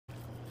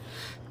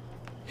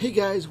Hey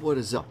guys, what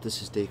is up?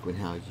 This is Daquin.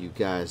 How you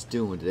guys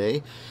doing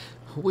today?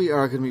 We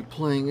are going to be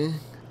playing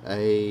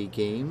a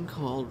game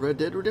called Red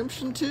Dead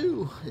Redemption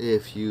 2.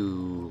 If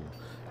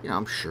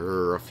I'm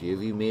sure a few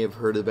of you may have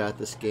heard about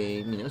this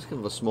game. It's kind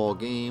of a small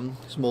game,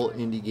 small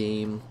indie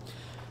game.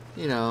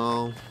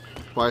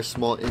 By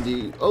small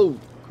indie. Oh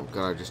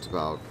god, I just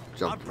about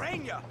jumped.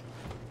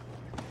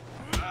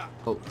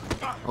 Oh,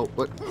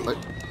 what?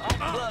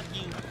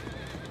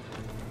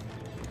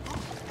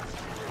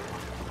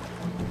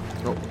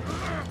 Oh.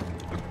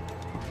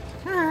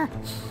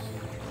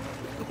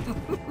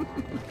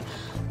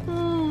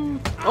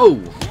 Oh!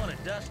 Want to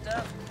dust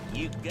up?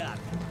 You got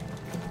it.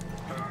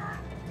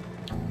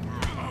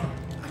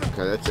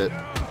 Okay, that's it.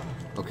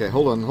 Okay,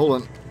 hold on.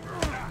 Oh,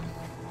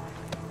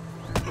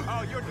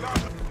 you're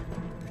done.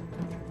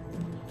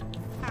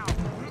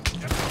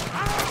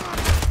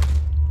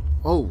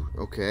 Oh,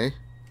 okay.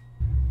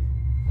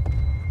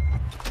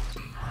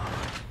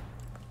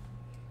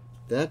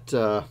 That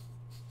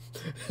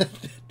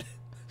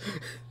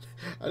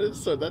I didn't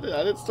start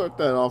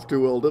that off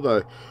too well, did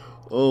I?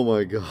 Oh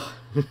my god.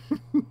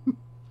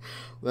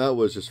 That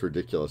was just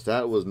ridiculous.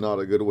 That was not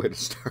a good way to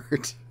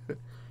start.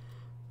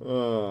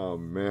 Oh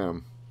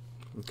man.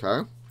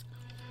 Okay.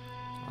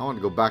 I want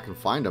to go back and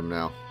find him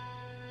now.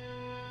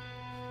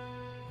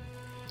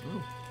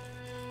 Oh.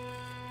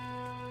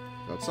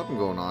 Got something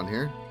going on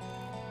here.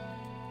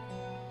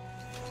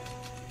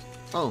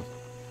 Oh.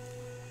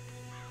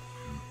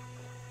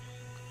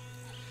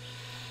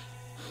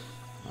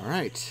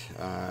 Alright,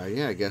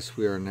 yeah, I guess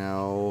we are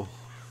now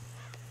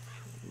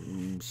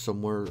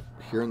somewhere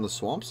here in the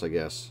swamps, I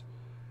guess.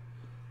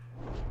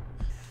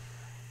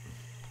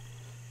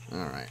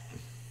 Alright.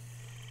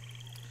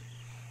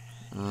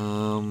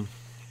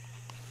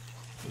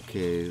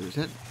 Okay, is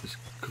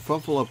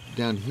Kerfuffle up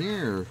down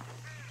here?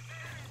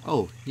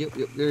 Oh, yep,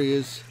 there he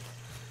is.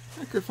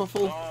 Hi,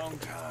 Kerfuffle. Long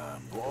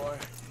time, boy.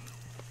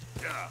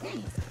 Yeah.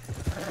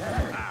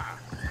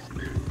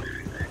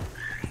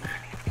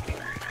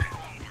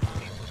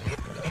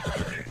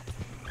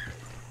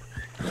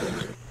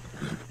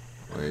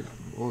 Wait,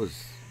 what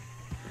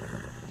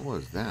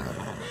was that?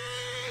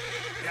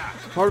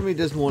 Part of me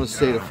doesn't want to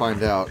stay to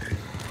find out.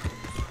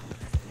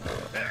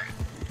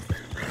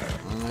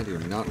 I do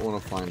not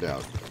want to find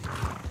out.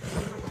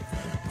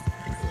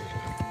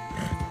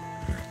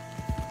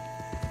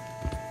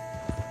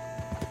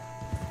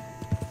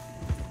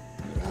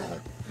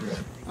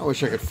 I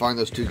wish I could find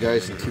those two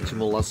guys and teach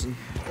them a lesson.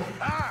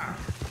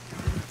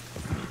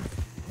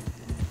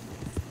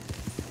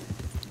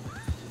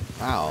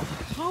 Wow,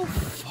 how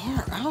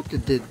far out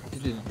did it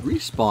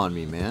respawn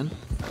me, man?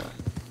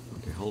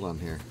 Okay, hold on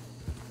here.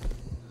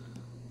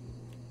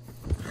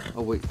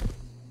 Oh wait.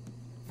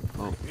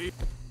 Oh.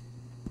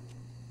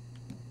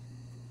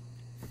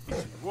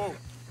 Whoa.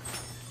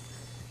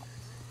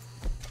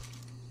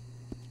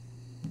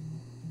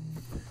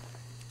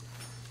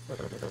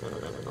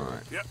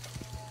 Alright. Yep.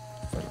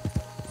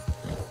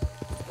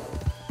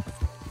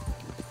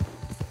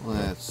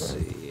 Let's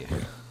see.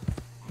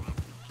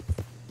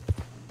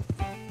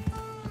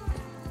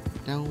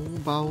 Down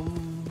bow.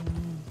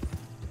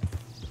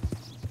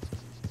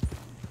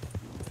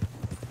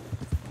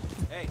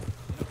 Hey,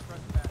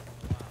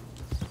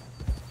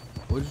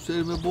 What'd you say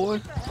to me, boy?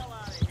 get the hell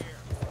out of here.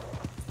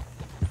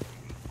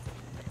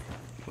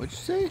 What'd you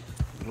say?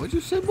 What'd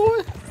you say,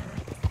 boy?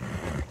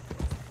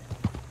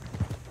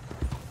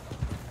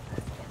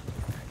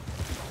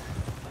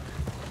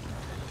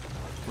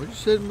 What'd you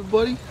say to me,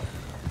 buddy?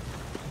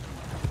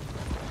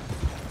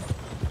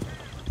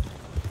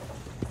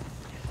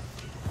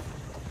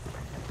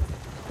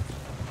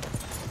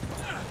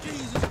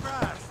 Jesus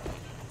Christ.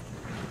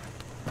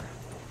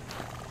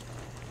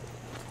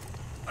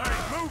 Hey,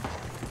 move.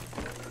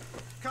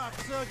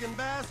 Cocksucking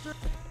bastard.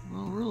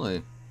 Oh,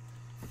 really?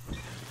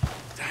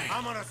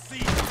 I'm gonna see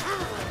you.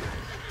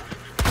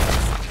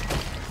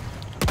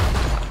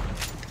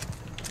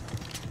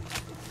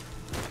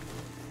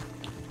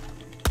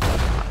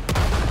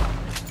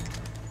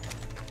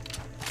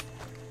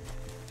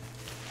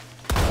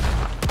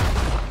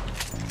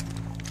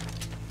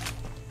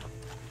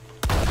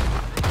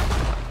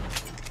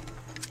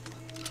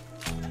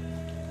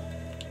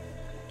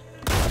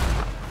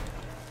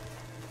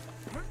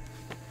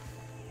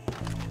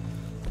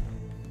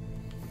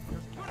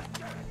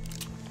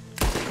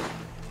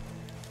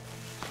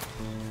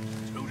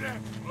 Too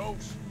damn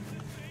close.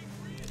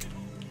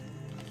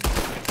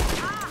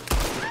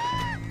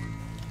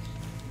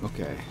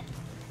 Okay.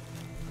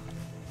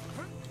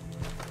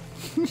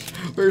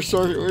 we're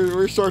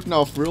starting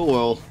off real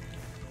well.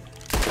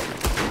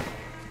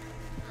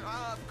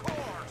 Of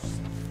course.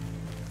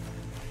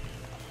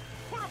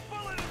 Put a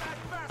bullet in that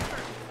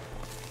bastard.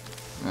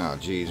 Oh,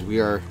 geez,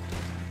 we're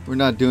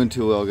not doing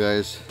too well,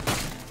 guys.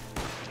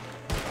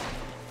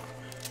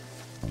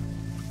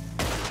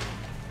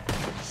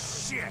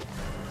 Shit.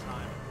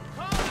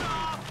 Call it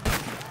off.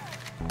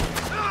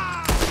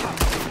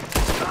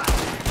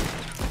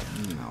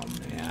 Oh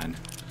man.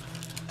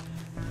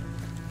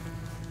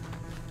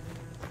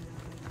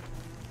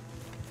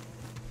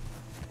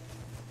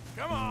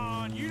 Come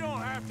on, you don't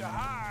have to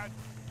hide.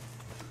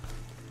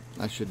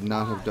 I should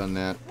not have done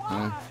that.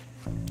 I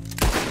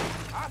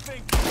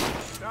think you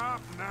should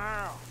stop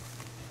now.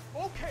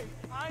 Okay,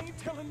 I ain't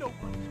telling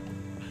nobody.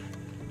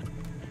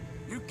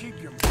 You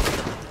keep your...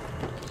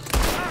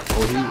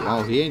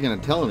 Oh, he ain't gonna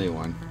tell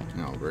anyone.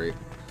 Oh, great.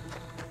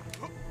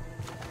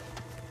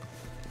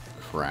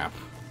 Crap.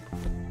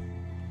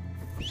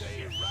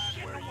 Stay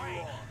right where you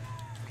are.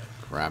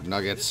 Crap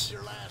nuggets.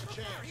 Your last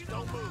chance.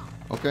 Don't move.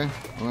 Okay.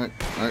 Alright.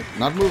 Alright.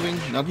 Not moving.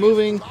 Not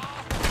moving.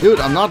 Dude,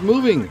 I'm not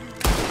moving.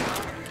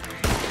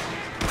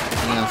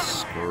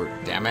 Yes.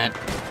 Damn it.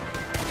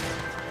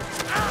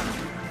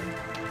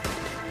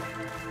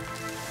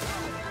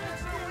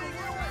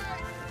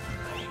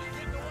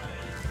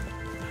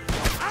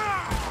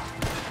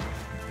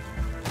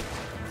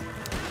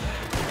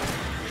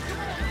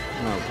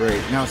 Oh,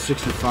 great. Now it's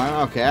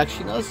 65. Okay,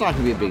 actually, no, it's not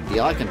going to be a big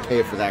deal. I can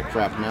pay for that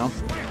crap now.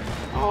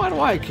 Oh, why do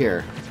I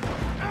care?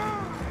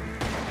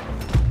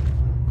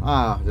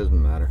 Ah, it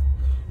doesn't matter.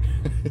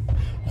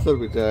 So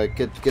we'd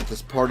get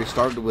this party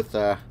started with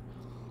a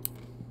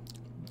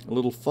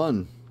little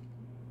fun.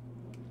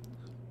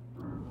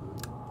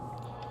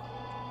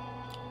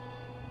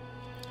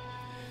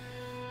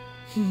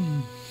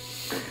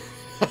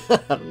 I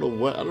don't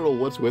know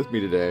what's with me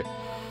today.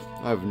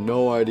 I have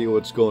no idea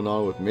what's going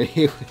on with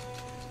me.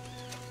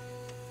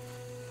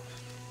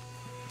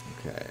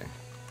 Okay.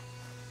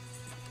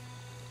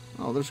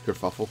 Oh, there's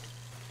Kerfuffle.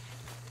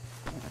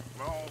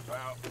 Wrong,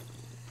 pal.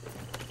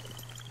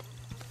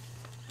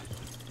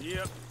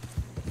 Yep.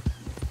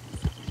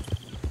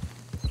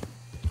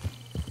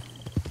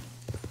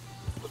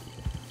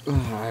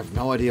 I have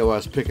no idea why I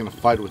was picking a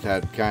fight with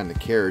that guy in the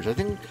carriage. I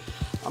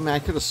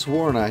could have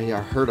sworn I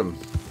heard him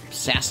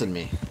sassing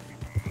me.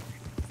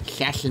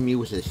 Sassing me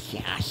with his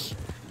sass.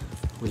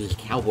 With his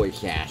cowboy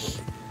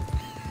sass.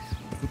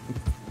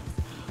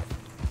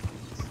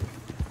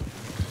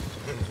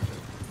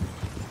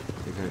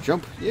 You're gonna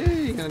jump?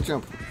 Yay, you're gonna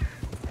jump.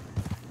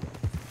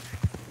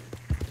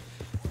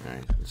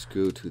 Alright, let's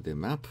go to the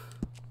map.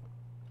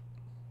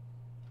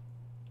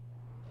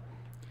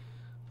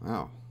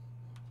 Wow.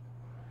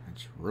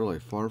 It's really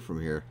far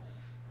from here.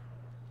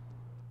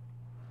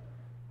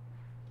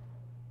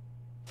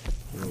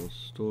 Little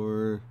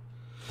store.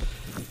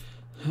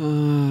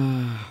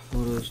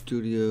 Photo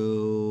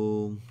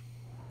studio.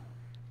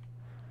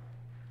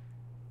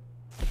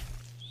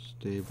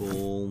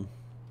 Stable.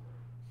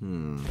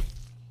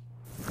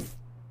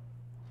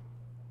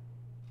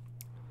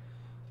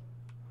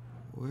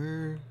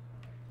 Where?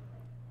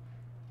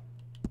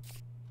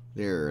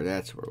 There,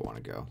 that's where we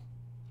want to go.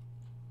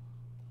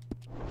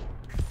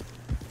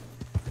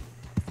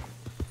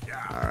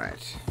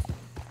 Alright.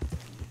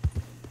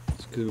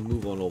 Let's go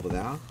move on over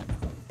there.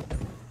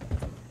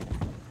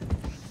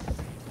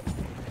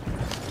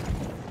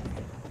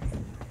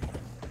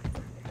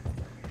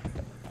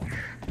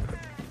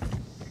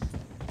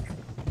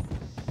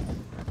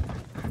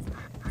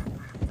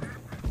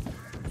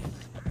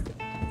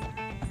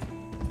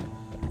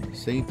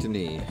 Saint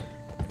Denis.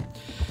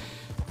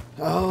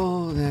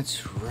 Oh,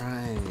 that's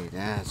right.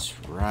 That's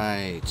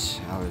right.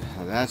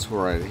 That's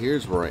where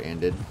here's where I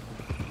ended.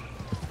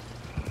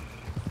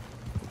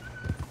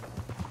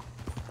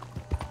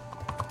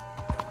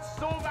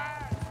 So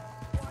bad.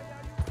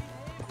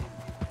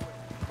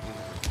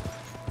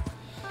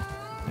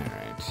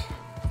 Alright.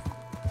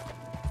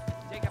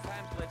 Take a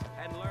pamphlet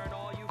and learn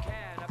all you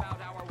can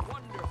about our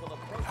wonderful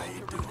approach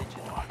to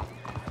religion.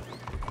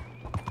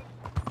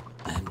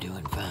 I'm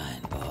doing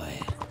fine, boy.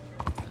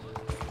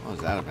 What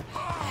was that about?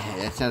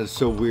 That sounded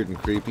so weird and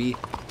creepy.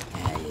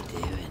 How you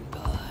doing,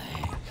 boy?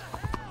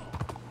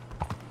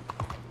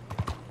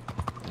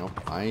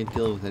 Nope, I ain't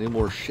dealing with any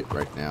more shit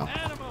right now.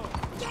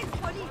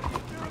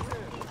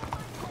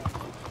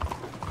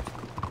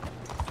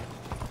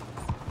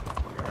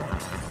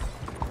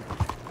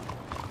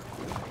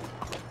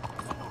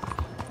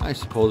 I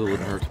suppose it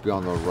wouldn't hurt to be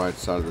on the right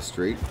side of the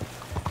street.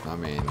 I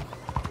mean,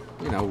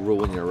 you know,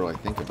 when you really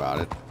think about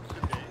it.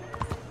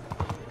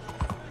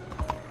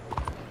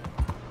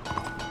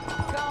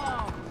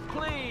 Come,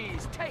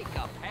 please, take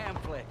a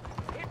pamphlet.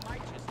 It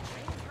might just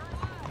change your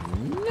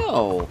life.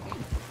 No.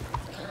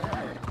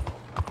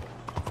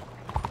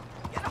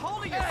 Get a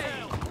hold of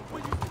yourself. Will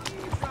you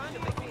please trying to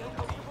make me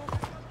uncomfortable?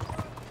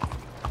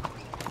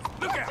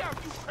 Look Watch out. out,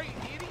 you crazy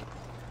idiot.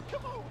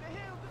 Come on, the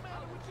hell's the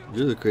matter with you?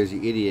 You're the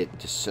crazy idiot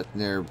just sitting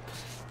there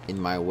in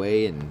my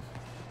way and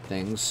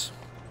things.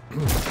 Oh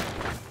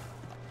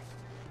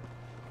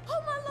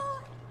my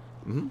lord!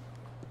 Mm-hmm.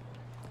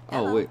 Oh,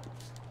 Hello. wait.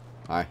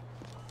 Hi.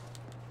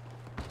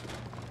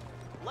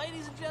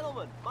 Ladies and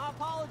gentlemen, my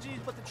apologies,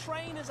 but the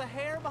train is a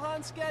hair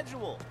behind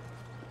schedule.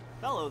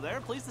 Hello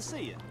there, pleased to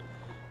see you.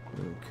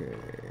 Okay.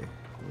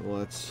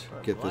 Let's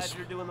I'm get glad this.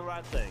 you're doing the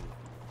right thing.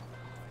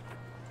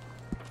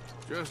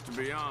 Just to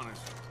be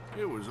honest,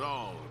 it was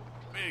all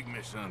a big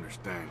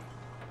misunderstanding.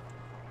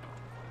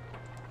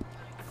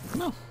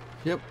 No.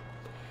 Yep.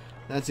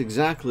 That's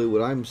exactly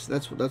what I'm.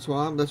 That's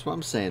what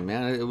I'm saying,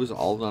 man. It was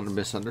all not a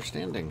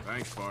misunderstanding.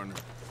 Thanks, partner.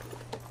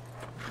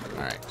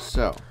 All right.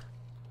 So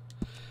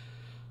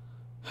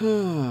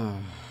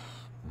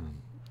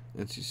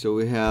Let's see. So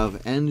we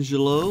have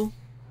Angelo.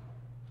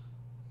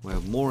 We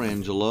have more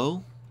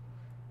Angelo.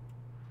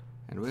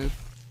 And we have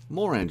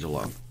more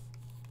Angelo.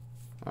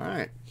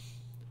 Alright.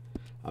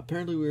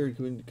 Apparently we're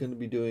going to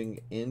be doing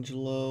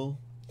Angelo.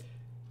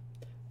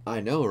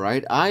 I know,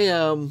 right?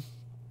 I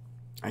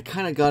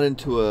kind of got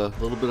into a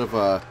little bit of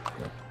a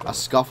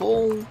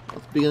scuffle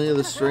at the beginning of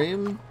the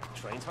stream.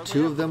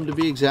 Two of them to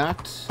be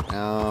exact.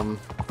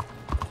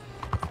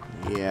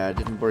 Yeah, it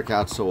didn't work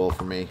out so well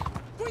for me.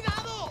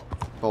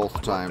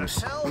 Both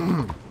times.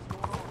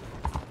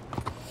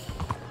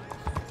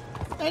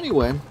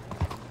 Anyway,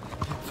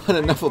 but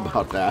enough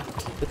about that.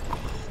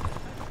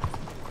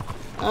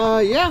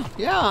 Yeah,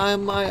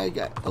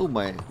 oh,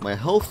 my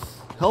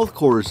health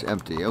core is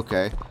empty.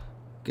 Okay,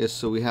 guess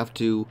so. We have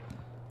to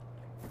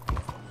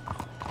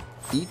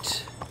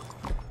eat.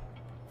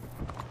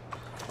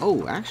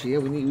 Oh, actually, yeah,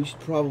 we should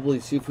probably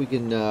see if we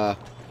can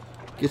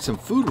get some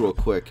food real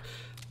quick.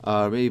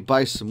 Maybe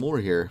buy some more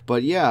here.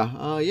 But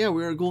yeah,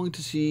 we are going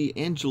to see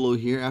Angelo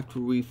here after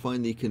we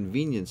find the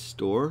convenience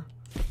store,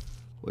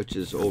 which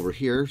is over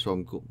here. So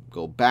I'm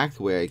go back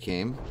the way I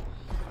came.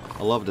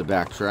 I love to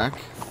backtrack.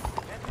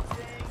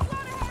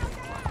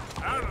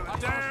 Out of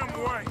the damn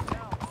way.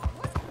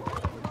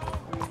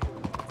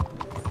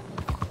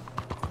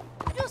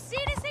 You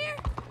see this here?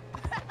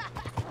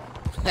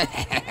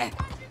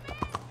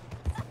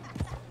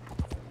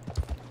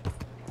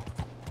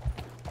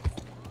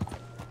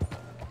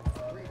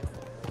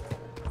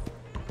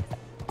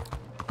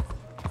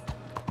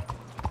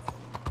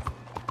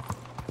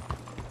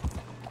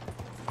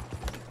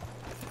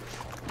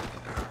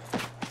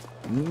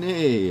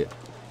 Nay.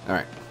 All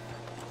right.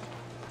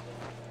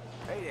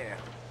 Hey there.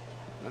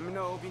 Let me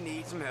know if you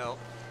need some help.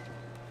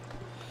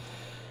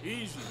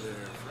 Easy there,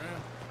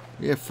 friend.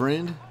 Yeah,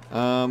 friend.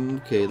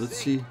 Okay, let's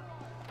see.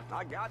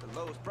 I got the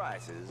lowest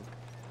prices.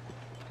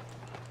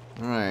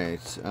 All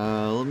right.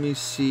 Let me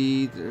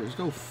see. There's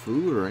no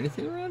food or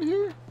anything around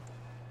here.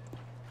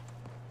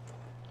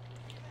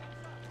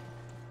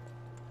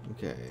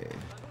 Okay.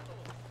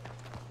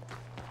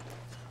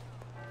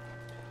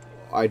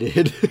 I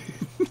did.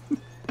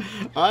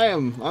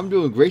 I'm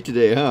doing great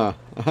today, huh?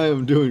 I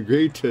am doing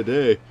great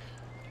today.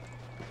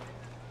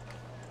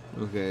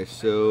 Okay,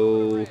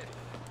 so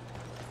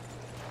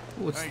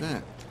what's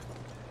that?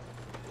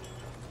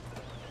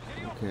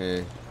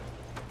 Okay.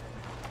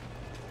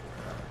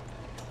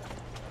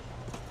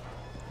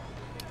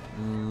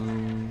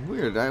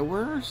 Weird.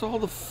 Where's all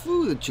the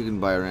food that you can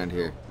buy around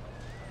here?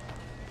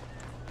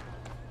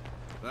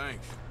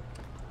 Thanks.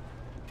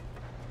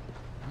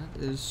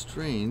 That is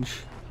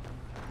strange.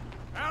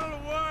 Out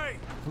of the way.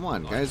 Come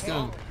on, guys,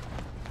 go.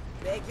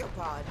 Beg your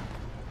pardon.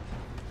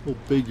 Oh,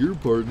 beg your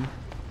pardon.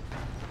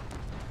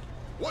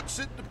 What's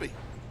it to be?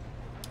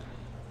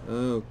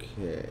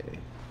 Okay.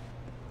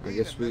 I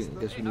guess we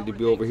need to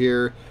be over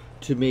here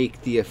to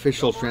make the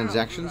official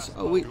transactions.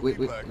 Oh wait.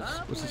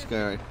 What's this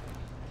guy?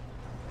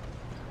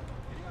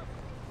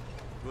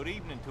 Good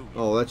evening to you.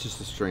 Oh, that's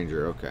just a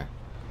stranger. Okay.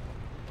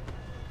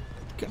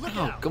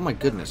 Oh my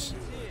goodness.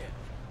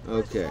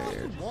 Okay.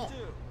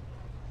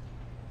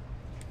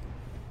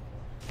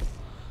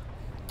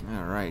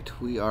 All right,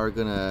 we are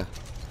gonna.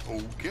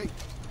 Okay.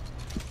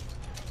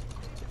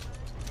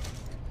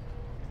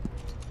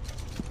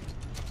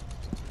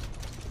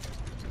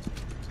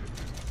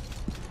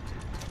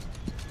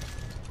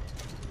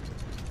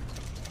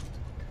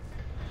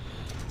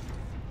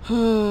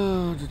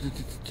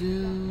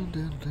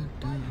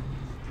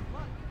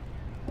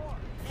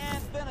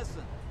 And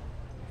venison.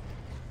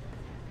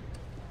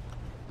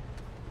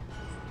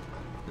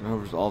 It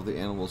covers all the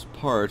animal's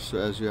parts, so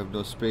as you have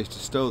no space to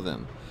stow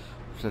them.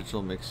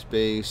 Potential make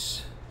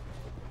space.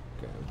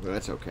 Okay, but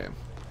that's okay.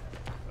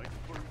 Thank you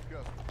for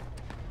your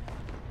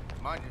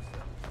discussion. Mind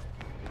yourself.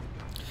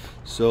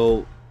 So,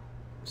 what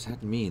does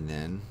that mean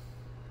then?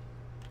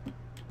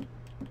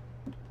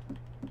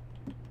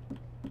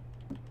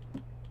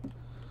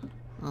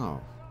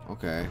 Oh,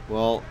 okay.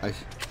 Well,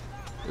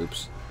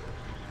 oops.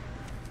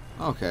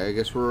 Okay, I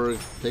guess we're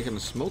taking a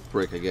smoke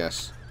break, I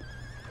guess.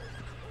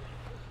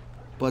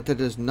 But that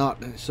is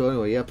not... So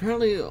anyway, yeah,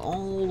 apparently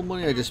all the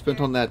money I just spent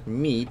on that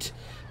meat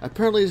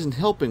apparently isn't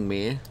helping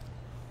me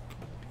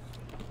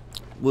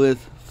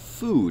with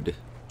food.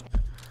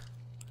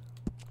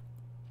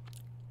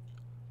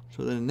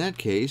 So then in that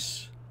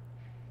case...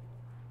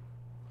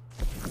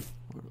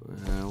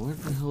 where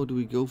the hell do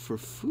we go for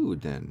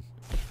food then?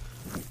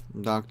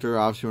 Doctor,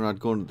 obviously we're not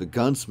going to the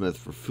gunsmith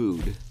for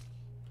food.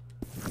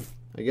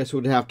 I guess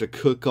we'd have to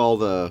cook all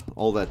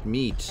that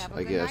meat,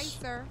 I guess. Night,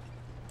 sir.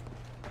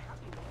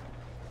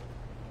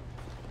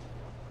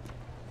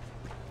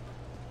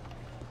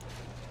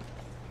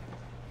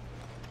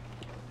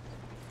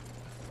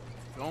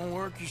 Don't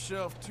work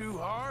yourself too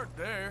hard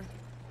there.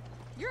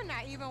 You're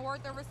not even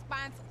worth a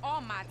response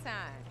on my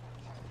time.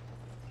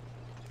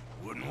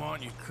 Wouldn't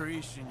want you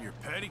creasing your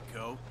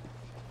petticoat.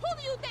 Who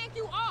do you think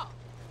you are?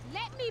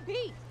 Let me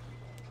be.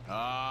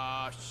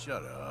 Ah,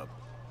 shut up.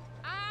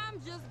 I'm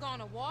just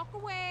gonna walk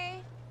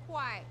away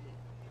quietly.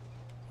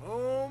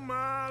 Oh,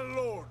 my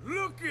Lord.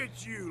 Look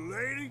at you,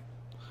 lady.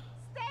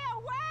 Stay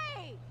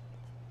away!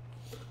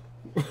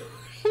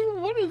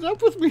 What is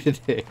up with me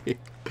today?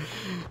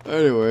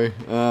 Anyway,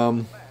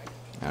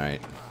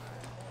 alright.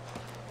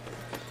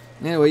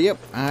 Anyway, yep,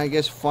 I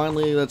guess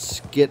finally let's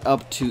get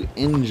up to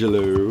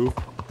Angelo.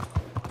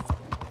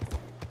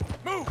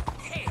 Move!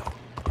 Hell!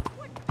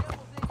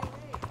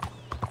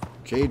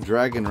 Jade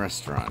Dragon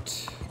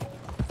Restaurant.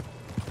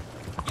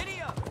 Giddy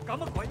up!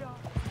 Come on, boy.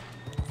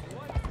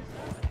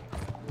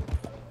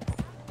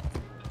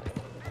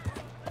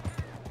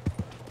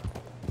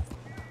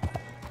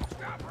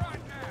 Stop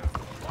right now!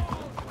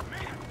 Oh,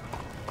 man!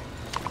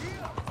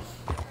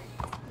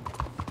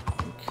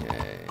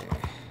 Okay.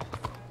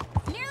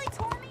 Nearly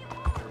tore me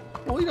apart.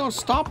 Well, you don't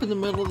stop in the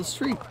middle of the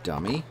street,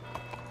 dummy.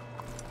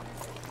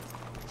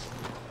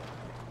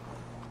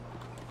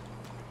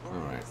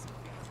 Alright.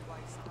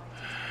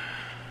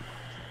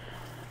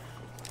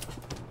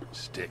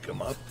 Stick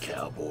 'em up,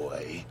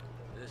 cowboy.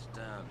 This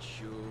town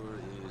sure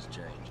is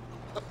changing.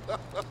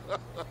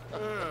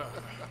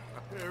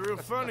 Yeah, real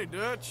funny,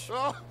 Dutch.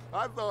 Oh,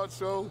 I thought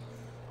so.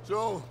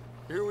 So,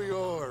 here we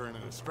are in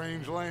a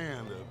strange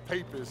land of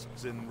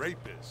papists and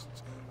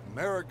rapists.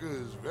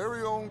 America's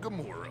very own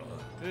Gomorrah.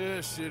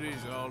 This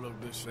city's all look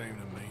the same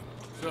to me.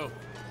 So,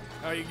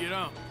 how you get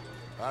on?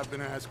 I've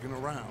been asking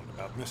around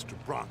about Mr.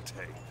 Bronte.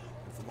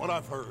 And from what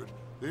I've heard,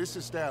 this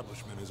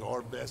establishment is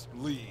our best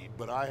lead,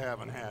 but I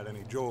haven't had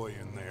any joy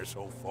in there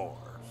so far.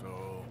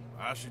 So,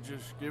 I should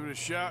just give it a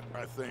shot?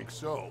 I think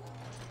so.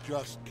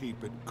 Just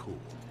keep it cool.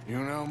 You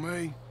know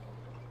me?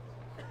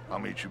 I'll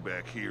meet you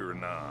back here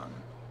anon.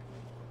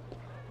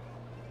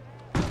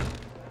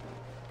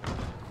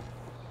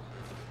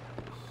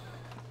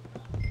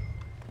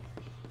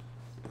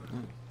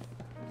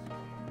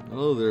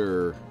 Hello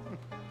there.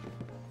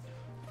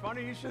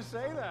 Funny you should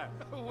say that.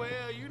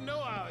 Well, you know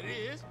how it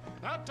is.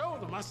 I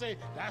told them. I say,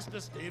 that's the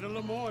state of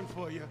Lemoyne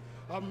for you.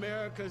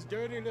 America's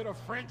dirty little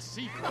French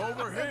secret.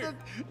 Over here.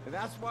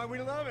 That's why we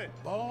love it.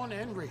 Born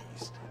and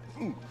raised.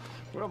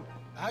 Well,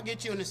 I'll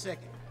get you in a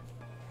second.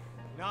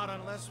 not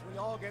unless we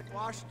all get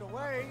washed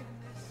away.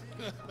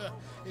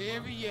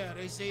 Every year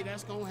they say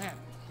that's gonna happen.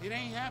 It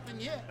ain't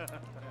happened yet.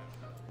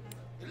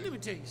 Let me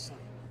tell you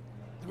something.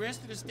 The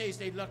rest of the states,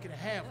 they lucky to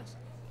have us.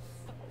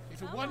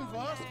 If it wasn't for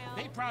us,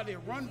 they'd probably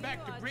have run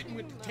back to Britain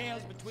with the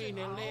tails between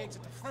their legs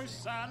at the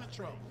first sign of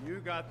trouble. You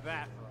got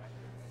that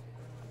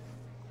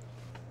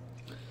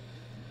right.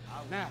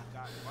 Now,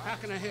 how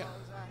can I help?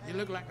 You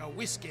look like a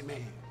whiskey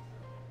man.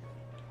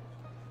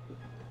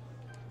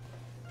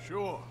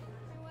 Sure.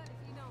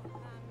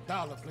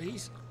 $1,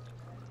 please.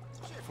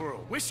 For a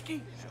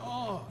whiskey?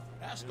 Oh,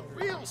 that's the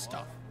real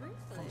stuff.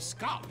 From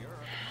Scotland.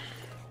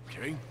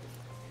 Okay.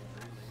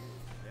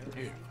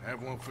 Here,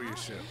 have one for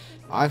yourself.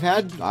 I've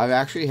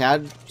actually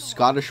had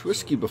Scottish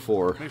whiskey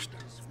before. Mister,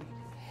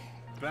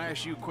 can I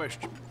ask you a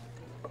question?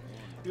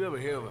 You ever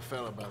hear of a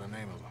fella by the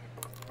name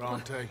of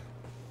Bronte?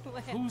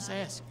 Who's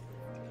asking?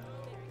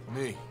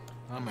 Me.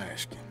 I'm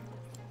asking.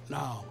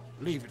 No,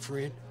 leave it,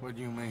 friend. What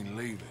do you mean,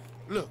 leave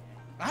it? Look,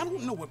 I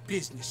don't know what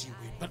business you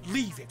in, but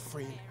leave it,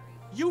 friend.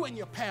 You and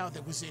your pal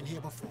that was in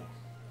here before.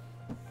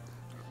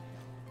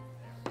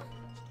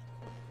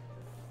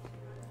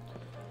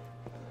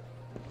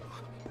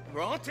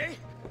 Bronte?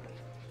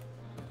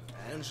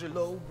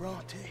 Angelo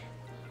Bronte?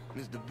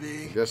 Mr.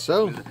 Big? Guess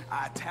so. Mr.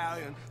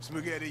 Italian,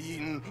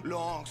 spaghetti-eating,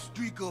 long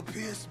streaker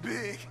piss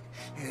big.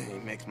 He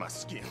makes my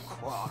skin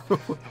crawl.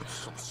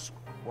 So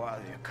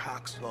squally a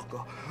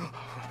cocksucker.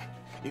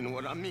 You know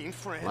what I mean,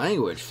 friend?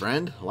 Language,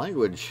 friend.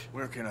 Language.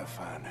 Where can I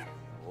find him?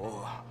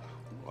 Oh,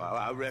 well,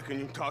 I reckon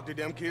you talk to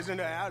them kids in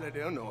the alley,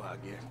 they'll know how I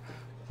get.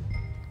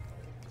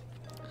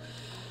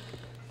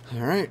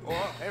 All right.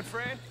 Oh, and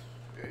friend,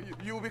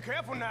 you be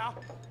careful now.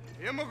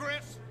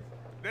 Immigrants,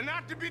 they're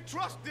not to be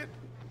trusted.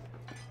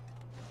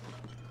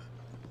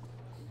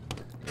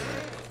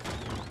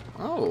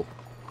 Oh.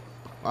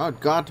 Wow, it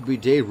got to be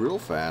day real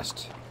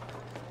fast.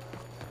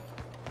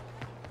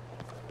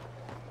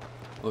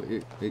 Oh,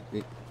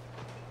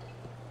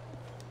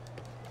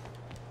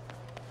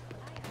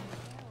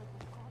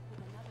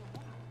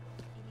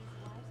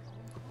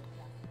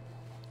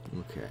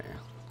 Okay.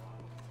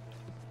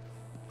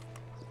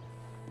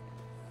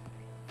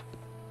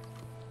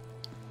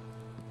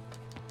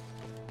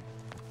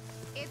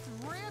 It's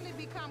really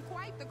become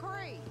quite the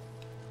craze.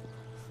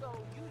 So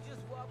you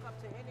just walk up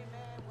to any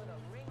man with a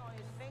ring on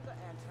his finger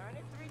and turn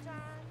it 3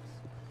 times?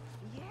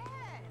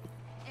 Yes.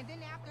 And then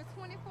after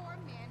 24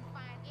 men,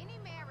 find any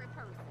married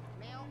person,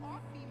 male or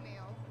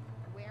female,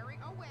 wearing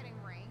a wedding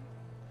ring,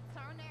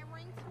 turn that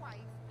ring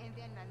twice, and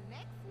then the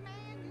next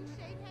man you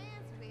shake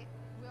hands with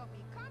will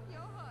become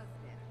your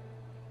husband.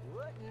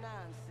 What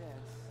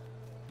nonsense.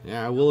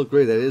 Yeah, I will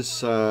agree. That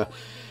is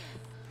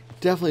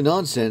definitely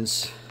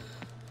nonsense.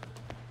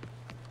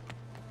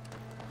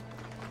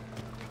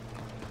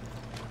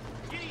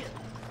 Gideon,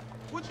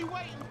 what you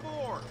waiting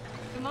for?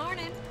 Good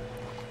morning.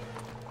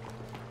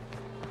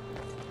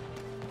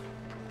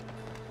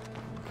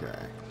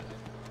 Okay.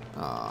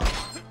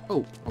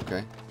 Oh,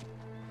 okay.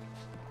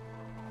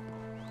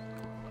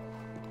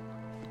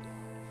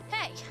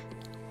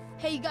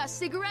 Hey, you got a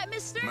cigarette,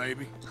 mister?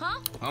 Maybe. Huh?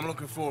 I'm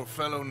looking for a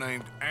fellow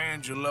named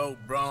Angelo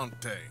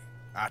Bronte.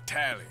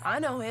 Italian. I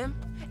know him.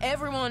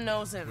 Everyone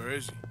knows him. Where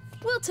is he?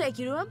 We'll take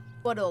you to him.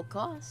 What it'll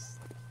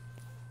cost?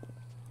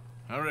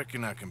 I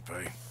reckon I can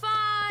pay.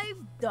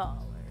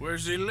 $5.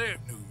 Where's he live?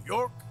 New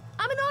York?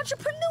 I'm an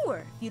entrepreneur.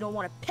 If you don't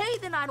want to pay,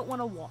 then I don't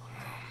want to walk.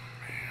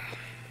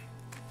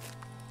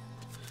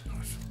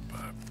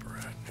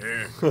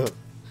 Here.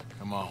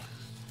 Come on.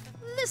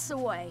 This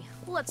way.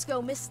 Let's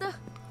go, mister.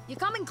 You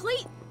coming,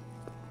 Cleet?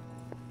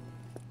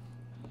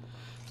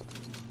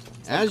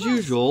 As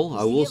usual,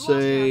 I will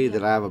say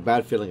that I have a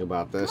bad feeling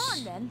about this. Come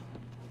on, then.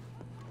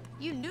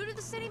 You new to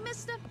the city,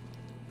 mister?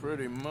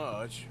 Pretty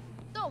much.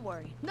 Don't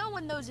worry. No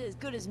one knows it as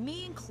good as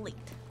me and Cleet.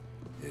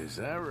 Is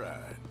that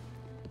right?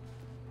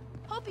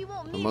 Hope you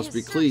won't It need must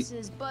his be Cleet.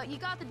 services, but you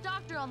got the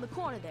doctor on the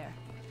corner there.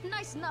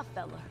 Nice enough,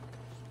 fella.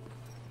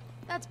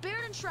 That's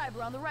Baird and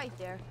Schreiber on the right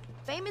there.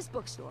 Famous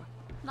bookstore.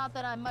 Not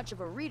that I'm much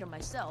of a reader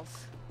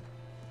myself.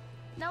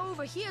 Now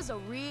over here's a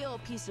real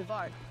piece of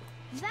art.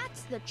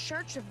 That's the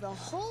Church of the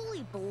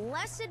Holy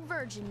Blessed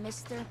Virgin,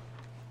 mister.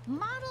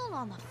 Modeled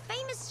on the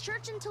famous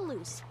church in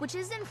Toulouse, which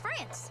is in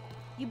France.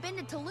 You been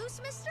to Toulouse,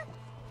 mister?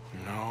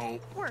 No.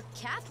 We're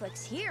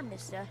Catholics here,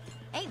 mister.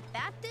 Ain't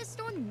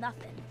Baptist or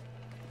nothing.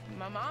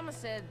 My mama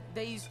said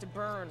they used to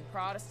burn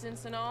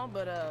Protestants and all,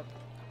 but,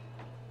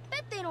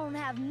 Bet they don't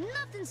have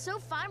nothing so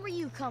fine where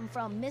you come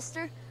from,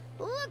 mister.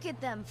 Look at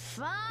them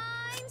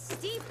fine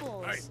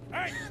steeples.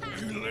 Hey,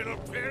 you little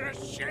pair of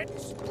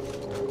shits.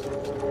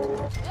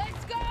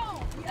 Let's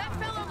go! That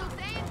fellow looks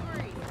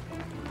angry.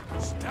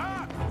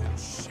 Stop, little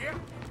shit.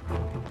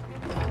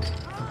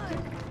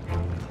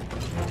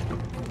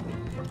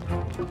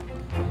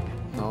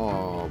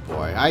 Oh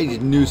boy, I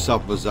knew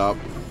something was up.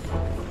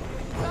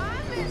 Bye,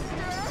 mister.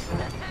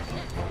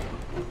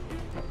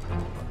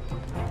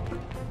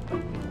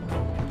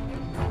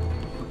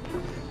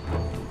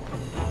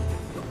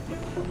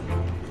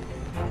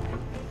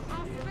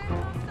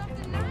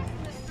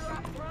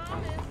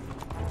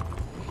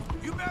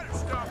 You better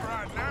stop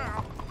right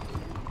now.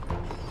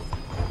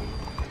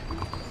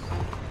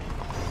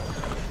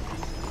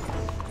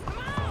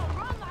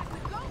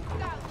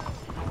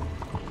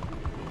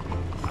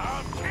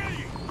 I'll kill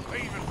you,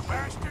 thieving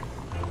bastard.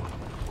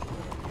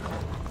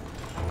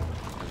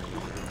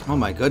 Oh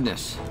my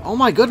goodness. Oh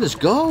my goodness,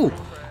 go!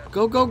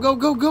 Go, go, go,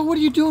 go, go! What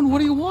are you doing?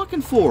 What are you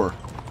walking for?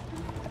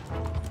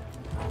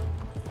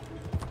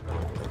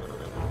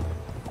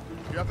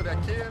 You after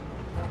that kid?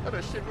 Oh,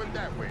 that shit went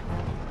that way.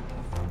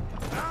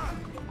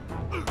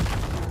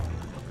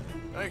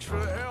 Thanks for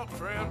the help,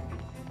 friend.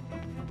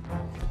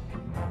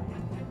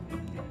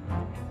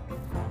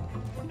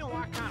 You know,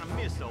 I kind of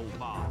miss old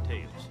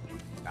bobtails.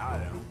 I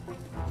don't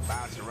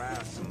bounce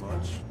around so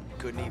much.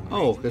 Couldn't even.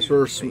 Oh, guess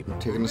we're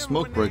taking a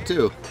smoke break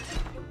too.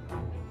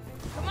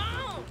 come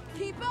on!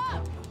 Keep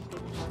up!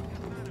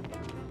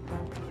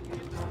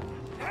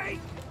 Hey!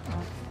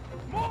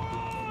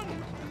 Moron!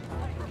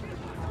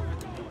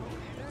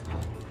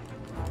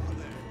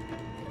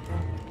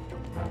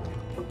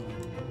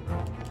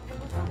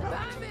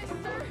 Bye,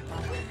 mister!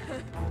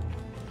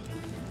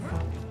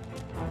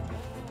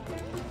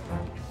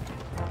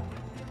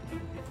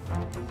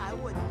 I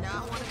would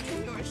not want to be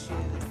in your shoes.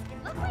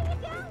 Look where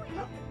you're going.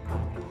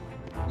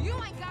 You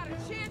ain't got a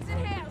chance in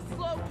hell,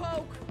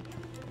 slowpoke!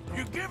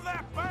 You give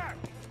that back!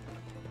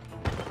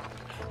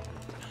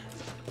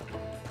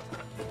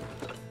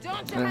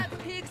 Don't you have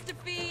pigs to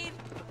feed?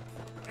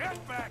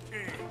 Get back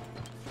here!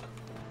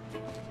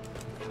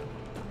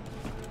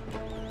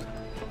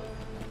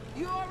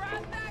 You all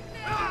right back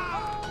there,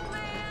 old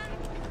man?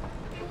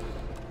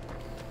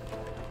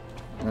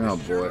 Oh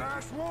Your boy.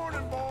 last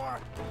warning, boy.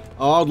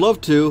 Oh, I'd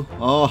love to.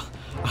 Oh,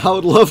 I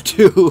would love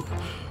to.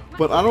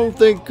 But I don't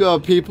think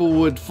people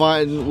would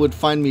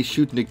find me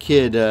shooting a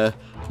kid to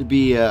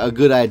be a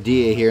good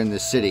idea here in the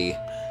city.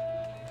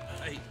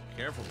 Hey,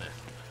 careful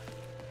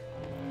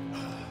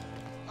now.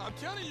 I'm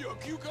telling you, a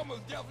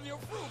cucumber's definitely a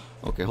fruit.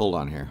 Okay, hold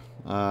on here.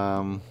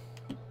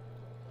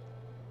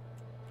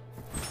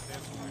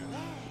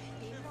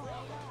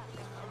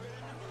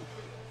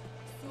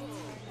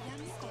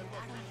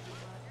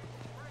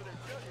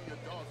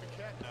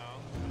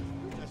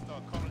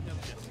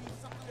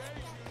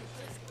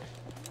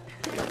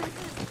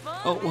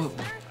 Oh, whoa.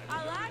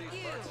 I like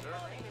you.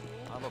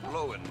 I'm a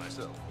blow-in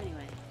myself.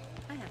 Anyway,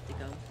 I have to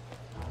go.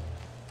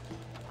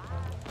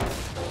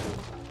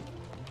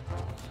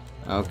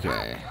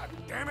 Okay.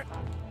 Damn it!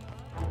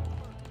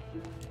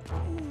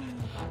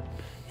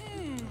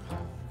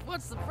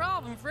 What's the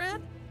problem,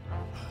 friend?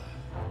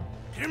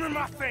 Give me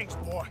my things,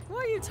 boy.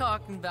 What are you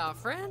talking about,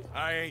 friend?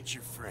 I ain't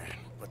your friend,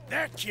 but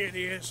that kid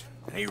is,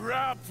 and he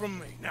robbed from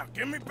me. Now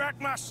give me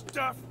back my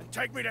stuff and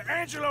take me to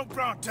Angelo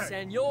Bronte.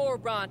 Senor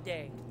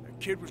Bronte. That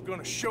kid was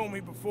gonna show me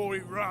before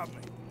he robbed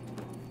me.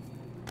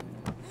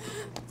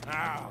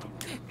 Now,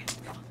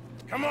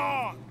 come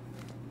on.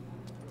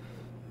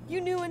 You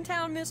new in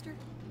town, mister?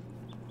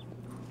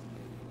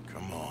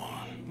 Come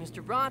on.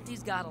 Mr.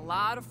 Bronte's got a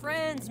lot of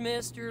friends,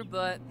 mister,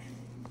 but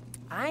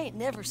I ain't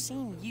never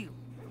seen you.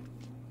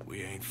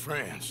 we ain't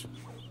friends.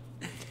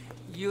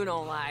 You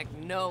don't like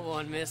no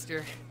one,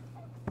 mister.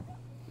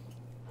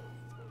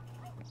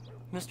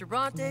 Mr.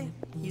 Bronte,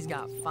 he's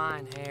got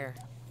fine hair.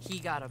 He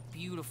got a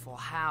beautiful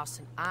house,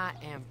 and I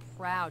am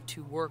proud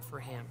to work for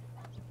him.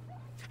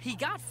 He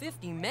got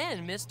 50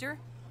 men, mister.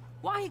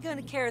 Why you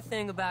gonna care a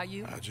thing about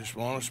you? I just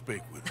want to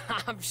speak with you.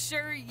 I'm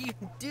sure you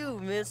do,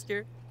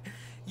 mister.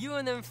 You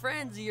and them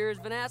friends of yours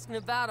been asking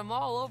about him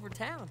all over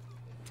town.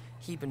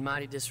 He been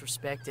mighty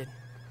disrespected.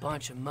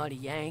 Bunch of muddy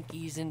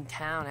Yankees in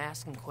town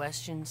asking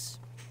questions.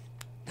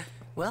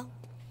 Well,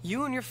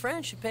 you and your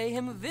friend should pay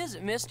him a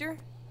visit, mister.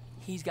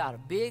 He's got a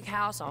big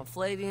house on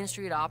Flavian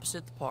Street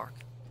opposite the park.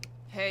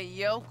 Hey,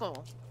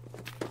 yokel.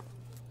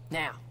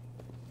 Now,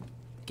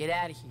 get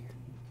out of here.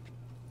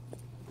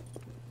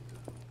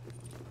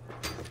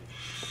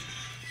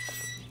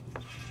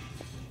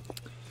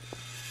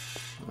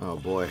 Oh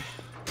boy.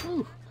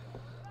 Whew.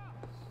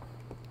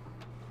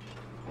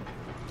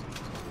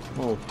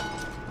 Oh,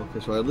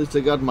 okay, so at least I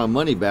got my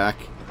money back.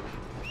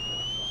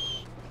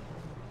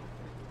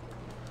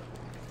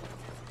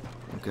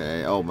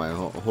 Okay, oh, my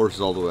horse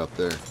is all the way up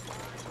there.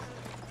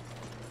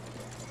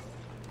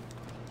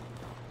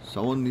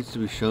 Someone needs to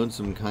be shown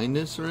some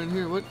kindness around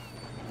here? What?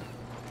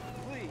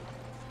 Please.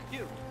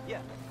 You.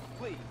 Yeah.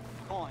 Please.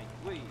 Coin.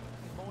 Please.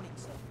 Morning,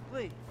 sir.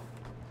 Please.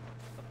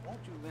 Won't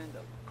you lend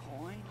a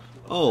coin?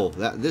 Oh,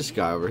 this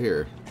guy over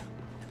here.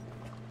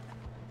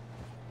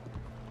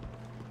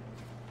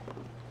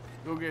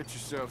 Go get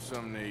yourself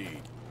something to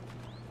eat.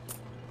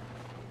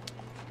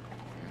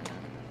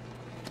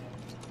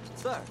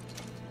 Sir,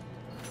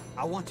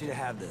 I want you to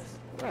have this.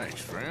 Thanks,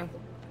 friend.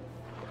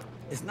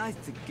 It's nice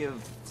to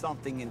give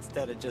something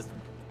instead of just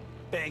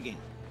begging.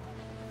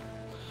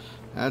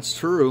 That's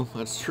true.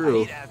 That's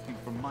true. I hate asking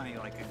for money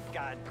like a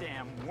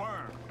goddamn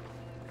worm.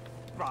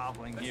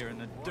 Groveling here in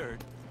the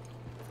dirt.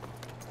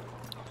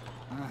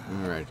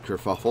 Alright,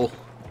 kerfuffle.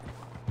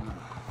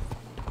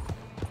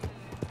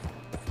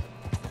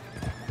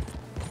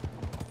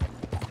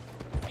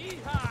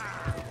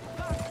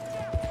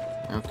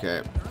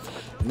 Okay.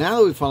 Now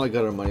that we finally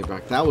got our money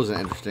back, that was an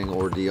interesting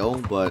ordeal,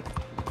 but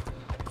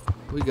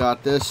we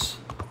got this.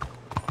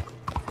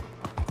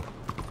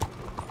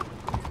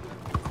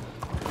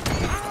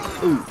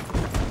 Ooh.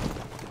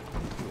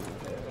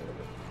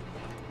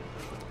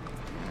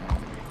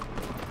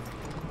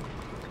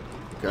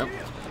 Okay.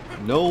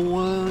 No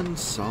one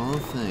saw a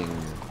thing.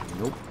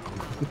 Nope.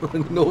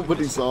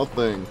 Nobody saw a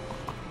thing.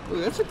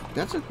 Ooh,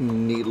 that's a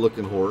neat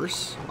looking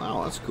horse.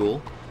 Wow, that's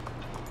cool.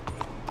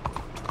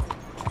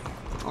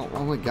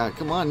 Oh my god,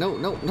 come on, no,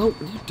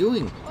 what are you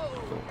doing?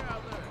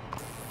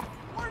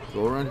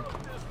 Go around.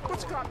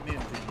 What's gotten into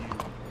you?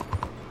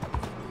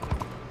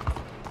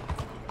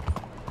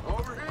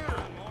 Over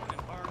here.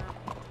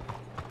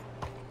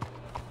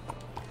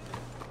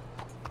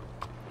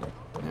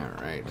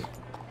 Alright.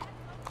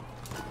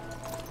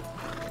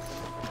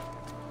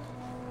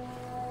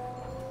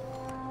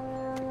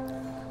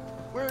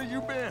 Where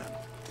you been?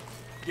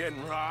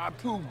 Getting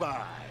robbed? Who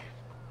by?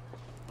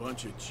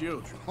 Bunch of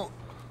children.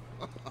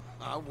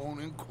 I won't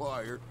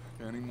inquire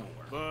anymore.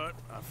 But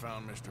I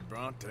found Mr.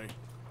 Bronte.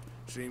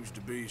 Seems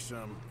to be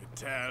some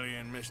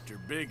Italian Mr.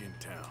 Big in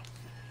town.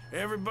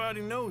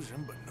 Everybody knows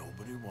him, but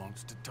nobody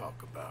wants to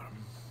talk about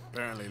him.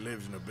 Apparently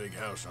lives in a big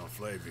house on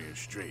Flavian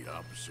Street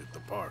opposite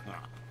the park.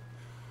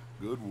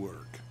 Good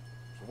work.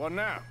 So what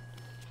now?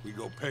 We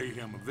go pay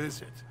him a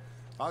visit.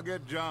 I'll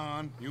get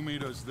John, you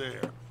meet us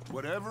there.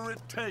 Whatever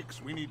it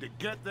takes, we need to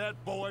get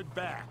that boy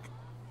back.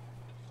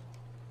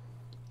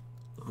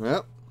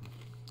 Yep.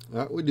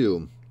 That we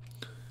do.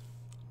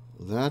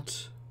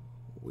 That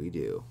we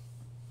do.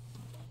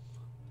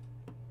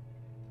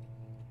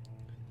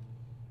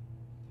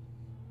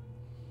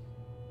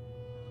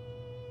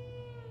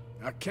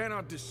 I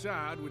cannot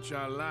decide which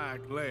I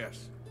like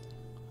less.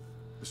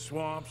 The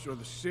swamps or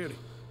the city.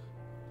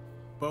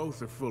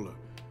 Both are full of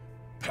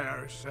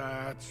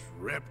parasites,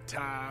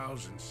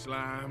 reptiles, and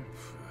slime.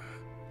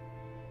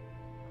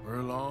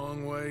 We're a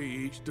long way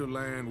east of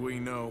land we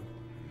know,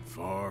 and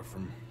far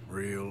from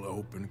real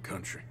open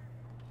country.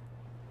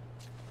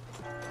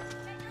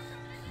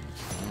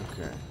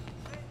 Okay.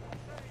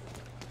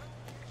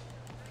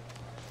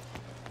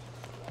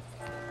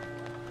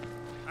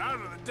 Out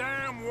of the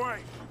damn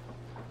way!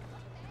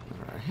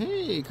 Alright.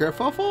 Hey,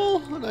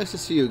 Kerfuffle! Nice to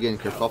see you again,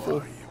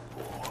 Kerfuffle.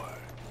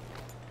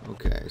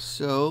 Okay,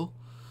 so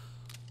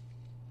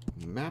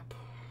map.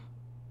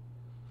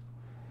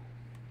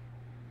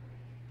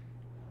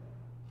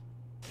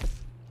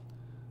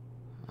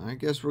 I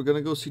guess we're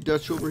gonna go see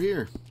Dutch over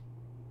here.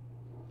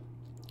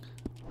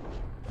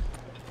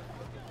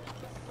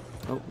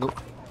 Oh, nope.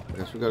 I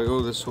guess we gotta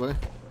go this way.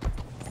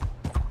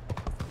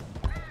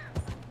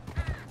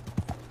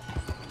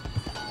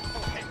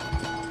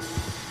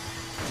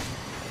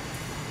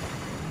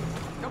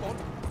 Come on.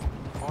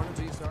 Morning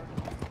to you, sir.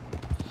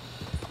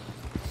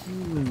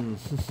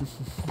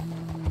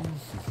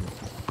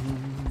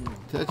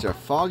 Such a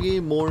foggy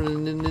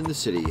morning in the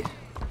city.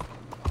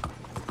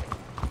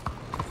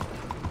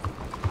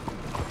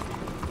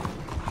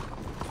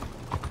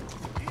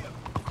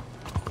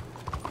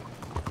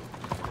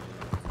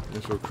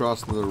 Guess we're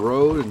crossing the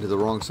road into the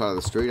wrong side of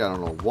the street. I don't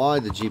know why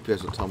the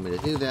GPS will tell me to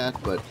do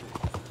that, but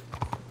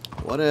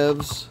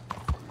whatevs.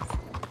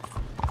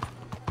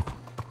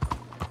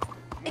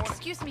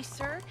 Excuse me,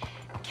 sir.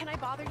 Can I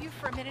bother you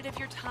for a minute of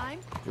your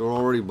time? You're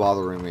already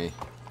bothering me.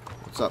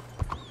 What's up?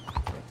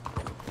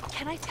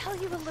 Can I tell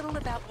you a little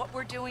about what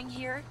we're doing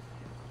here?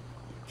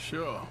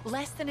 Sure.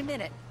 Less than a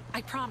minute,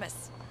 I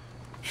promise.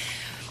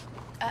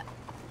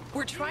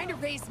 We're trying to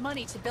raise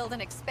money to build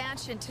an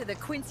expansion to the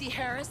Quincy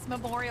Harris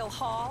Memorial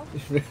Hall,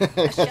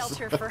 a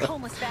shelter for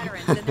homeless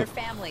veterans and their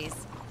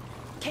families.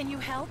 Can you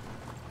help?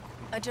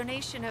 A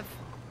donation of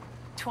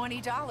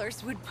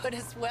 $20 would put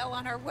us well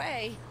on our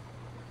way.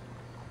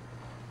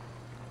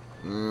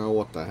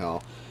 What the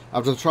hell?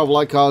 After the trouble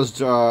I caused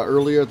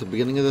earlier at the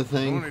beginning of the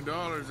thing.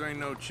 $20 ain't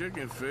no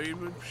chicken feed,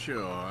 but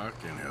sure, I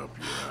can help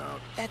you out.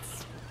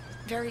 That's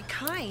very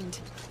kind.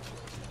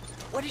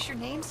 What is your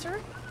name, sir?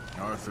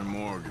 Arthur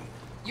Morgan.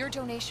 Your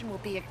donation will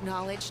be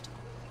acknowledged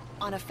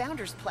on a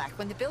founder's plaque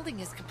when the building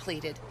is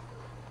completed.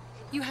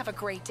 You have a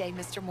great day,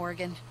 Mr.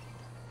 Morgan.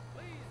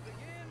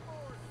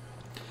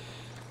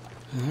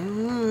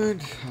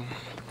 Alright.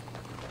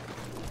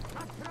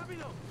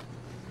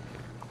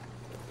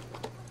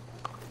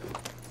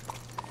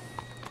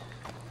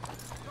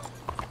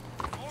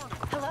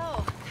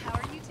 Hello, how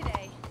are you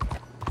today?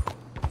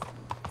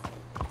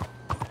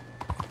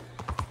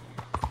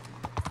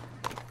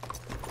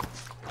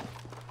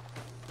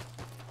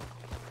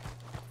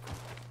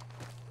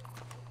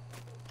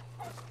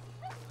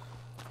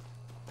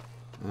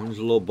 There's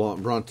a little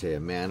Bronte, a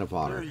man of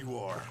honor. There you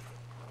are.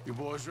 You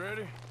boys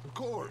ready? Of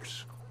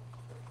course.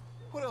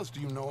 What else do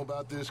you know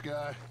about this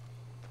guy?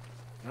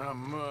 Not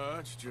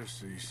much,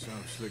 just these some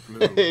slick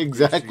little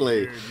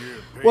Exactly.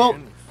 pixie-haired Well,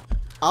 Europeans.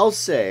 I'll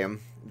say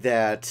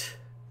that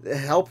the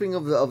helping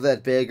of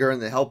that beggar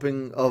and the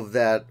helping of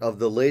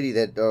the lady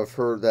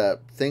that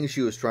thing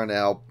she was trying to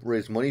help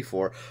raise money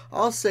for,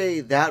 I'll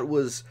say that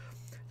was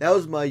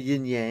my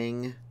yin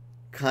yang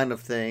kind of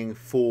thing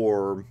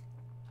for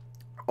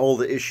all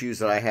the issues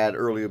that I had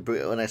earlier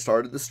when I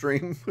started the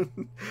stream.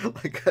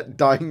 Like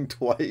dying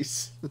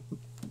twice.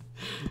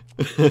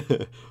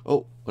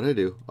 Oh, what did I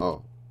do?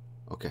 Oh,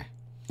 okay.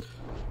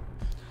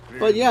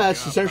 But yeah,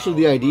 it's essentially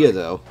the idea,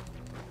 though.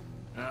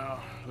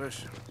 Now,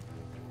 listen.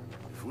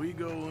 If we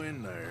go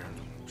in there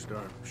and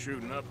start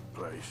shooting up the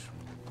place,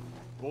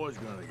 boy's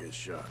gonna get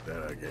shot,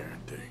 that I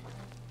guarantee.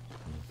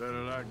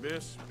 Better like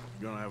this,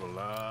 you're gonna have a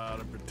lot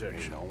of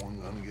protection. No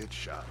one gonna get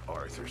shot,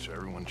 Arthur, so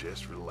everyone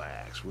just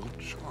relax. We'll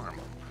charm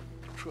them.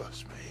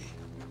 Trust me.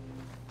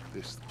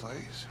 This the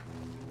place?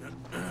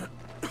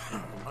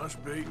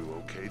 Must be.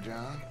 You okay,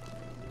 John?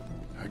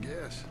 I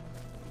guess.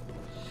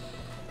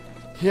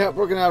 Yeah,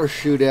 we're gonna have a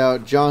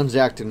shootout. John's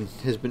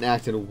has been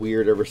acting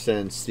weird ever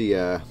since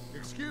the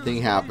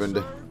thing happened.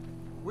 Sir.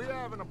 We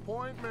have an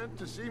appointment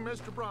to see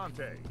Mr.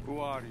 Bronte. Who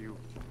are you?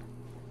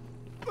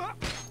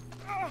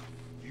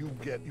 You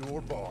get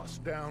your boss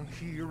down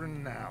here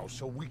and now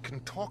so we can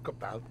talk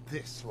about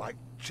this like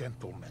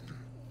gentlemen.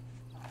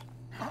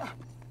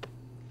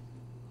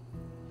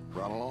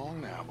 Run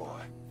along now,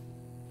 boy.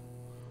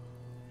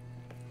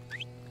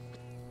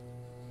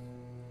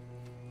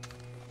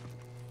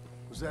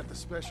 Was that the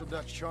special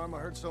Dutch charm I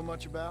heard so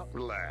much about?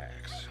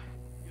 Relax.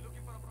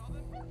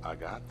 I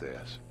got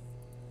this.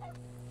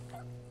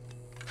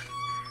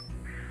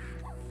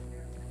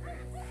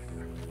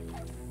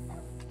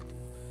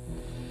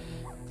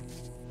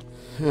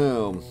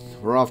 Oh,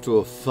 we're off to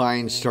a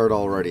fine start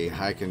already.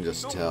 I can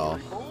just tell.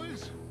 Don't worry,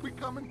 boys. We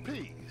come in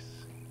peace.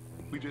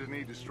 We just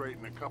need to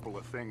straighten a couple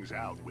of things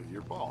out with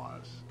your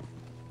boss.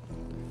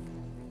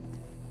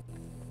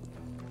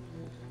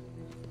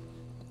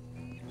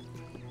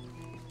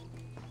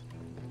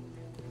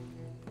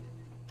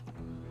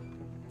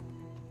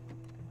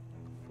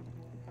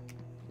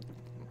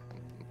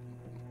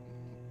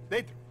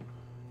 Dentro.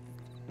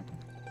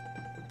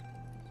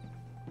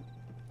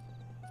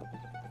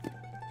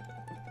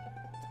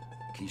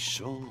 Chi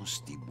sono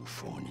sti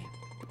buffoni?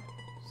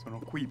 Sono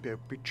qui per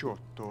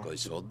Picciotto. Coi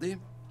soldi?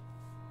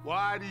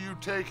 Why do you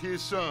take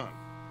his son?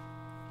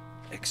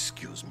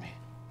 Excuse me.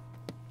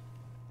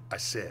 I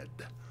said,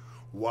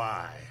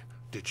 why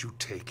did you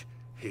take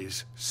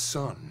his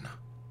son?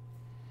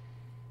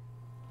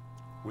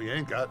 We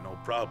ain't got no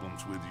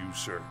problems with you,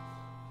 sir.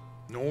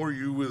 Nor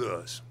you with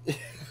us.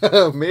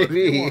 Maybe. But if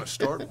you want to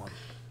start one,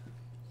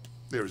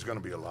 there's going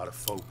to be a lot of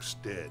folks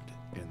dead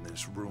in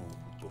this room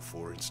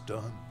before it's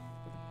done.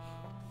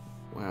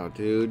 Wow,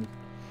 dude.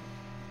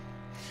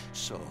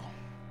 So,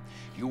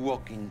 you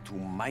walk into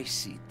my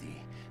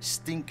city,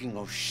 stinking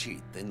of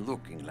shit and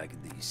looking like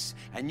this,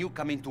 and you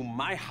come into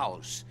my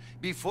house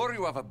before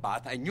you have a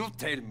bath and you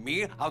tell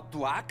me how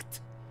to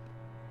act?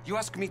 You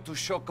ask me to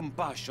show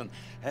compassion.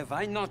 Have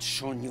I not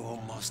shown you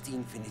almost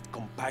infinite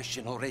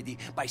compassion already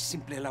by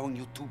simply allowing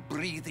you to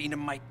breathe in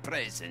my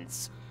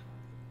presence?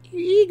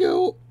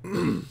 Ego.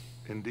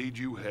 Indeed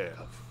you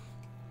have.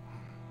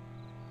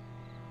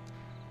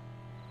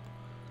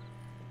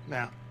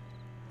 Now,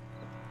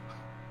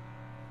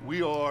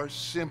 we are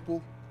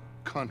simple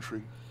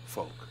country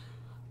folk.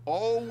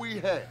 all we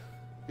have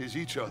is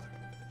each other.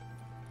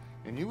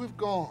 And you have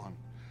gone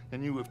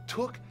and you have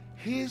took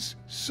his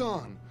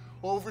son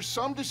over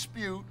some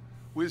dispute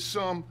with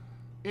some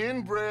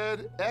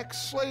inbred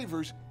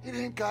ex-slavers. It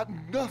ain't got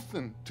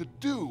nothing to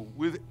do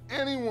with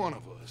any one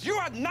of us. You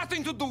had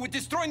nothing to do with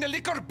destroying the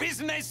liquor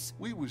business!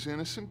 We was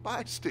innocent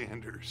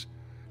bystanders.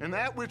 And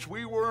that which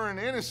we weren't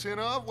innocent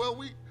of,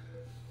 well,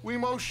 we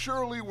most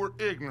surely were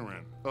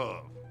ignorant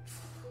of.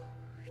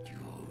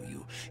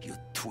 You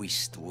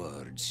twist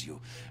words, you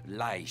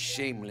lie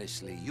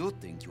shamelessly. You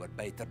think you are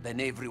better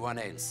than everyone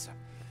else.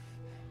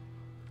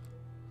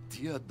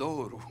 Ti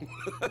adoro.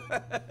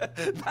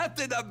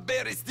 Date da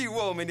bere sti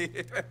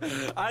uomini.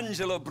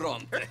 Angelo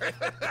Bronte.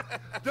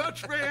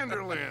 Dutch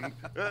Vanderlyn.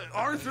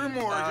 Arthur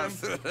Morgan.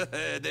 Arthur,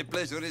 the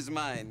pleasure is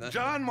mine.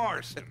 John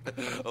Marston.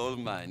 All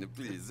mine,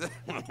 please.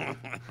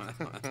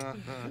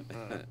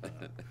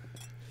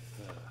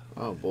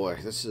 Oh boy,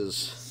 this is...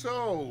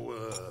 So,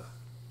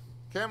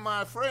 can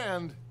my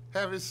friend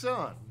have his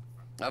son?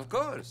 Of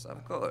course,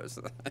 of course.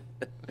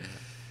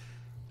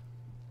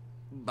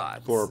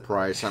 But for a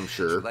price, I'm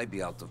sure. Should I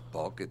be out of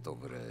pocket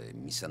over a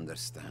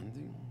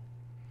misunderstanding?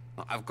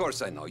 Of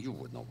course I know you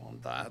would not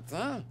want that,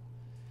 huh?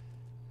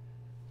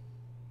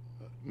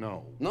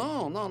 No.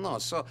 No.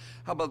 So,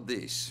 how about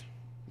this?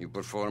 You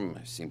perform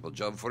a simple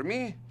job for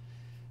me,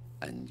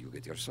 and you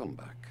get your son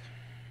back.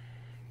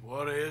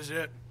 What is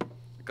it?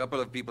 A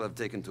couple of people have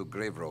taken to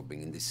grave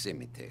robbing in the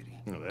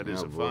cemetery. Well, that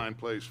is a fine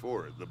place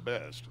for it, the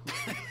best.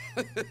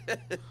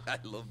 I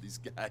love this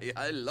guy.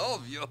 I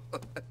love you.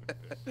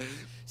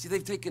 See,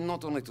 they've taken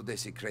not only to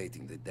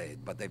desecrating the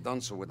dead, but they've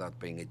done so without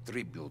paying a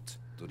tribute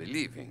to the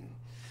living.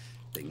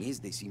 Thing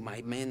is, they see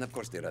my men, of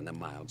course they run a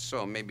mile.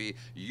 So maybe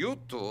you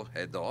two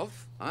head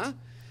off, huh?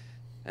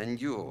 And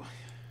you,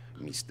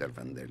 Mr.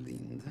 Van der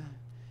Linde,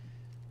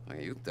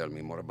 you tell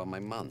me more about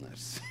my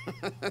manners.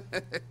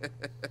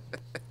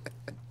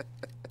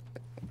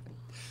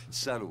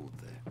 Salute.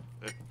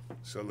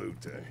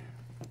 Salute.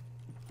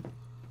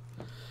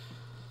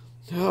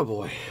 Oh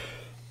boy.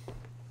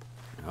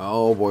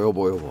 Oh boy, oh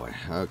boy, oh boy.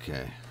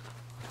 Okay.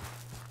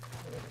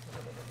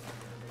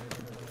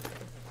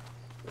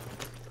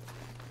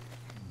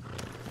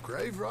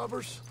 Grave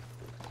robbers?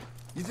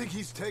 You think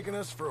he's taking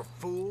us for a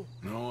fool?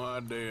 No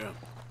idea.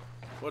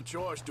 What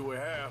choice do we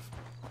have?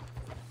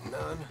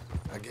 None,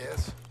 I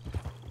guess.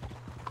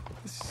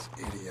 This is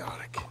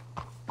idiotic.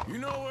 You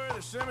know where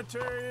the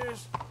cemetery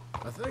is?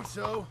 I think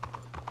so.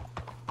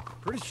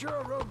 Pretty sure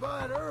I rode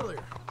by it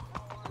earlier.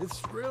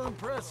 It's real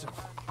impressive.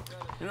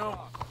 You know,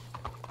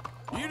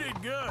 you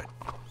did good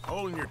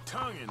holding your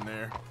tongue in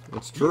there.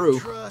 It's true. You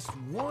trust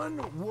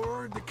one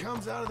word that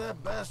comes out of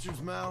that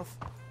bastard's mouth?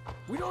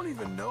 We don't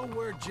even know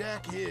where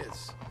Jack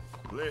is.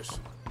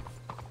 Listen,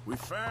 we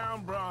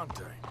found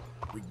Bronte.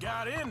 We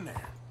got in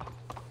there.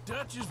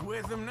 Dutch is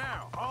with him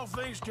now. All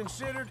things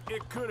considered,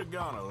 it could have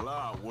gone a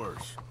lot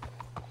worse.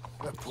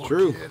 That poor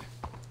True. kid.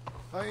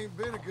 I ain't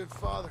been a good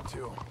father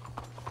to him.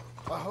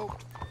 I hope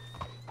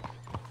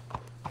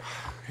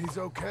he's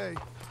okay.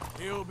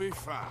 He'll be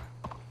fine.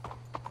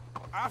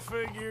 I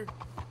figure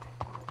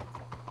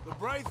the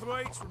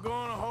Braithwaites were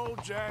going to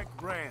hold Jack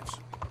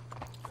ransom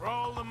for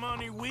all the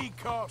money we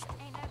cost him.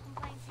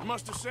 We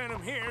must have sent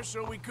him here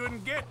so we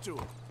couldn't get to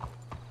him.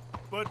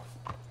 But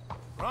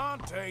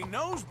Bronte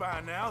knows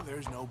by now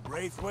there's no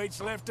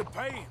Braithwaites left to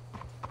pay him.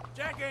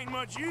 Jack ain't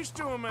much use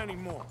to him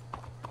anymore.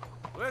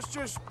 Let's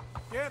just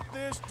get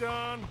this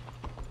done.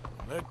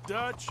 Let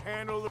Dutch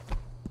handle the...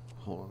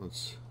 Hold on,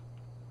 let's...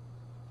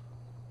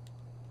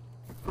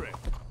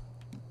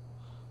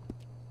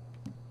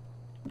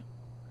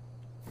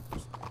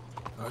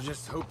 I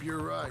just hope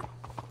you're right.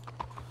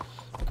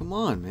 Come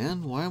on,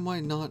 man. Why am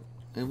I not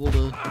able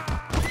to...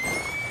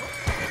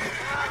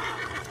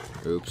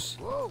 Oops.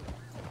 Whoa.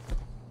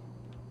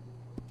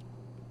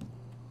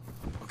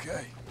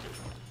 Okay.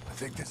 I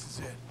think this is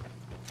it.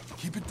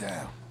 Keep it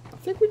down. I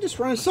think we just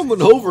ran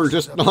someone over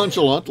just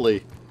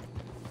nonchalantly.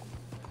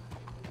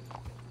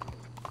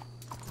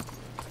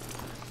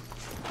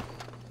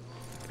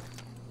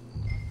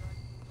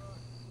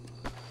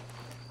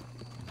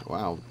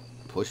 Wow.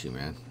 Pushy,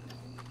 man.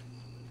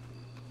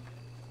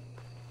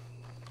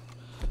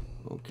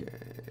 Okay.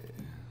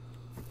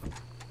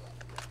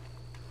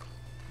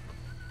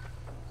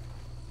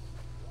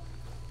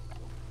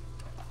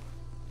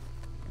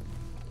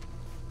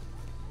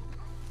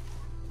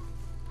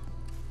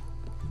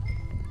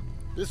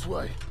 This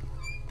way.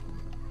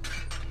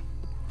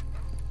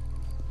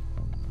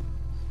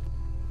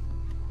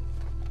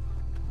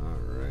 All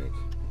right.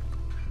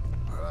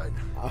 All right.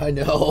 I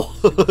know.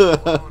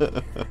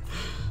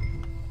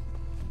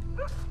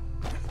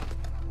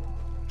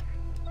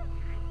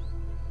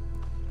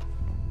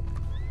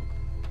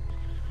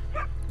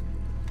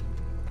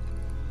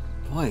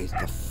 Boy,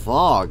 the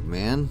fog,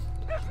 man.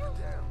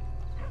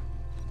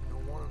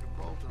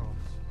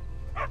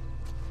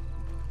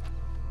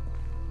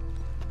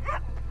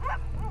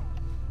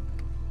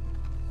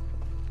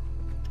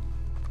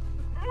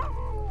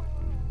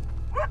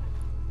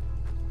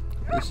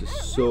 This is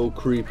so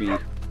creepy. Wait.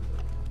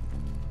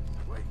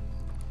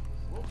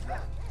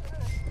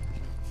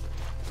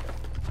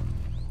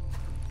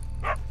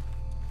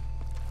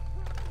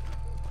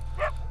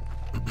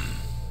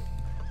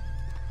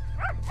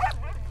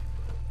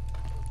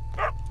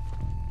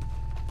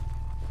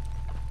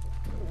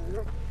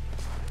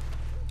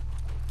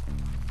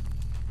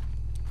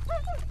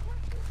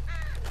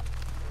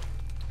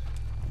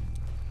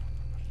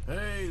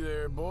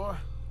 boy.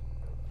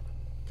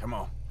 Come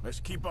on, let's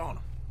keep on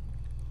him.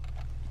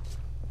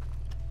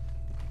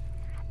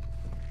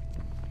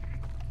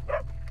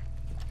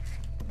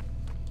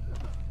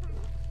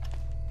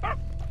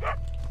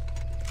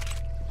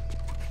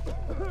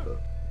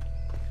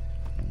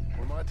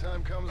 When my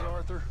time comes,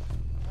 Arthur,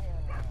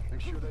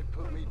 make sure they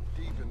put me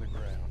deep in the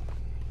ground.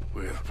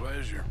 With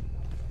pleasure.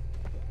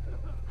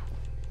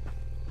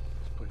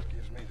 This place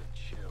gives me the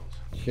chills.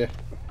 Yeah.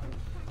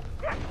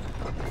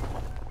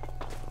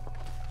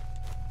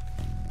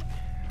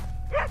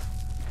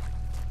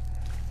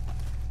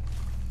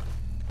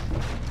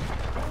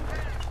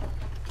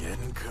 Get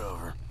in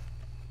cover.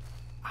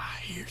 I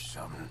hear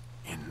something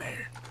in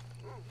there.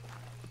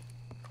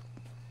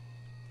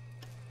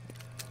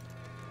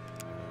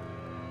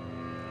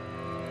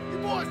 You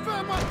boys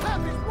found my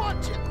pappy's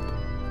watching!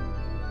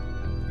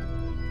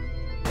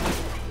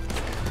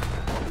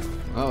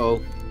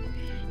 Uh-oh.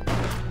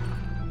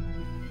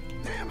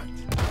 Damn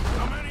it!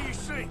 How many you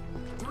see?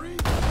 3,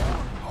 4,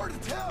 hard to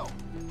tell.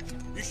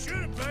 You should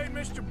have paid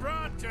Mr.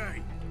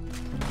 Bronte.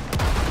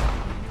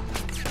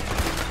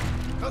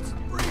 Cut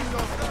some breeze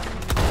off that.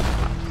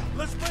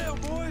 Let's bail,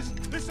 boys.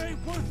 This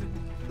ain't worth it.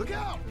 Look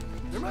out!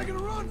 They're making a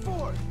run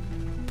for it!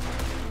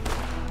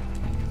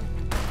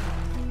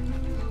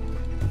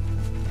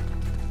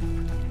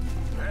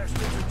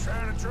 Bastards are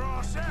trying to draw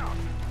us out.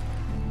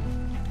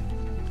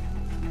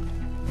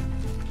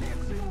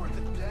 Can't see worth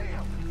a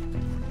damn.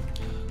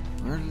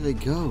 Where did they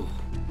go?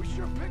 We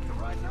sure picked the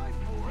right night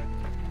for it.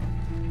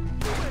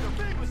 You made a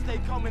big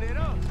mistake coming in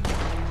us.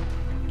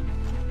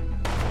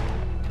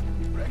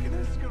 Reckon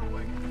this is gonna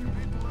wake a few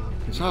people up.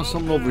 I saw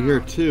someone over here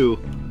too.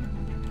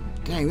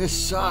 Dang, this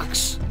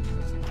sucks. You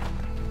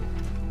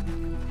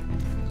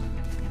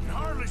can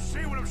hardly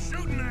see what I'm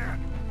shooting at.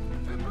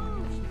 If it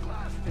moves,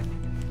 blast it.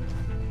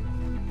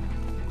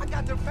 I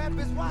got the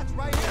fattest watch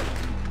right here.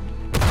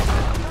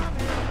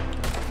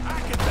 I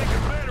can think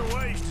of better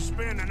ways to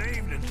spend an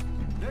evening.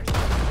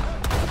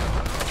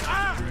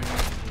 Ah!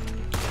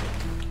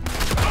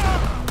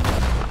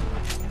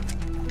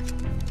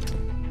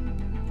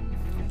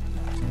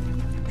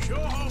 Sure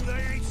hope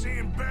they ain't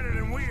seeing better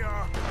than we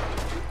are.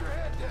 Keep your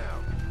head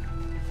down.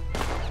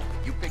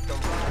 You picked the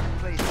wrong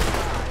place to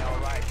die, all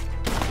right.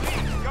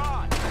 Please,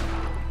 God.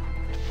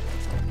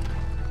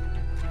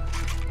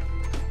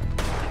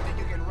 You think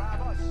you can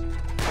rob us?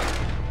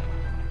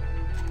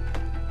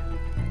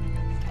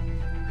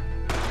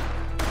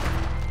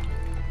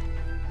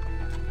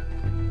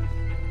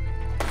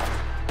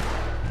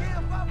 Get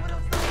up with us.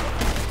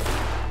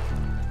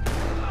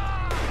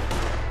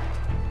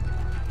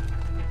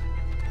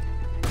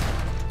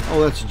 Oh,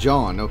 that's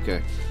John.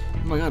 Okay.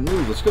 Oh my God,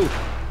 move. Let's go.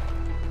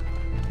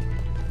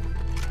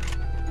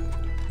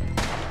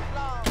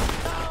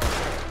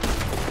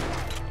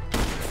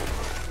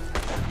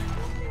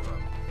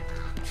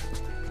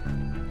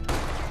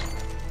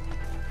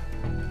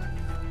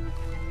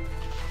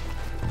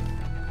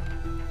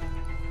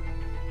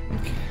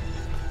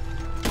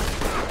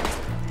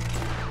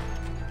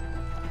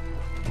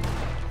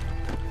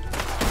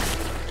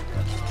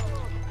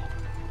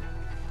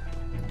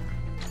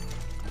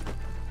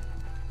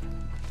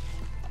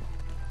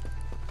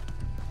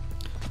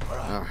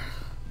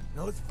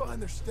 Now let's find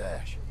their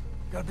stash.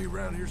 Gotta be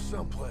around here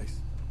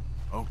someplace.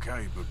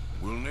 Okay, but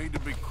we'll need to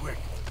be quick.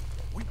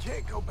 We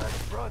can't go back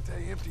to Bronte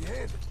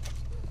empty-handed.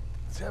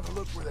 Let's have a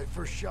look where they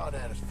first shot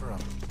at us from.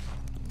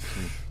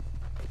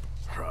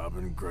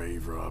 Robbing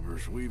grave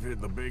robbers. We've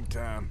hit the big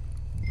time.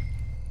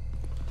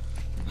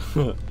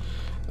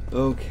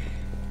 Okay.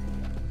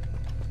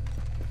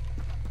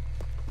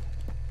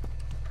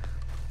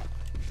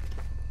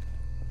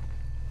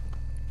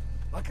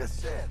 Like I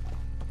said,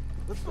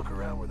 let's look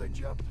around where they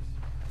jumped us.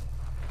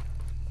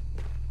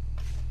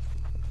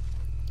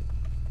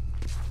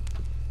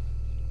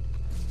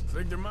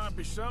 Think there might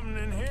be something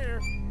in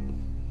here.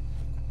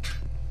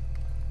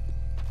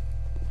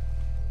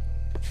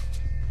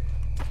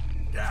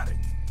 Got it.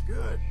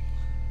 Good.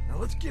 Now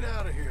let's get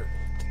out of here.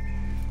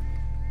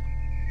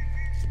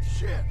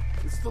 Shit,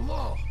 it's the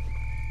law.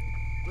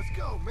 Let's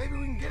go. Maybe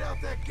we can get out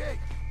that gate.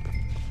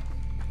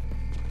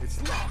 It's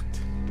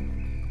locked.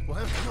 We'll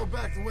have to go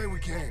back the way we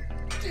came.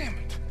 Damn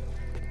it.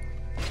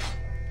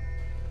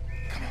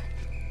 Come on.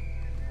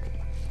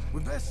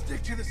 We best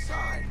stick to the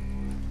side.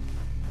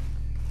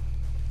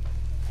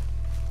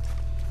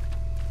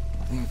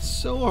 It's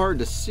so hard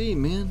to see,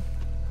 man.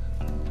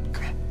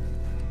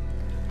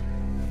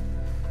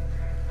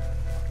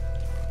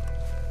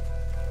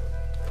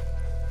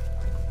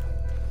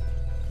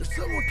 There's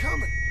someone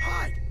coming.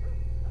 Hide.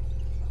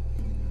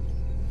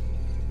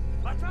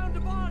 I found a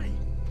body.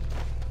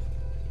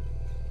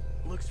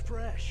 Looks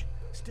fresh.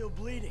 Still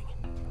bleeding.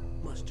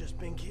 Must just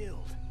been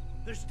killed.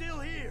 They're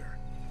still here.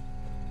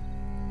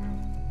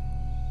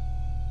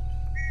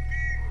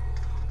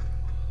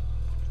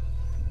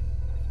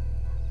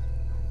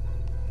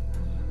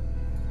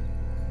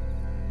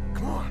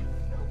 Come on.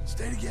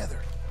 Stay together.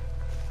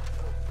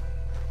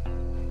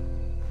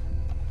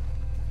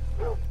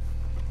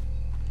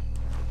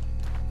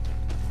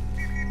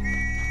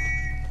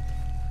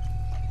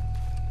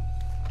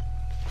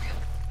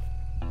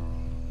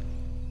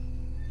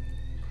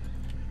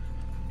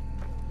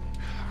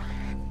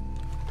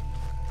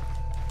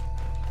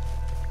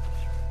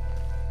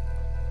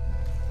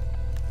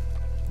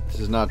 This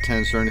is not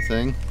tense or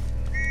anything.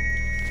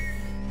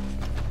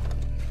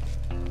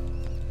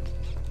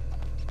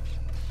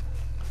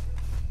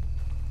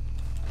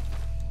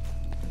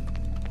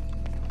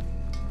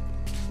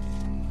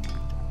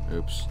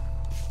 Oops.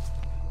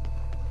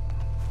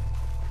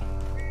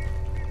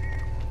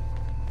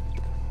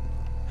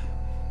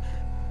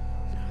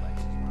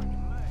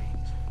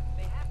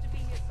 They have to be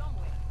here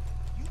somewhere.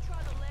 You try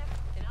the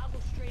left, and I'll go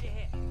straight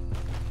ahead.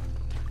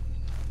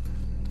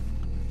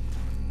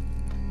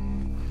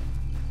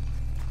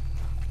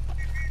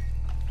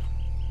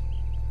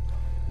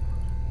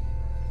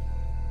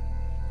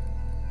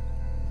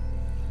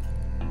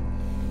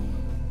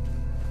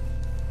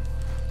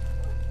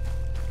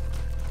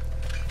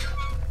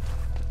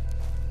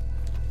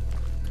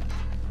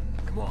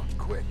 Come on,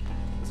 quick.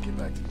 Let's get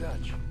back to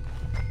Dutch.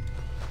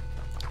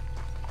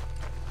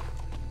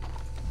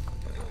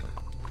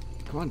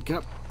 Come on, get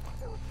up.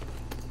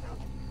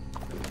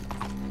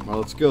 Well,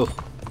 let's go.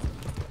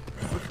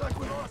 Looks like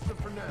we lost him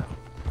for now.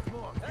 Come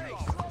on, hey,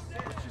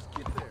 let's just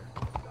get there.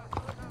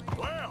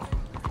 Well,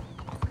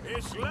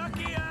 it's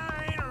lucky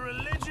I ain't a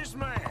religious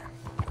man.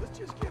 Let's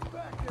just get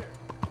back there.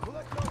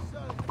 Collect our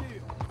side of the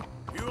deal.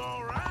 You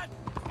all right?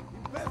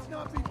 You best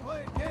not be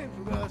playing games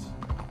with us.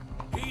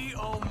 He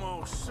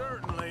almost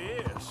certainly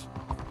is.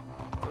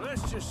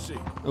 Let's just see.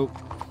 Oh.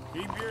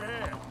 Keep your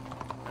head.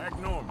 Act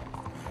normal.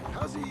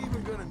 How's he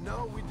even gonna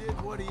know we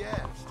did what he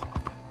asked?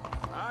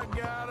 I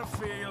got a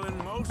feeling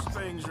most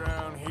things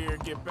around here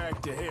get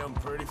back to him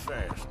pretty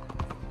fast.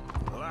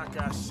 Like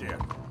I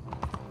said,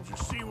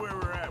 just see where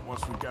we're at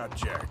once we got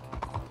Jack.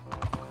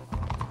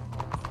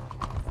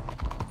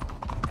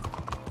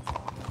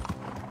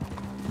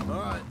 All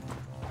right,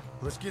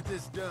 let's get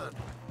this done.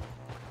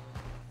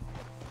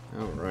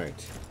 All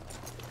right.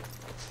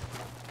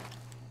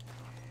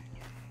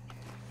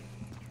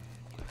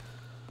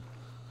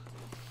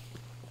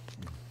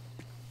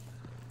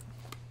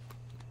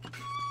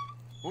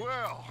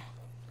 Well,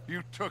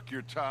 you took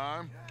your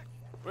time.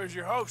 Where's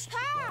your host?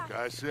 Like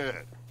I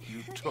said,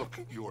 you took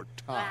your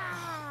time.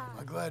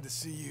 I'm glad to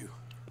see you.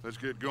 Let's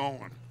get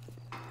going.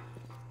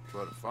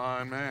 What a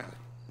fine man.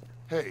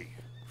 Hey,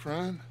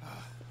 friend,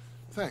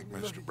 thank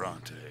Mr.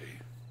 Bronte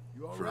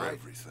for right?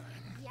 everything.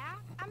 Yeah,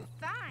 I'm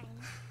fine.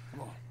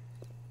 Come on.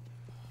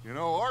 You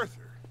know, Arthur,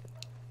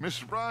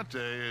 Mr. Bronte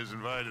has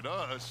invited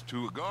us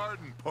to a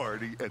garden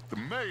party at the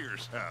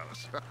mayor's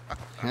house.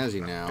 Has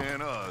he now?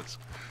 And us,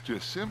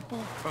 just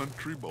simple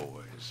country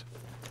boys.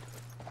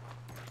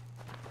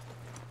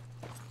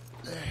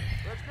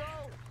 Let's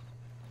go.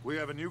 We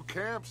have a new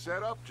camp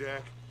set up,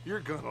 Jack. You're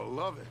gonna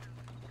love it.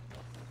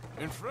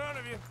 In front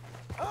of you.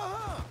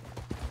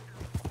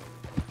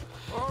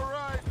 All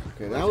right.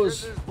 Okay, that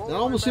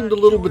almost seemed a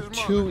little bit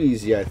too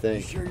easy, I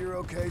think. Sure you're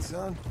okay,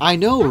 son? I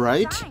know,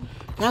 right?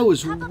 That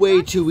was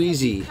way too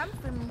easy.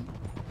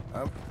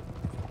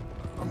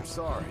 I'm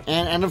sorry.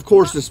 And of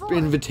course this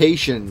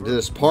invitation to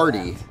this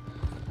party.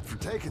 For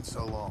taking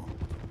so long.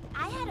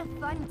 I had a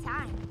fun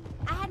time.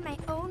 I had my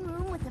own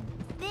room with a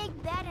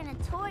big bed and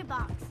a toy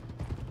box.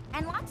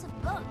 And lots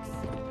of books.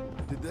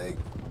 Did they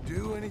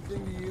do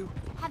anything to you?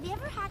 Have you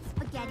ever had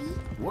spaghetti?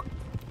 What?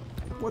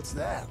 What's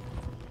that?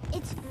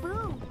 It's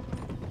food.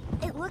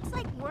 It looks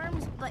like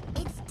worms, but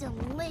it's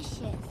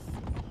delicious.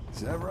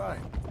 Is that right?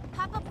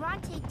 Papa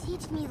Bronte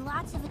teach me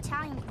lots of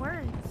Italian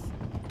words.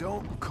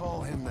 Don't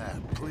call him that,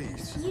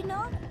 please. You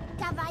know,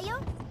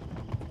 caballo?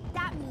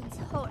 That means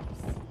horse.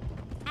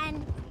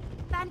 And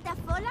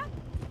pantafola?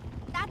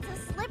 That's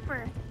a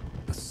slipper.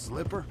 A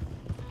slipper?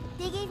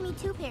 They gave me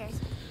 2 pairs.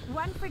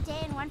 One for day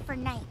and one for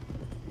night.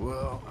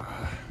 Well,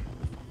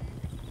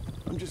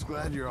 I'm just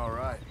glad you're all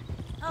right.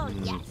 Oh,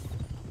 yes.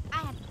 I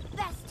had the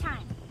best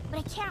time. But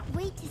I can't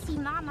wait to see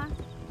Mama.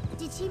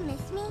 Did she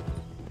miss me?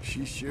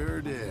 She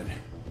sure did.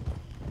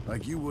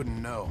 Like you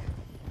wouldn't know.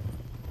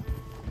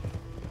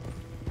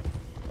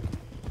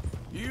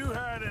 You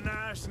had a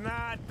nice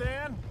night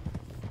then?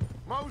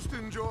 Most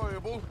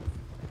enjoyable.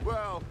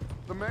 Well,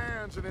 the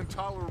man's an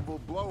intolerable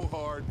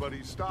blowhard, but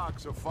he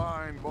stocks a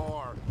fine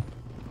bar.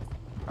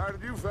 How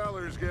did you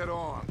fellers get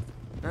on?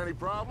 Any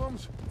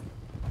problems?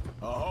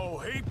 A whole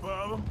heap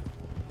of them.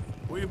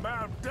 We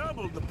about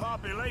doubled the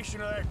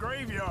population of that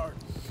graveyard.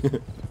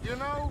 You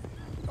know,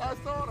 I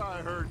thought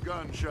I heard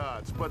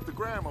gunshots, but the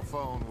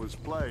gramophone was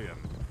playing.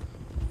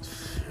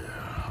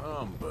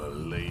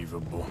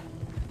 Unbelievable.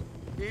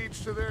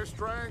 Each to their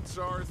strengths,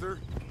 Arthur.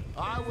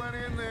 I went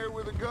in there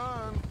with a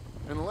gun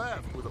and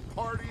left with a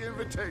party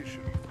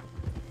invitation.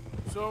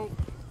 So,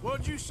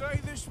 what'd you say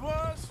this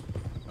was?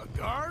 A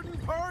garden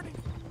party?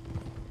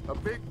 A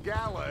big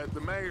gala at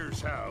the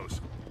mayor's house.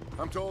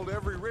 I'm told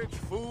every rich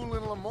fool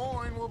in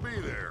Lemoyne will be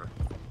there.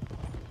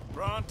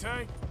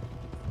 Bronte?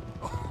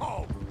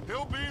 Oh,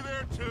 he'll be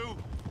there too.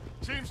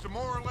 Seems to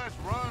more or less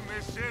run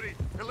this city.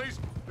 At least,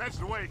 that's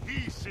the way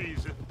he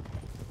sees it.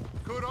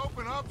 Could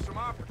open up some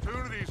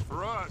opportunities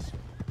for us.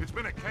 It's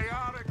been a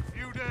chaotic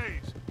few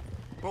days,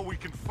 but we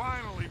can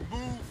finally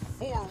move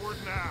forward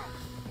now.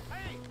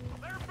 Hey,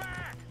 they're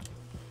back!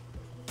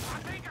 I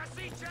think I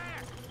see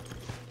Jack!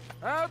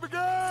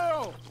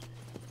 Abigail!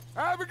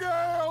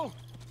 Abigail!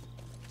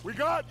 We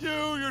got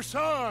you, your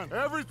son,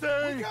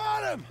 everything. We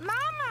got him!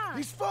 Mama!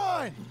 He's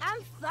fine!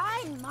 I'm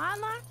fine,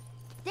 Mama.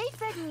 They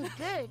fed me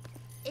good.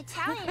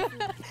 Italian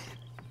food.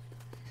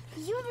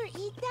 Did you ever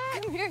eat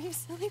that? Come here, you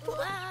silly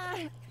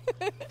boy.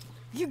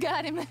 You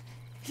got him.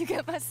 You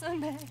got my son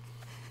back.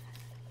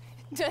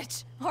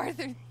 Dutch,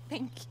 Arthur,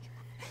 thank you.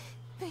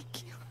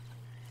 Thank you.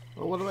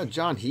 Well, what about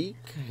John? He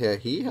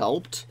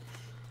helped.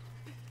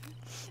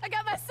 I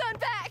got my son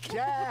back!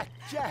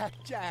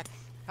 Jack.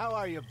 How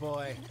are you,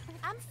 boy?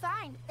 I'm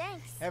fine,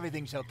 thanks.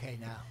 Everything's okay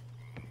now.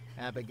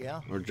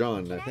 Abigail? Or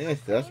John. I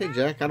think did I say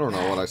Jack? I don't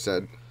know what I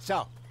said.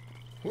 So?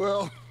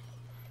 Well,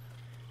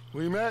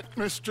 we met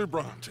Mr.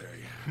 Bronte.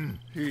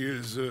 He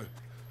is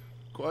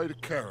quite a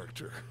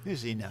character.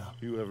 Is he now?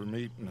 You ever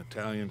meet an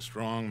Italian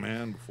strong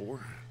man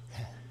before?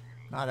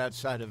 Not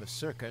outside of a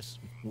circus.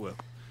 Well,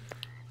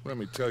 let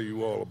me tell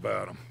you all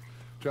about him.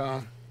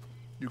 John,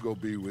 you go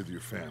be with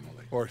your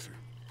family. Arthur,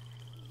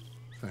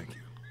 thank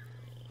you.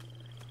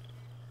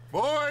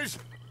 Boys,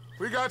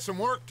 we got some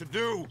work to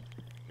do.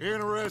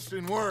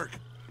 Interesting work.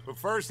 But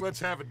first,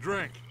 let's have a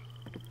drink.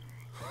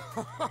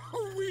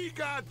 We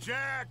got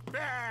Jack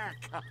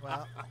back!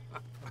 Well,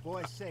 the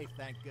boy's safe,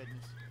 thank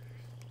goodness.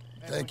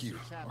 Thank you,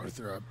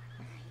 Arthur.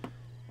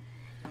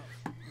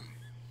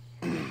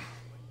 I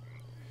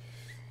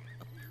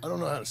don't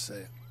know how to say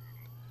it.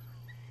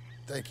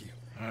 Thank you.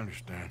 I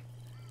understand.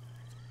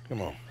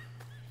 Come on.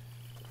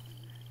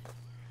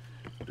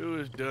 Do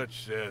as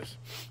Dutch says.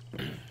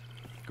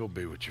 Go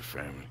be with your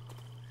family.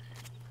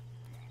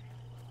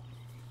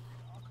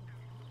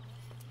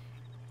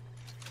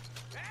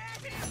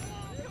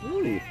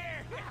 Ooh.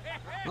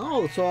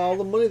 Oh, so all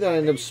the money that I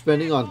ended up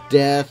spending on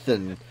death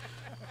and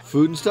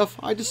food and stuff,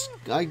 I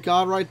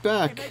got right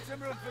back. Make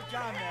some room for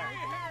John there.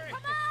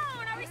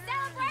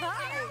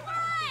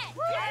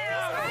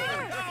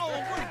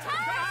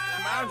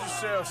 Mind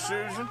yourself,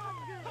 Susan.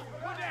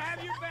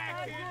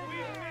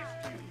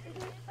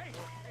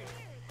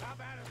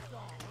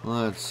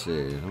 Let's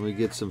see. Let me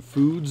get some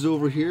foods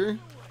over here.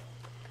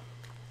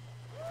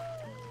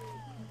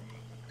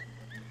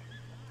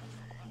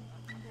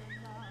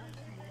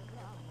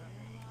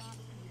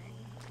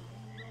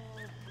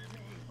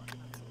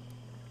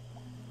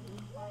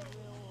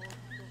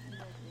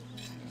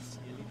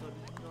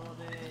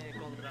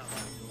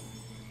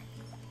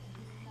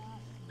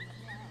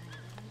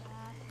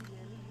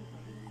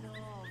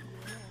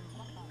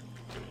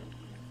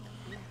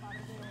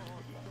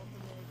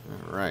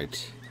 All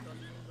right.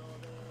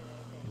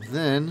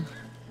 Then,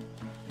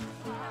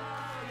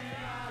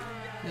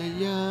 we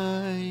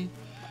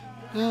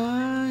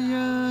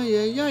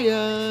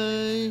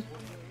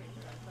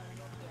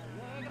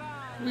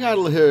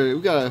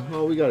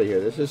gotta hear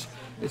this.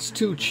 It's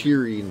too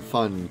cheery and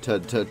fun to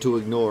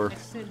ignore.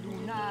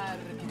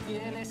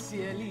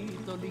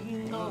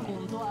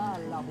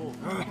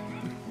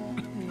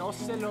 No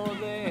se lo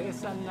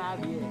des a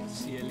nadie,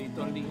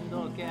 cielito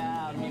lindo que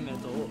a mí me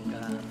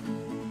toca.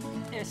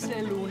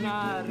 Ese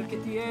lunar que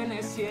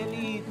tiene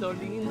cielito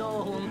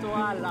lindo junto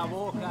a la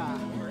boca.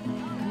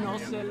 No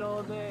se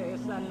lo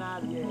des a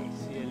nadie,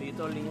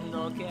 cielito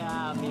lindo que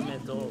a mí me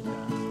toca.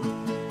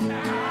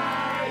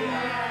 Ay,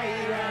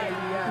 ay, ay,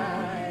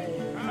 ay.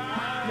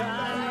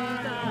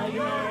 Canta y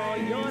no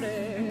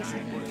llores,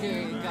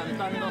 porque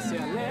cantando se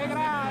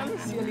alegran,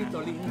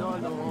 cielito lindo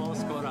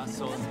los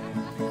corazones.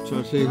 So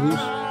I say,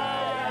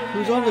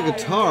 who's on the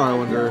guitar? I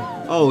wonder.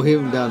 Oh,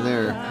 him down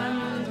there.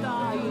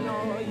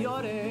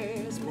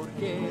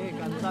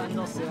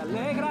 Cantando se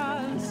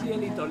alegran,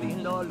 cielito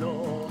lindo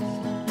los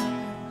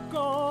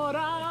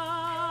corazones.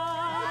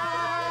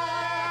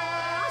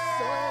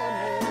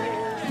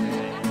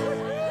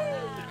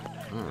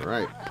 All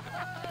right.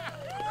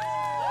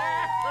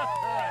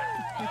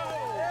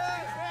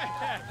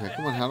 Okay,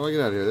 come on, how do I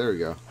get out of here? There we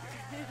go.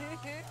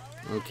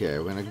 Okay,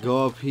 we're gonna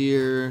go up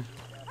here.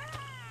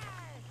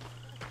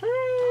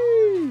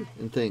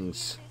 And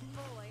things.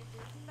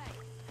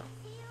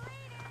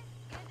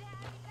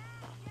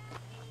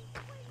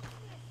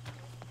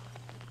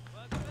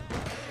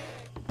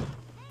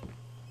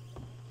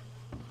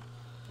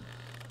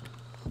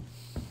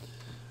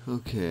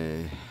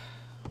 Okay,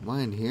 am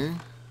I in here?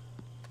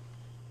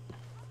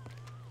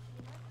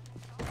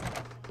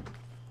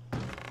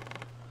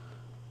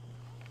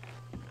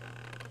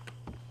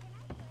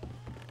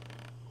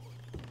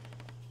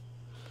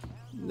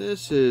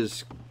 This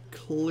is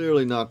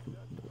clearly not.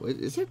 Wait,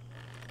 is it?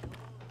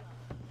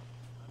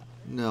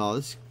 No,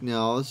 this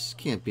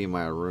can't be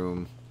my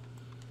room.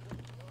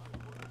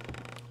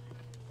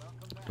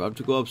 Do I have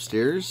to go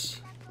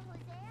upstairs?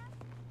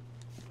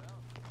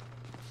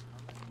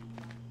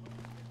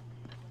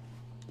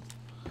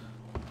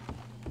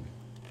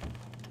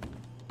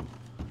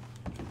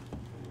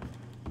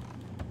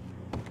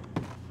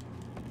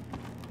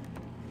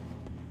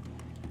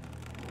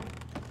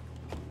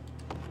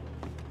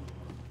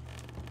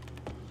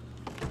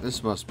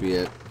 This must be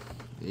it.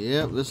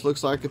 Yep, this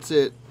looks like it's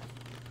it.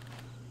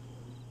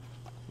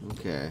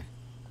 Okay.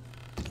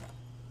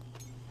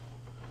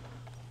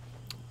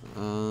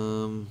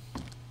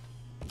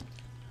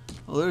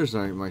 Oh, there's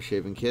my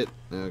shaving kit.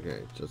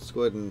 Okay, so let's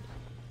go ahead and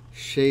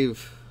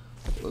shave.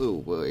 Oh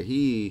boy,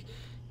 he's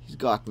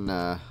gotten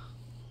got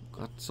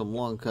some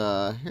long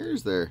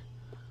hairs there.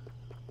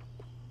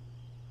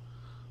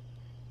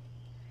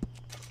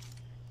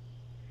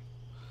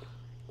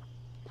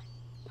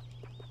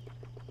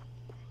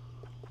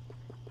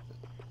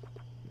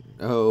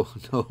 Oh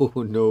no,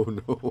 no,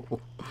 no.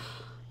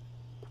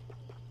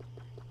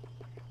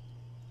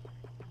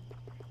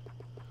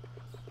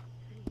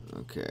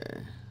 Okay.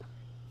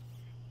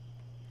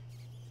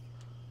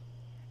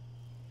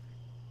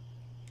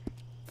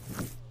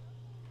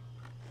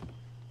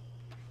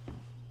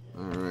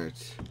 All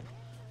right.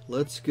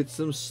 Let's get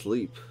some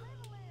sleep.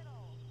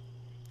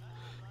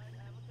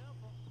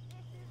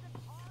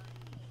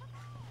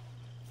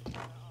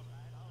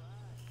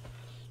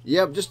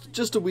 Yep,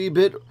 just a wee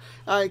bit.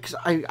 'Cause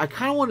I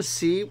kind of want to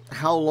see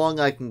how long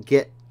I can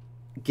get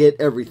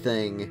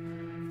everything,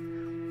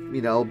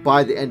 you know,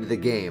 by the end of the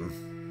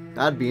game.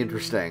 That'd be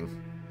interesting.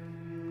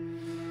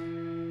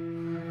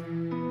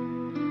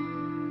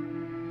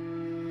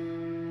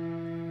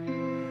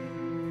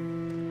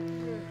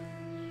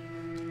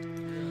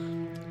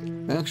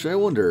 Actually, I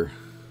wonder.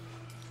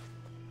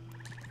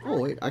 Oh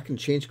wait, I can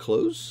change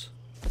clothes?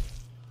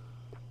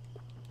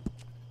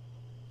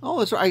 Oh,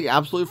 that's right. I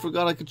absolutely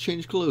forgot I could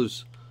change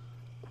clothes.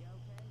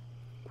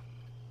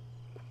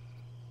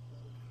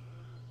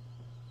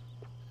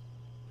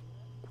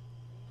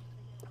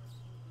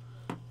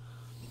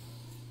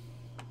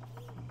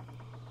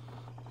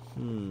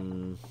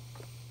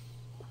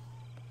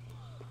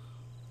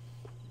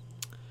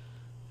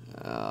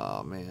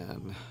 Oh,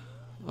 man.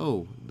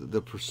 Oh,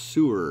 the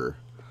Pursuer.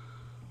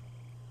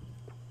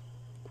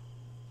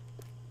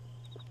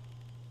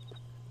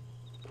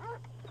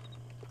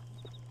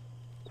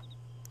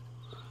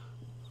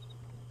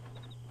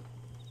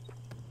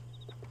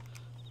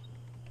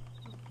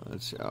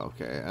 Let's see.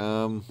 Okay.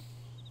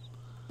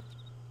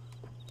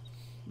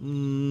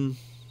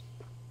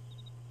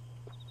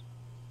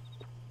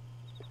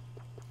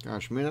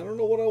 Gosh, man, I don't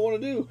know what I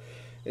want to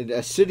do.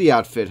 A city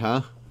outfit,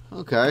 huh?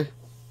 Okay.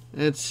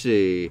 Let's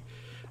see.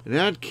 In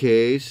that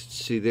case,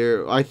 let's see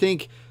there. I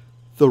think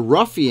the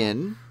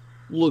Ruffian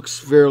looks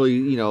fairly,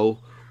 you know,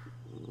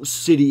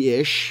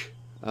 city-ish.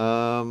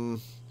 The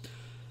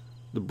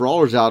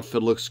Brawler's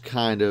outfit looks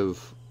kind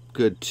of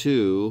good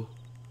too.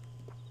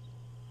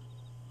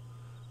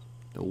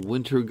 The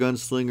Winter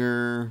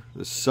Gunslinger,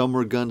 the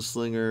Summer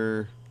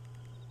Gunslinger.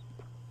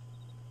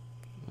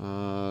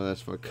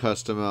 That's my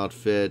custom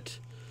outfit.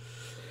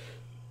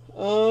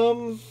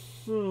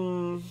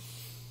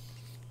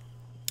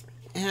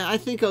 Yeah, I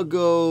think I'll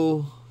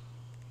go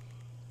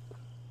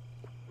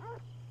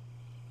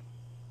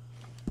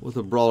with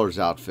a Brawler's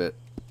outfit.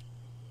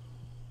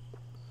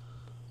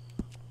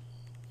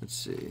 Let's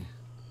see.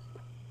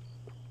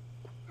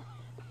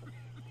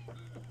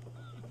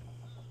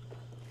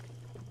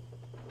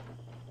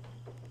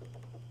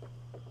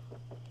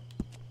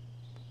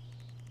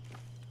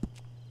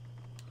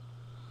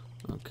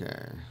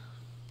 Okay.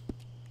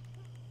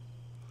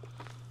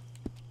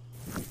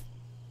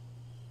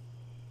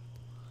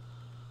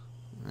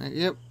 Alright,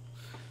 yep.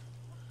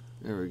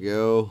 There we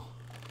go.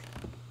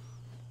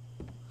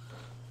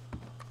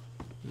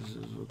 This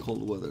is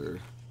cold weather.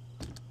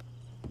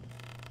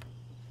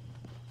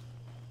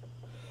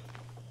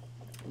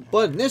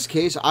 But in this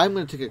case, I'm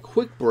going to take a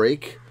quick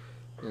break.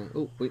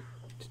 Oh, wait.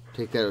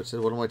 Take that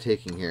outside. What am I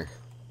taking here?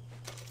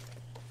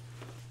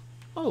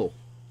 Oh.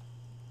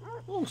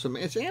 Oh,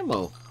 it's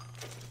ammo.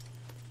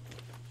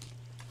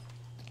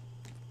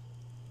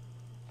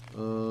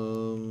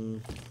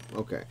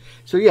 Okay.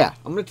 So yeah,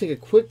 I'm gonna take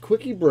a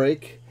quickie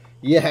break.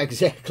 Yeah,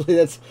 exactly.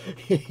 That's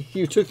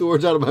you took the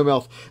words out of my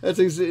mouth.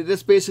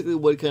 That's basically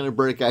what kind of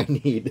break I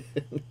need.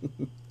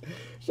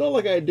 It's not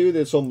like I do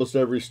this almost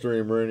every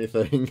stream or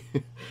anything.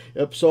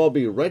 Yep. So I'll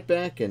be right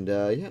back, and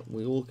yeah,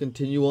 we will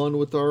continue on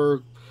with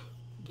our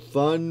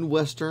fun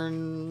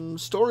Western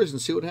stories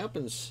and see what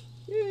happens.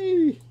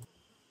 Yay!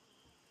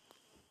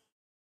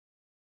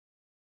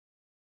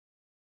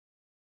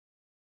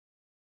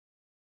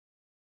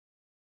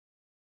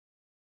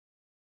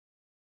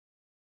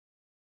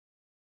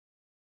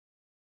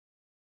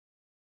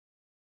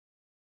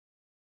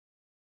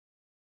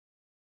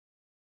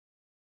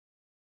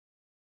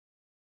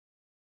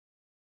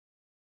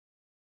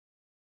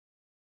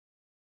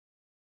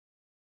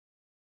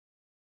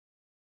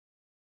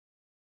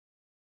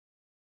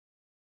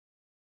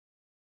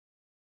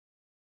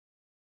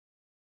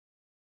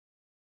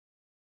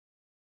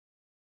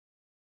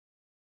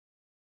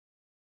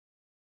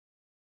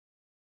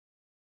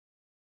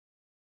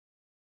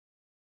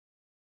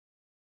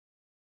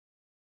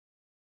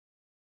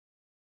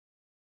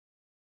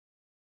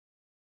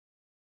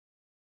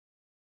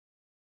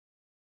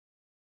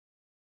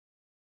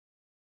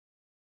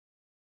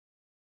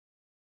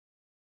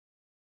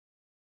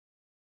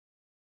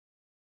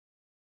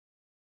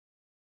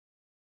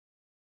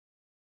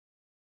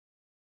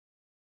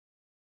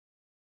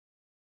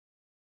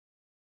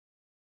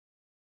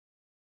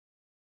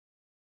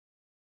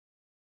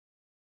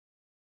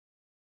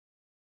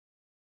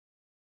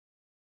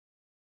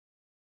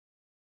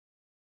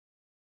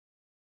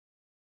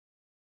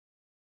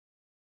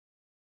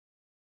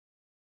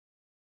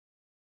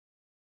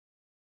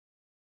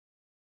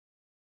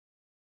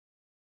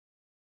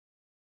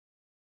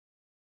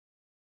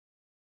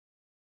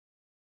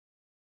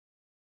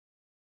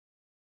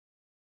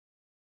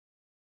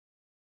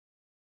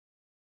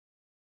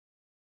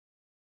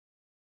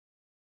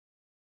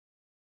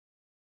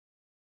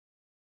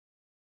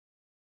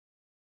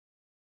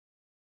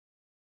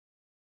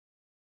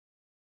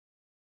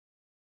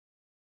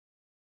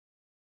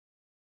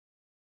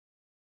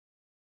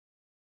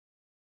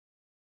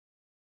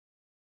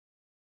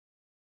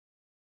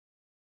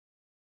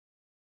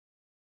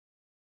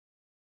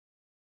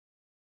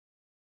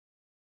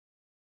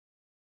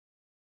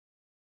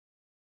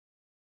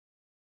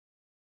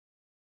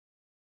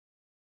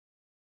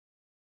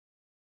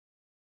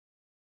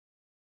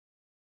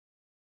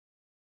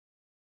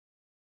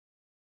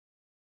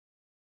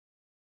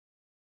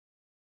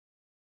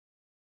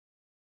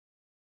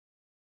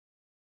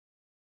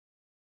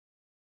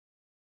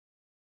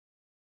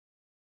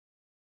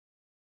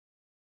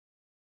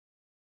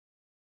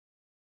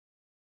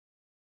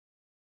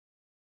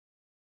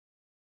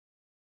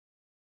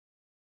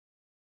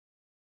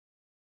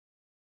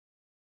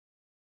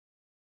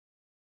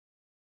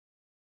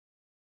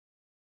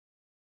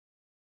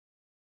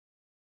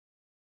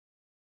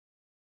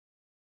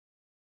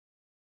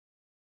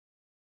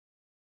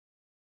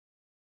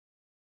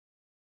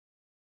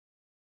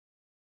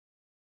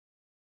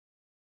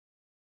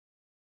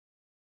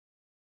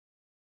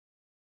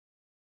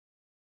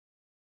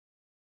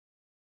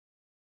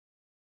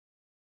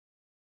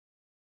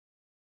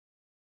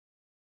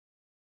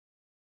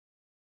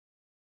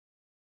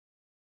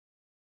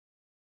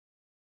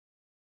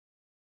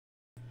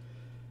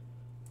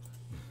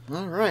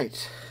 All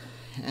right,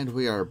 and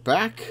we are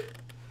back,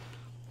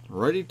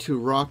 ready to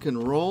rock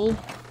and roll.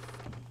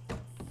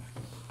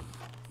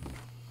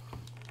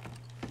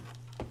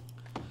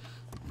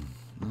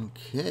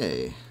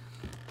 Okay.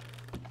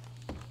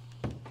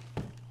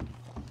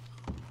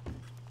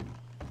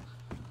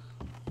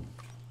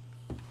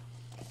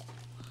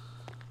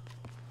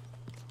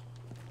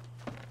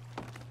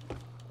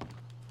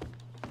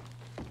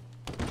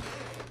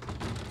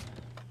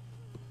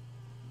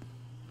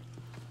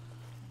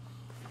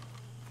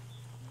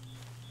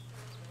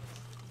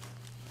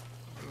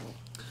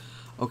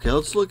 Okay,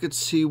 let's look and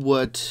see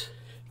what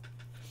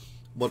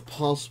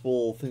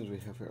possible things we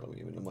have here. Let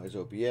me minimize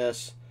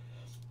OBS.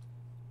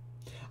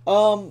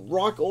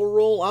 Rock or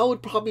roll? I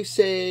would probably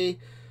say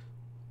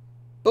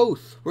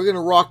both. We're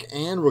gonna rock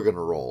and we're gonna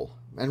roll,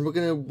 and we're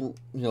gonna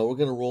we're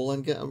gonna roll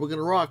and we're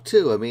gonna rock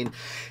too. I mean,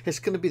 it's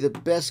gonna be the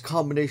best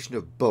combination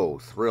of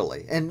both,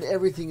 really, and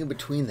everything in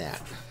between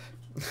that.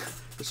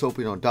 Just hope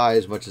we don't die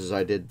as much as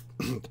I did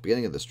at the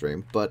beginning of the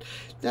stream, but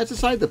that's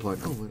aside the point.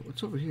 Oh, wait,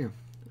 what's over here?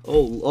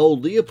 Oh,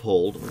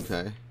 Leopold.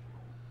 Okay.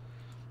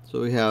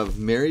 So we have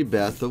Mary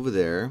Beth over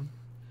there.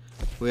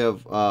 We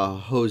have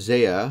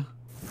Hosea.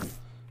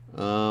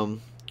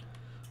 Let's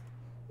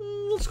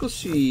go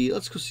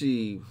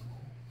see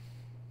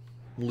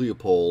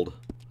Leopold.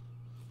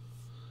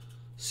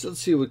 So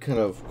let's see what kind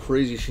of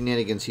crazy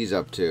shenanigans he's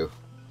up to.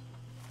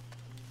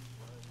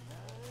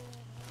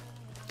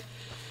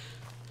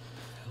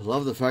 I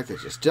love the fact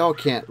that you still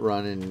can't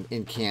run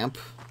in camp.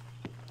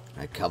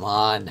 Right, come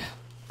on.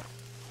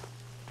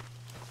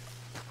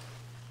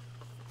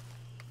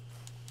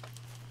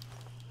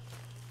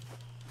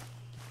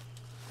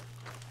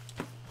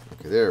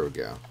 Okay, there we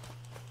go.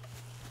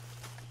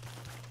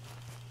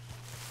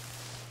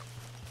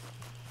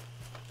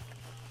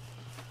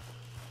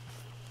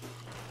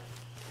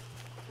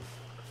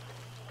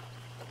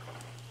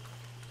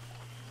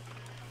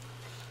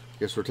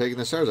 Guess we're taking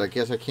the stairs. I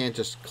guess I can't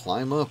just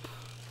climb up.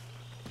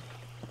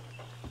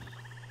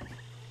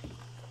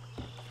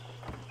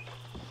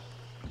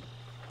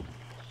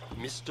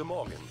 Mr.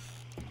 Morgan.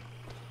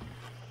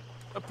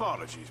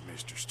 Apologies,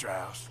 Mr.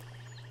 Strauss.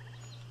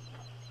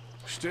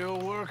 Still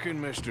working,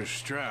 Mr.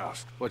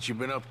 Strauss. What you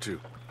been up to?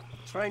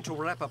 Trying to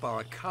wrap up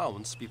our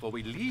accounts before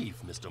we leave,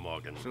 Mr.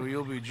 Morgan. So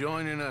you'll be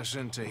joining us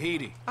in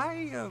Tahiti?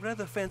 I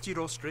rather fancied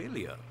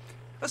Australia.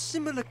 A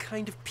similar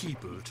kind of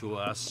people to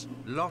us.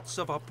 Lots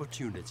of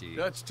opportunity.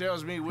 Dutch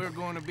tells me we're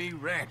going to be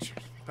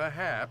ranchers.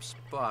 Perhaps,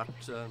 but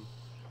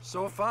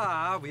so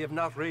far we have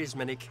not raised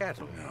many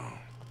cattle. No.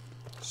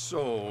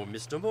 So,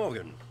 Mr.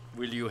 Morgan,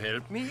 will you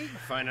help me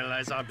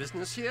finalize our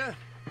business here?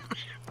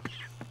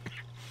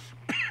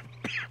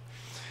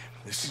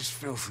 This is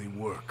filthy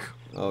work.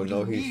 Oh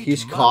no,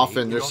 he's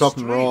coughing. There's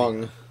something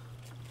wrong.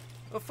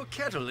 For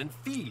cattle and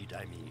feed,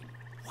 I mean.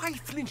 Why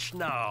flinch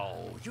now?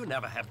 You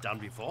never have done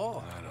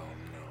before. I don't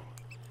know.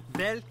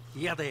 Well,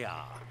 here they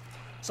are.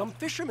 Some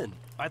fishermen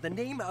by the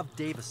name of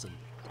Davison.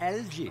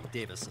 Algie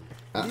Davison.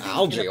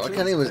 Algie? What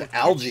kind of name is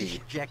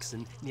Algie?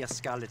 Jackson near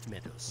Scarlet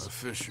Meadows. A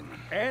fisherman.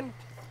 And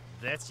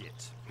that's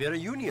it. We're a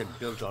union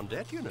built on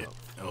that, you know.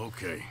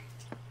 Okay.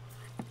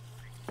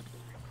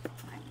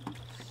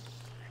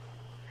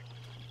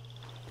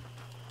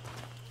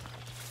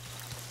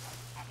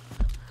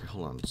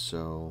 Hold on,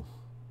 so...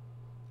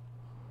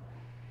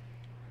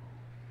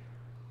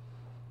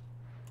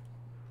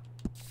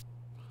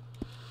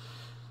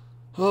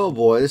 Oh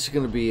boy, this is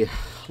going to be a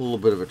little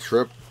bit of a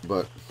trip,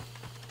 but...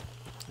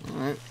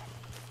 Alright.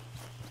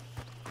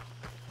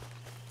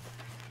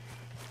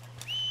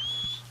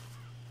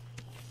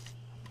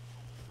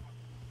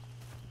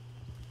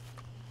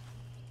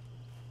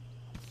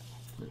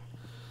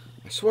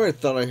 I swear I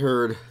thought I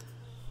heard...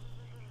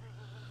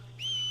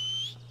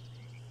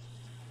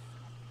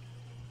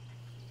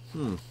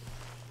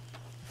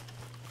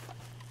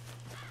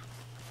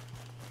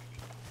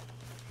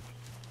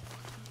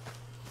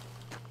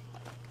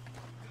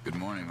 Good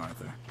morning,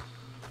 Arthur.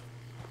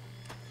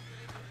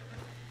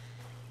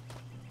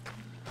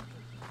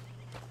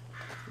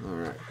 All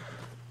right.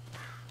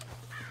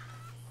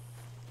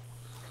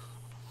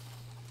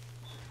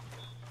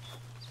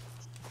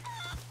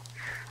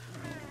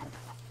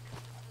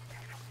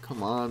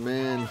 Come on,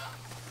 man.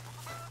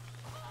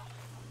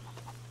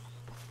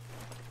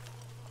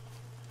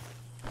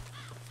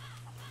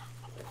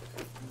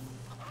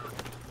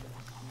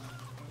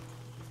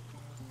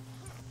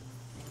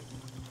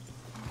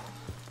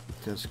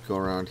 Let's go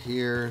around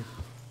here.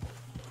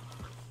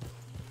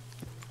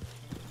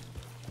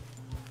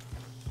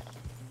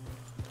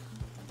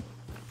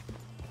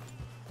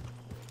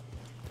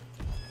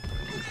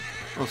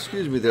 Oh,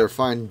 excuse me there,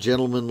 fine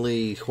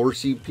gentlemanly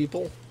horsey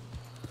people.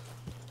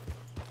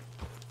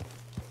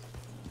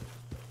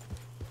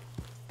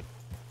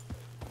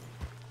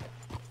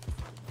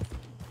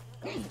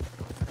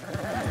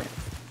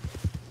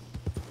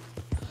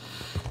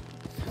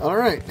 All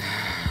right.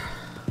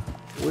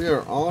 We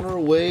are on our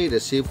way to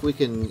see if we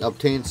can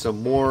obtain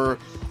some more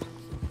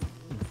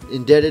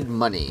indebted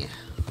money.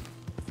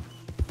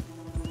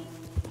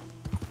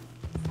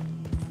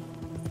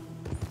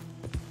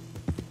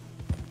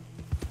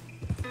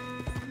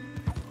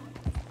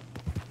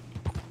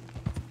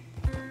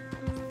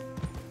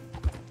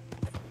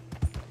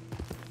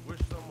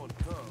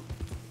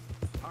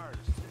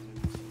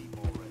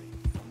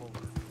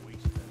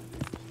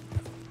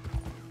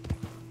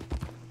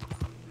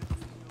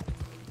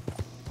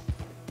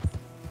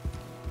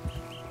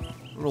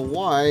 don't know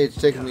why it's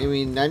taking me. I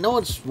mean, I know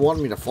it's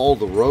wanting me to follow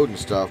the road and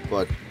stuff,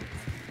 but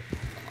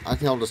I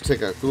think I'll just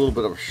take a little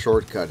bit of a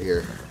shortcut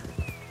here.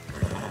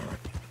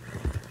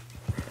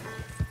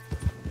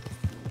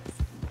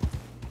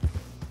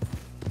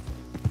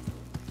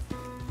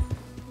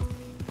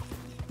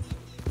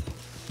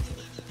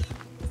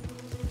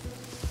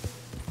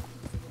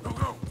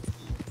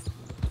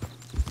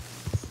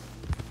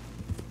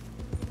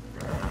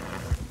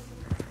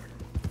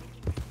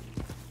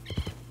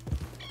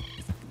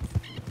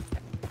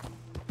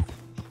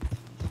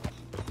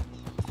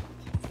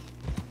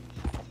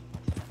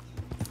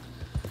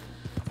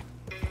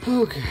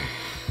 Okay.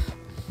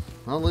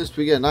 Well, at least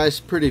we get a nice,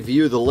 pretty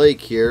view of the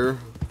lake here,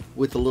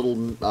 with a little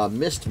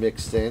mist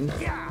mixed in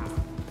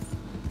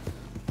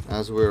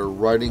as we're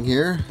riding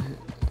here.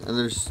 And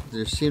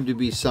there seemed to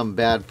be some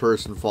bad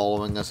person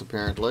following us,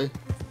 apparently.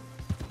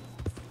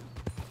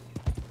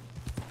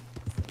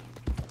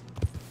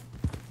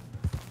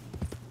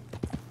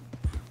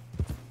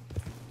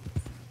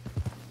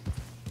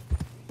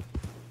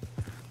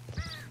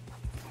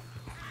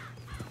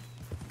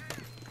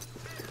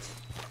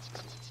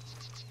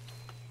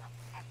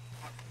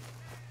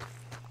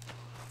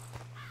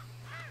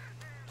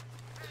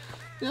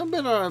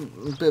 Yeah,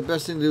 the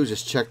best thing to do is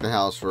just check the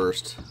house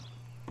first.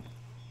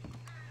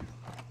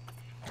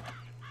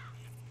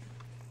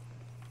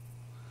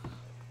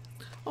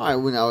 I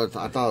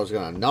thought I was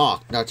gonna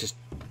knock, not just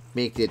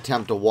make the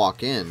attempt to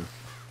walk in.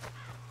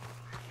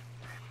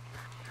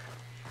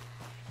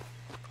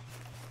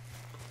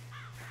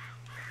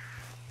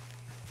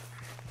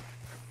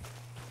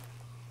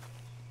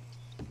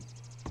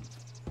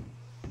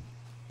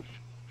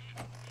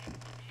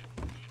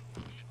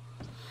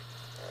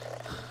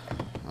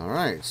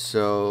 Alright,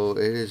 so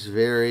it is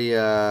very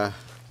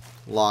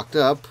locked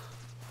up.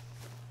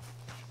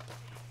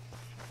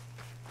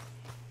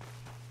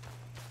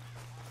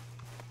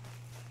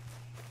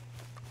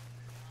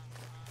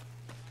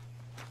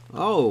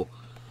 Oh.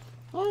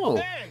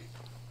 Hey!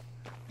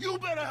 You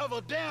better have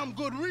a damn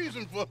good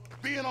reason for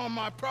being on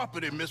my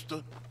property,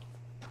 mister.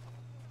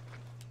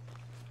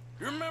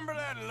 You remember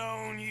that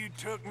loan you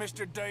took,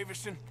 Mr.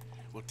 Davison?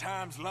 Well,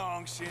 time's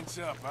long since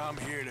up. I'm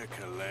here to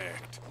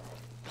collect.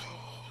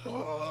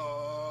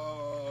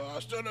 I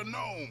should have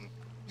known.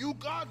 You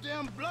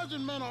goddamn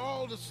bludgeon men are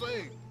all the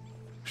same.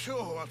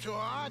 Sure,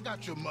 I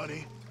got your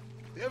money.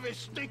 Every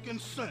stinking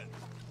cent.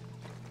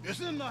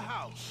 It's in the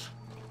house.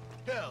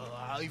 Hell,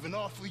 I'll even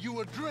offer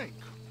you a drink.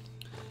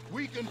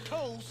 We can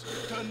toast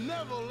to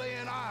never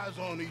laying eyes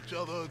on each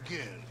other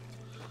again.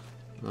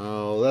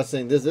 Oh, that's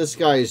thing. This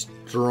guy's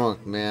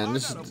drunk, man.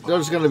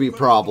 There's gonna be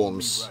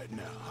problems. Right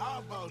now. How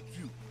about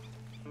you?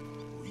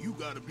 Well, you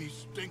gotta be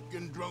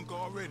stinking drunk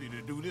already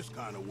to do this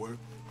kind of work.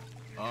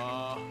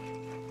 I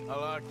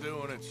like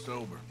doing it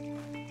sober.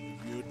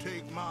 If you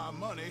take my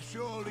money,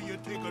 surely you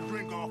take a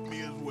drink off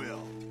me as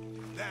well.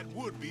 That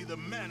would be the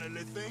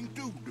mannerly thing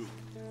to do.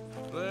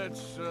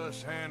 Let's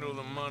us handle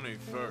the money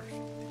first.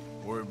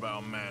 Worry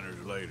about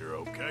manners later,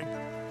 okay?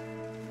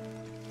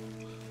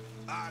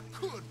 I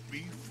could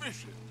be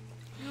fishing.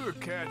 You were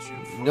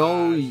catching flies.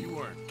 No, you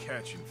weren't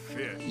catching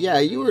fish. Yeah,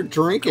 you were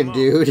drinking,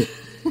 dude.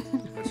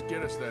 Let's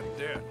get us that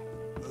debt.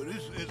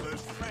 This is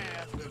as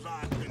fast as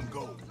I can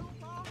go.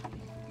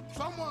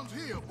 Someone's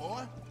here,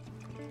 boy.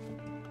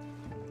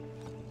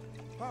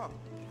 Pop,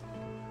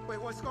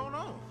 wait, what's going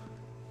on?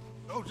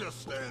 Don't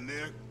just stand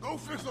there. Go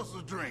fix us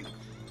a drink.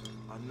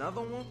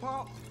 Another one,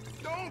 Pop?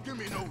 Don't give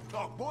me no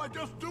talk, boy.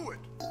 Just do it.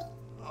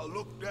 I'll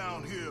look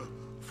down here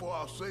for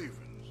our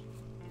savings.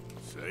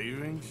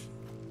 Savings?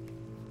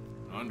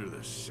 Under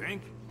the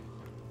sink?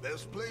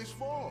 Best place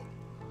for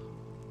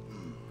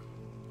 'em.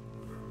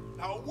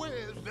 Now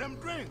where's them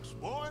drinks,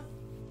 boy?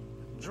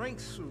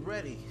 Drinks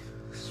ready.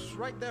 It's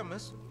right there,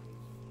 miss.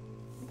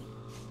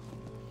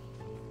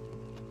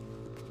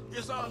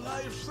 It's our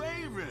life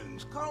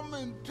savings. Come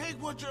and take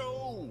what you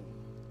owe.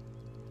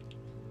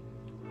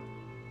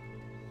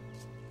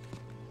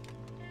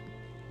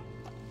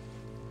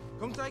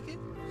 Come take it.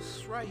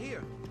 It's right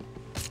here.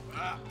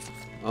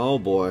 Oh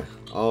boy.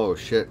 Oh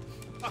shit.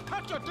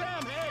 Cut your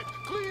damn head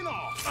clean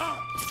off.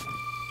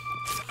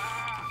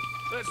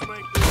 Let's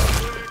make this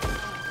quick.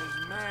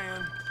 This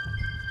man.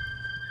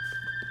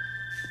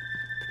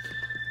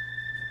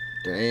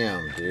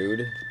 Damn,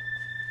 dude.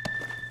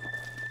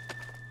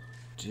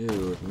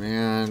 Dude,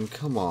 man,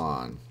 come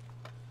on.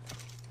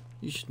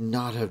 You should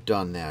not have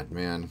done that,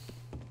 man.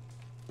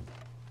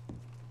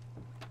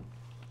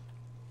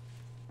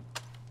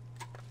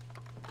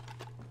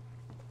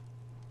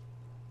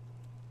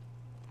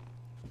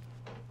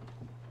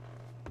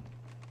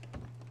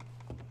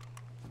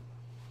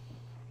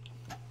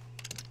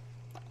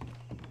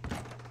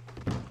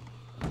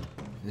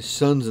 His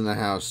son's in the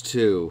house,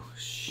 too.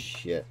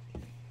 Shit.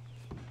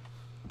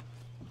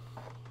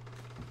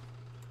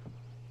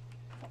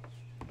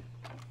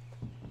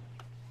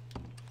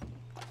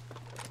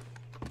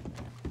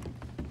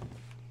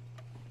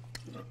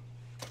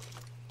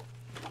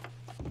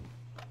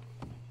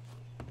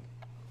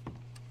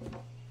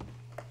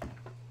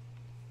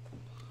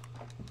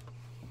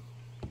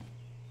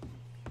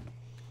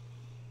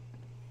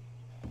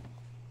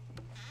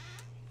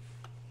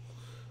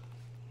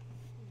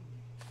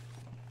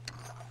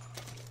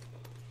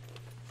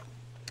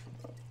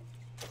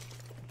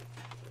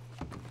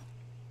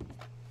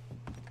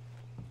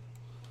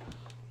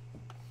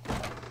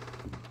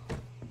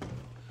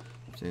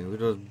 See, we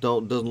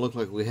don't doesn't look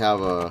like we have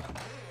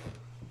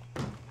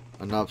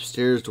an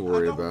upstairs to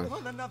worry about.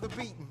 Want another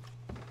beating.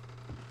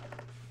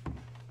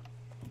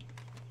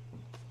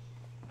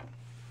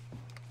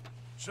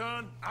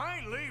 Son, I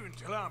ain't leaving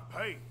till I'm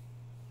paid.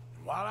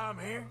 And while I'm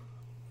here,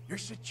 your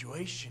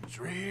situation's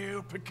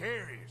real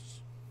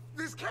precarious.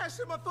 There's cash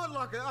in my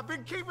footlocker. I've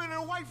been keeping it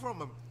away from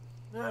him.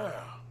 Yeah,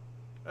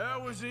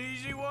 that was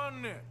easy,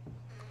 wasn't it?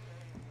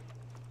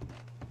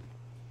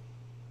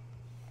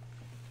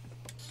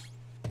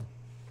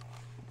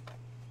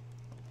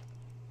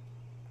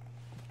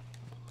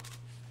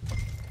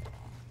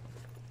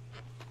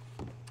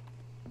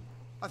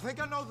 I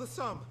think I know the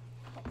sum.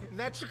 And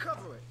that should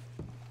cover it.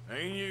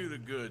 Ain't you the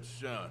good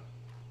son?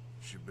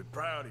 You should be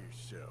proud of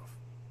yourself.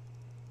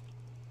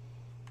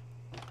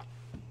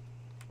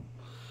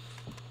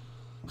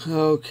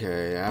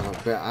 Okay,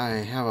 I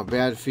have a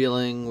bad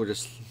feeling we're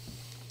just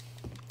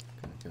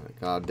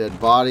got a dead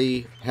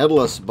body,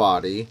 headless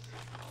body,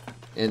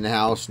 in the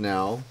house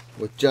now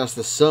with just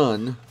the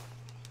son.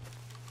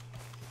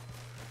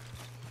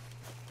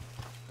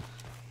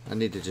 I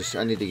need to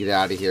get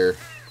out of here.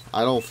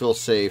 I don't feel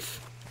safe.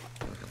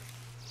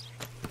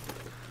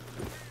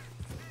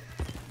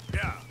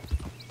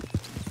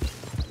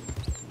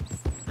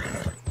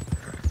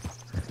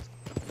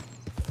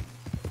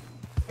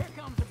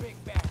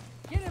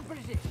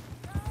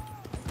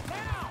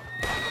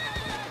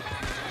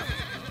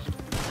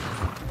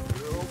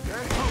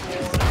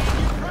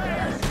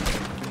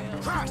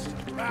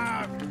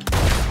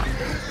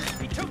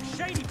 He took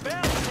Shady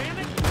Bell, damn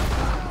it!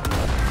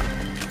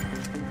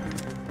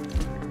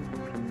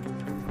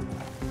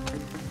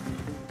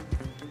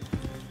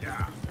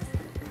 Yeah.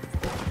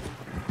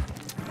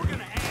 We're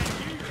gonna add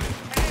you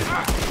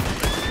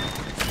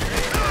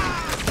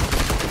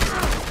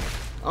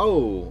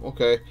Oh,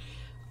 okay.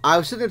 I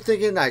was sitting there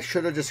thinking I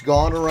should have just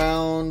gone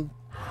around,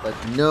 but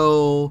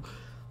no.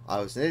 I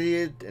was an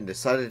idiot and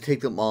decided to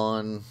take them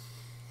on.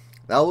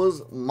 That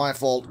was my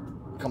fault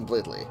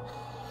completely.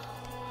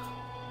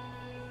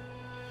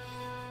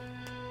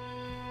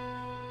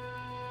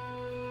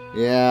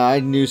 Yeah, I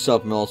knew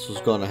something else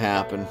was going to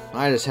happen.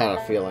 I just had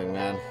a feeling,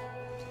 man.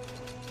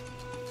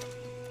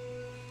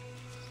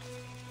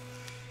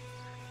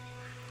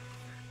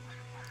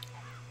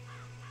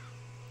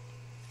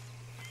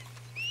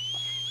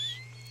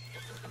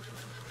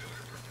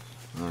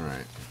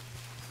 Alright.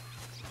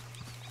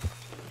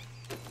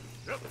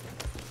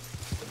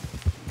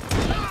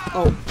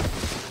 Oh,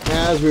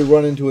 as we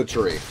run into a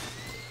tree.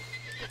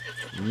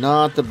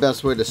 Not the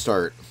best way to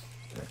start.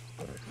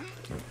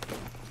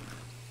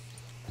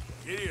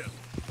 Giddy up.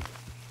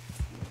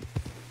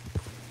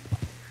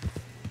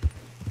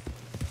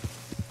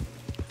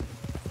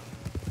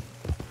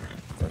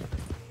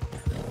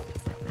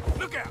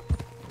 Look out!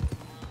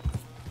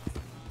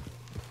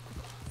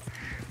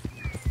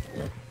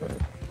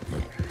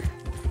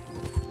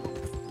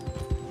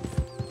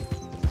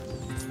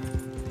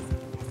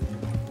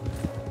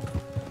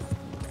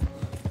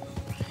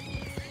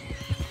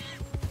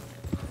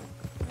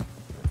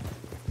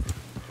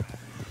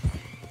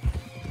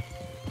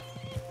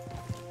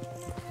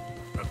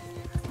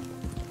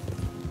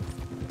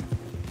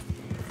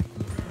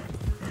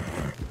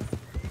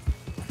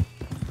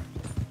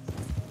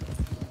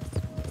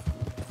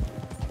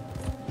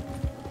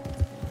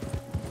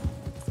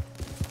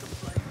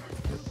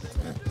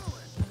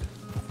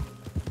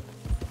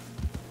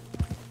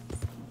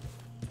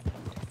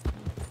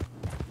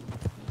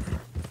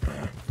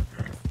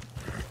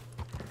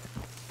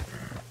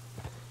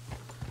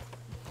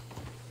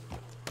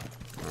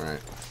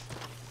 Alright.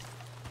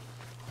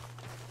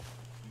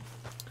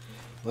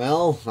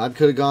 Well, that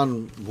could have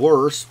gone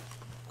worse.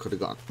 Could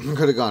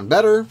have gone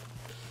better.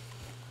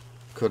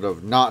 Could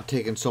have not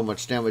taken so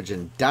much damage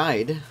and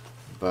died,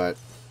 but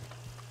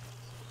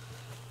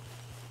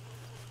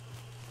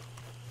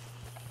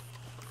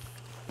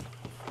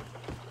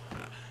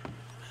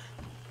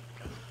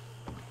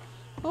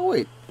oh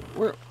wait,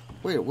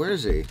 where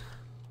is he?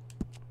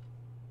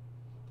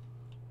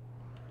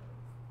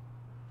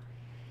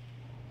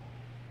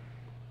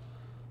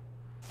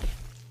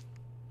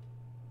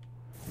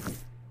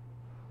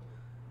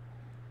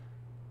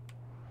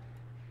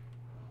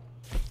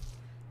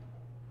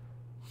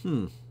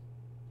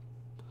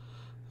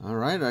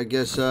 Alright, I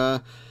guess, yeah,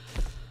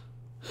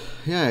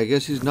 I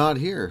guess he's not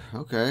here.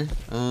 Okay.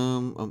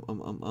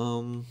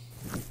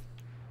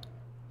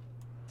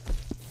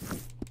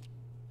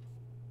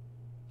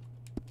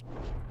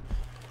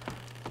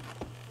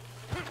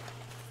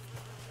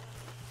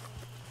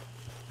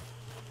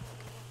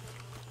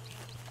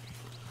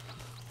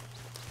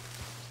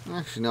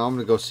 Actually, no, I'm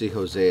gonna go see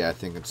Jose, I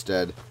think,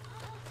 instead.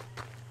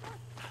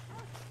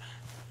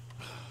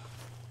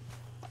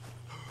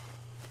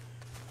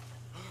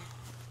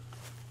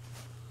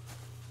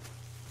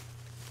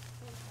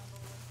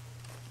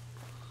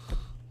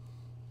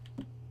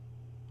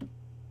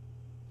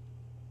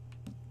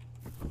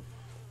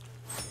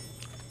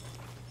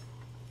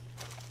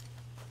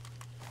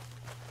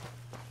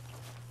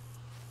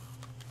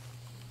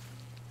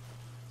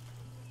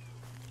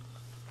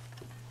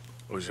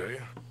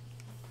 Hosea?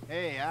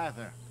 Hey,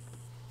 Arthur.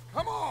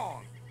 Come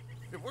on!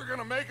 If we're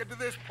gonna make it to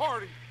this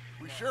party,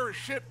 we sure as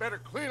shit better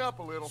clean up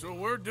a little. So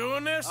we're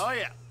doing this? Oh,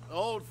 yeah.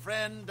 Old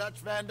friend Dutch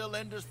Van der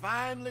Linde's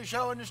finally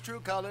showing his true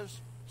colors.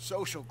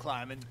 Social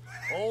climbing.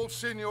 Old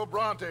Senor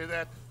Bronte,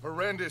 that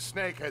horrendous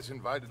snake, has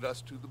invited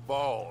us to the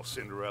ball,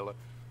 Cinderella.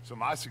 So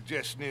my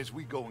suggestion is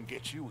we go and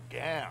get you a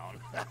gown.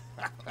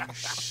 You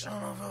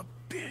son of a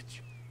bitch.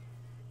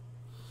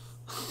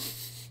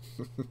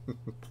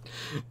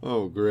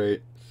 Oh,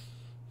 great.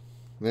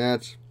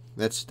 That's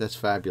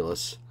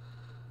fabulous.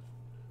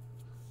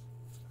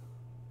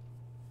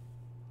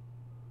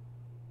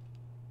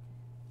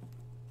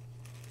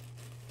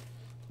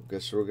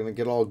 Guess we're gonna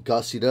get all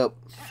gussied up.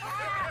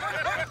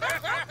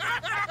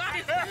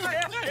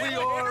 We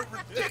are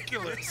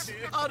ridiculous.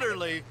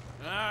 Utterly.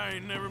 I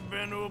ain't never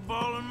been to a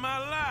ball in my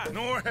life.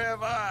 Nor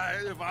have I,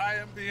 if I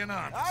am being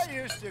honest. I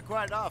used to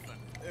quite often.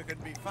 There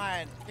could be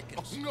fine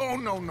pickets. No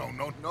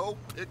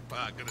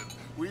pickpocketing.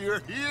 We are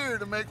here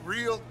to make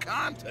real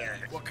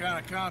contact. What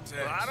kind of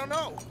contact? Well, I don't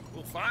know.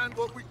 We'll find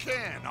what we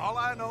can. All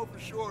I know for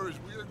sure is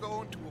we are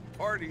going to a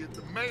party at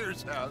the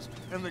mayor's house,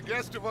 and the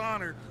guest of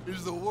honor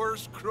is the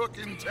worst crook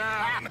in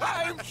town.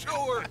 I'm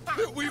sure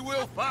that we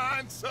will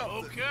find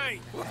something. Okay.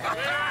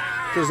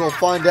 Because we'll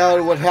find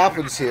out what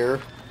happens here.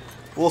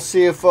 We'll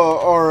see if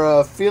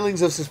our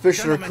feelings of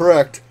suspicion are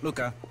correct.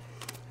 Luca,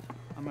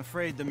 I'm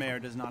afraid the mayor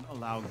does not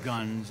allow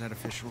guns at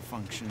official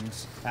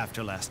functions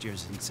after last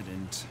year's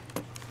incident.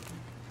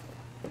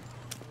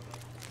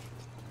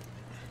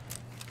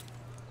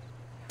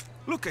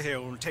 Luca here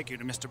will take you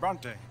to Mr.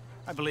 Bronte.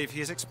 I believe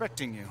he is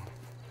expecting you.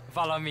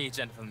 Follow me,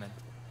 gentlemen.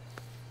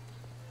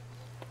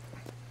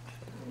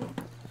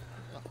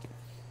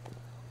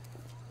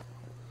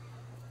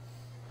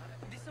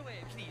 This way,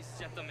 please,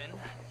 gentlemen.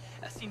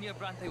 Senor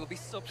Bronte will be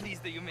so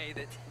pleased that you made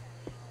it.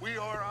 We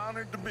are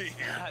honored to be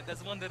here.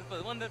 That's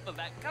wonderful, wonderful.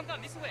 Come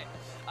this way.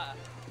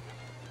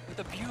 What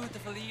a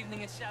beautiful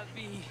evening it shall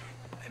be.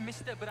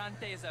 Mr.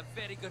 Bronte is a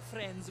very good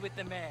friends with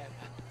the mayor.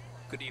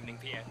 Good evening,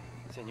 Pierre.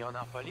 Senor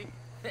Napoli?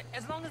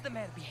 As long as the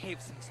mayor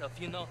behaves himself,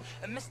 you know.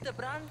 Mr.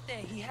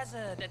 Bronte, he has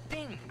that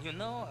thing, you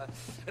know,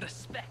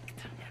 respect.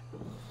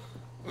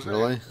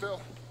 Really?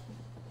 Phil,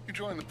 you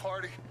join the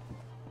party.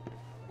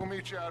 We'll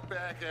meet you out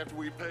back after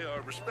we pay our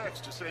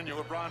respects to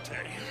Senor Bronte.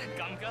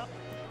 Gunga?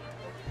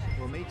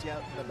 We'll meet you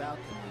out in the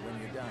balcony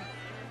when you're done.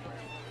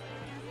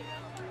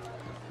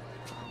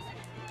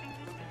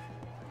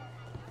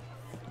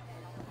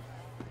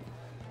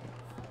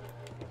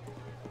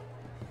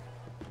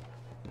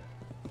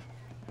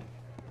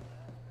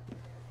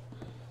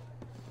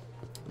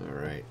 All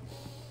right.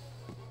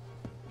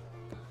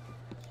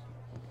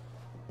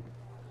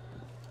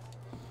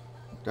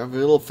 Definitely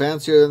a little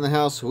fancier than the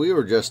house we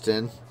were just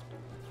in.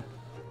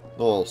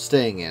 Well,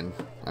 staying in,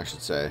 I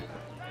should say.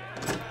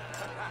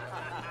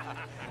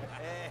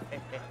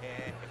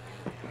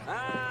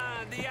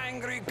 The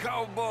angry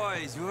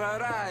cowboys, you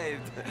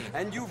arrived.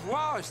 And you've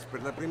washed per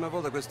la prima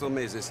volta questo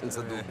mese,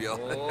 senza dubbio.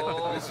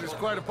 Oh, this is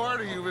quite a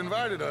party you've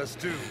invited us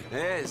to.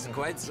 Yes,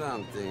 quite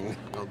something.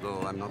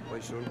 Although I'm not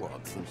quite sure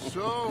what.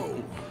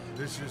 So,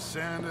 this is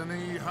Saint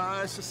Denis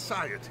High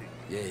Society.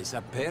 Yes,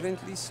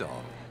 apparently so.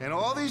 And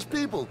all these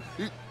people,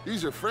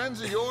 these are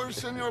friends of yours,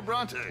 Senor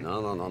Bronte?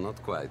 No,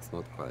 not quite,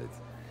 not quite.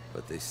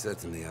 But they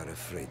certainly are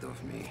afraid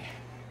of me.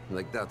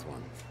 Like that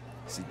one.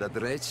 See that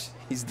wretch?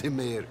 He's the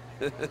mayor.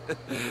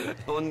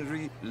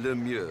 Henri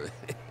Lemieux.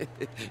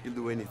 He'll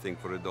do anything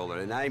for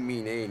 $1, and I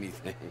mean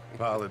anything.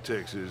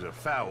 Politics is a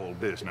foul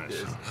business.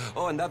 Yes.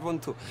 Oh, and that one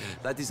too.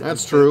 That's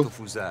Alberto true.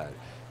 Fusar.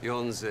 He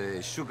owns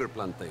a sugar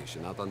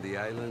plantation out on the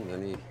island,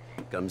 and he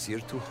comes here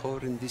to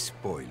whore and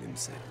despoil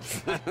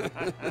himself.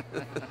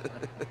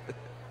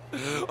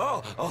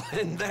 Oh,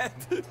 and that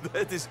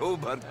is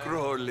Hobart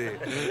Crawley,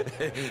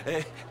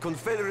 a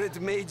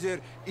Confederate major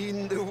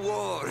in the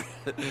war.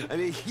 I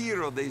mean, a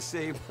hero, they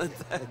say, but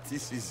that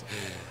is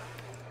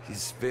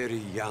his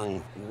very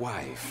young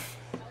wife.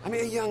 I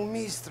mean, a young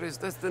mistress,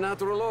 that's the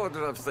natural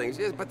order of things,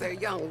 yes, but a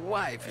young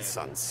wife is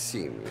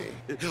unseemly.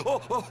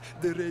 Oh,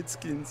 the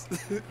Redskins.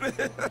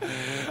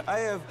 I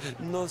have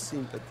no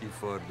sympathy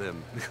for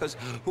them, because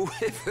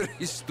whoever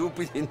is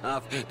stupid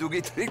enough to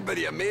get tricked by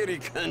the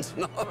Americans,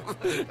 no,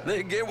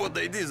 they get what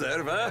they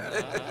deserve, huh?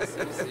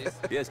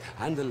 Yes,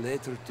 and a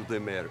letter to the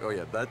mayor. Oh,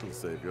 yeah, that'll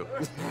save you.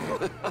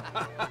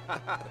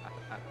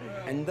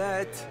 And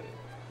that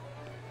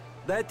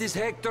is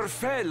Hector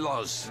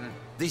Fellows.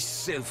 This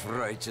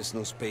self-righteous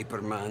newspaper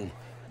man.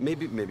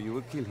 Maybe you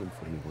will kill him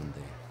for me one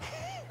day.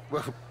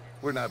 Well,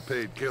 we're not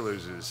paid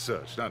killers as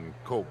such, not in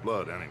cold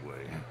blood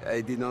anyway. I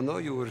did not know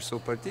you were so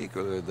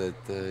particular that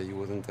you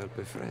wouldn't help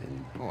a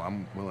friend. Oh,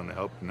 I'm willing to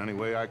help in any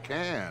way I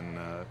can,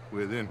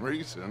 within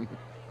reason.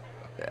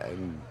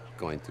 I'm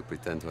going to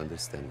pretend to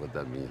understand what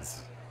that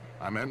means.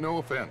 I meant no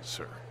offense,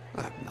 sir.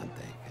 None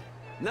taken.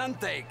 None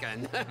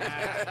taken!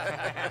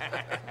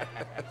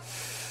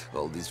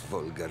 All these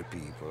vulgar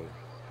people.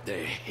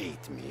 They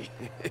hate me.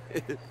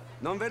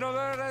 Non vedo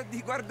l'ora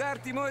di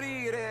guardarti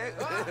morire.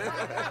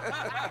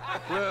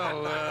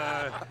 Well,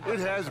 it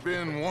has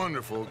been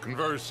wonderful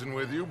conversing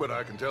with you, but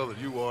I can tell that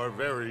you are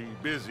very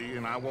busy,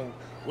 and I won't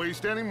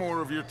waste any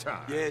more of your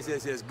time. Yes,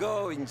 yes, yes.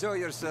 Go, enjoy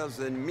yourselves,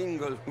 and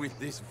mingle with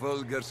this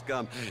vulgar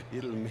scum.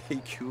 It'll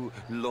make you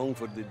long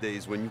for the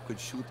days when you could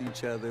shoot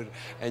each other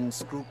and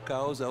screw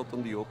cows out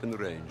on the open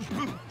range.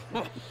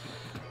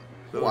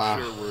 Those Wow.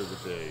 sure were the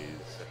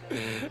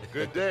days.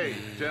 Good day,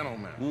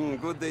 gentlemen.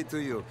 Good day to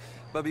you.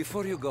 But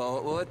before you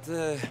go, what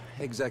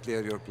exactly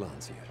are your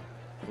plans here?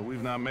 Well,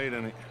 we've not made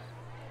any...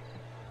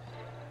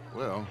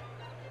 Well,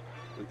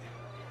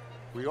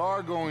 we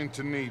are going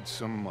to need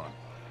some money.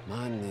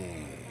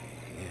 Money,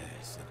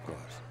 yes, of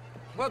course.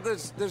 Well,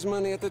 there's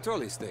money at the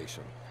trolley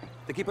station.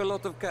 They keep a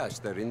lot of cash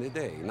there in the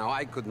day. Now,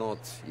 I could not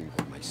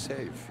involve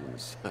myself in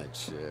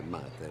such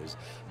matters.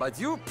 But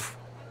you,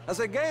 as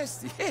a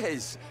guest,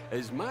 yes,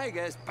 as my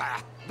guest,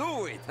 bah,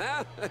 do it,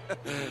 huh?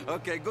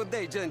 Okay, good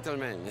day,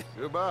 gentlemen.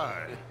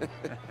 Goodbye.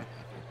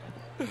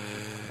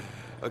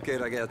 Ok,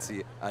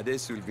 ragazzi,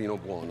 adesso il vino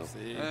buono.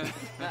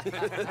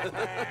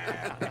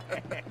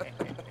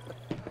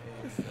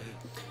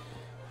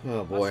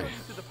 Oh boy.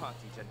 Welcome to the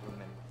party,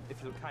 gentlemen.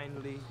 If you'll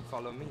kindly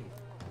follow me.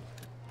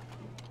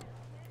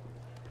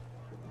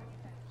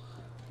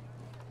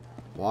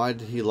 Why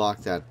did he lock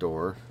that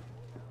door?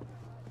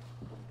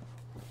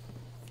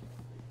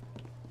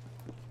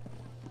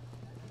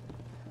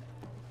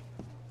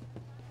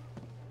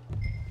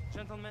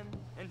 Gentlemen,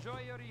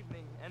 enjoy your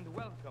evening and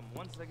welcome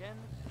once again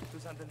to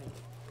Saint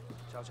Denis.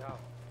 Ciao, ciao.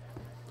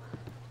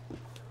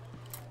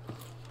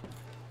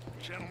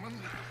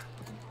 Gentlemen,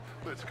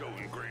 let's go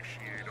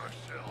ingratiate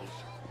ourselves.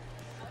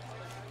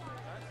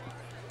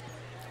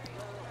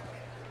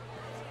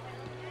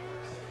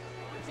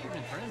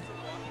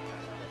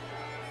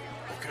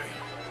 Okay.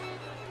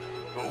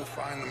 Go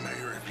find the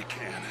mayor if you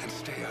can and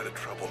stay out of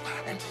trouble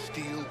and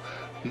steal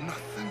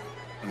nothing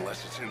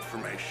unless it's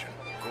information.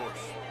 Of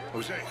course.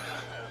 Jose,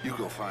 you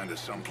go find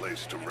us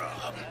someplace to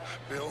rob.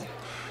 Bill,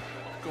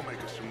 go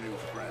make us some new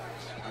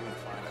friends. I'm gonna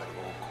find out if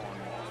old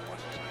Cornwall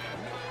wants his name.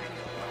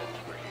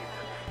 We're here.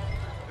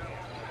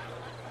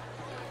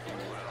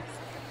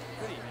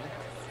 Good evening.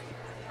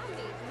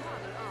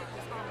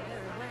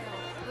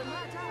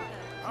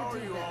 How are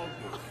you all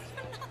doing?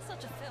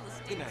 Such a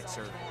Philistine. Good night,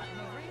 sir.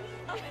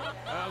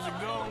 How's it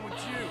going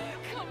with you?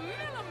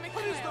 Camilla McHale,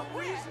 what is the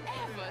reason?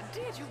 Wherever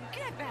did you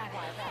get that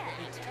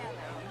hat?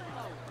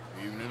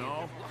 Evening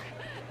all.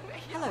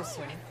 Hello,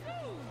 sir.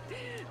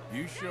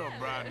 You sure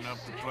brighten up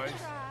the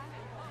place.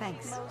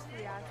 Thanks.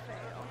 Mostly I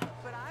fail,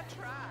 but I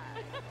try.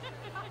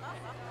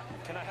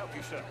 Can I help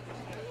you, sir?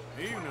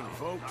 Evening,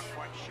 folks.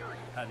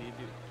 How do you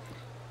do?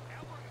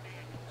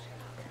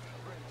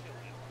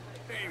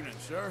 Evening,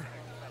 sir.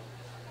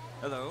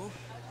 Hello.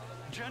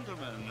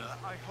 Gentlemen,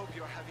 I hope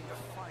you're having a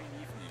fine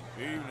evening.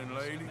 Evening,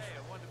 ladies.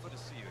 Wonderful to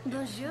see you.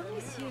 Bonjour,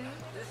 monsieur.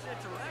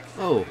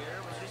 Oh.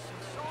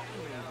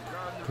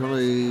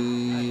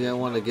 Probably I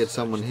want to get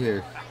someone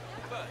here.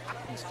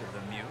 Mr.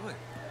 Lemieux,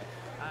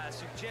 I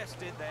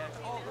suggested that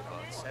all of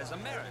us as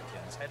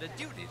Americans had a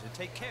duty to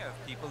take care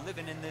of people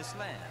living in this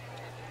land.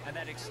 And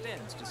that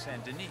extends to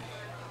Saint Denis.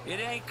 It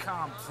ain't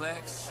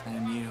complex,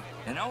 Lemieux.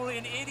 And only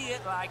an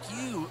idiot like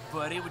you,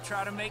 buddy, would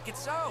try to make it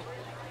so.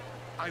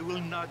 I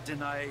will not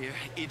deny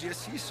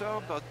idiocy,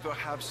 sir, but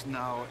perhaps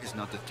now is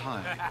not the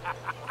time.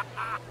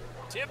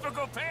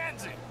 Typical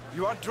pansy.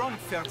 You are drunk,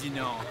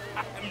 Ferdinand.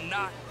 I'm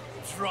not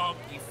drunk,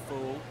 you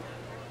fool.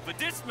 But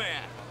this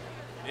man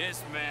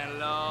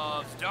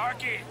loves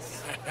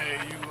darkies. Hey,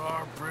 you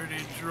are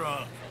pretty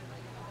drunk.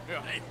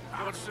 Hey,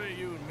 what say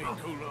you and me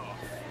cool off?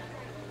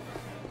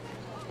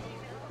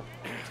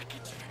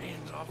 Get your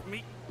hands off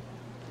me.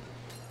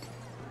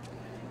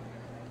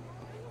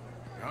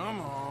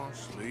 Come on,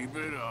 sleep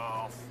it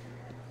off.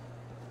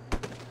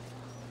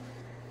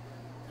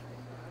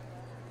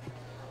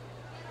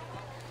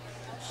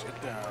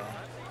 Sit down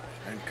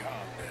and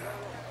calm down.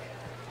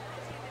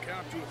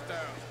 Count to 1,000.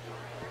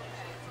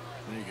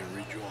 Then you can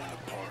rejoin the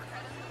party.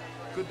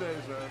 Good day,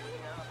 sir.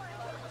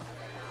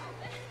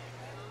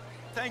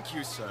 Thank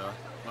you, sir.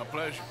 My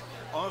pleasure.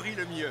 Henri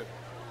Lemieux.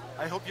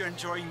 I hope you're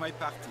enjoying my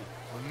party.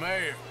 The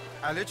mayor.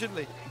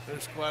 Allegedly.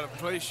 There's quite a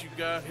place you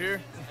got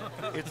here.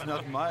 It's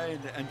not mine,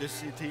 and the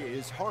city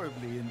is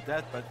horribly in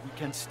debt, but we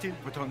can still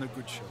put on a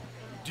good show.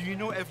 Do you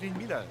know Evelyn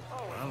Miller?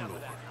 My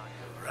lord.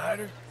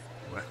 Ryder?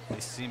 Well, we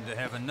seem to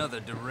have another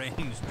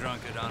deranged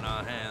drunkard on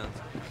our hands.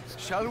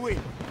 Shall we?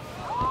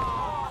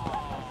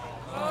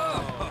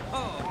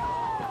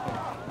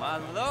 My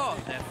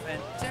lord, they're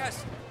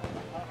fantastic.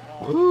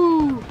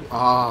 Ooh.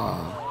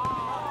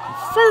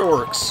 Ah.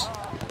 Fireworks.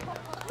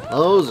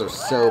 Those are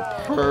so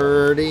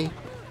pretty.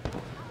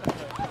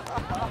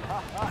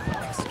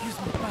 Excuse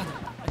me, brother.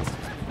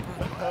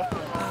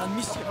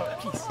 Monsieur,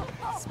 please.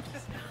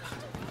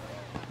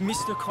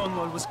 Mr.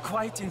 Cornwall was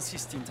quite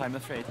insistent, I'm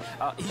afraid.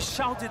 He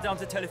shouted down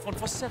the telephone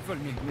for several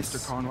minutes.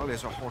 Mr. Cornwall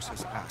is a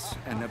horse's ass,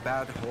 and a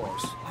bad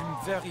horse.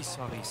 I'm very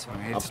sorry, sir.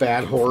 A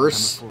bad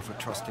horse? I'm a fool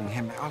for trusting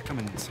him. I'll come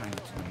in and sign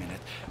it in a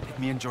minute. Let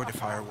me enjoy the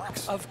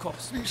fireworks. Of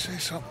course. Did he say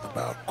something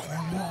about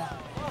Cornwall?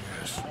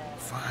 Yes.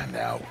 Find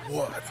out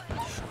what.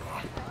 Sure.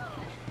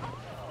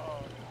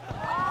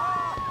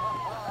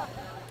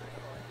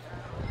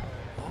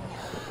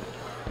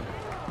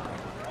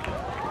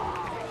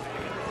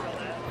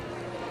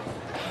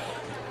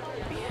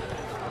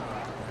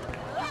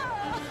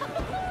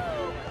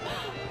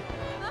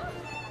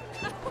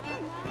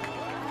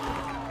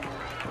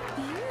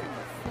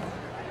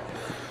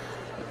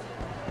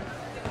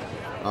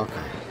 Okay.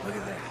 Look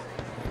at that.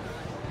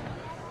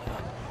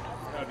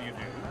 How do you do?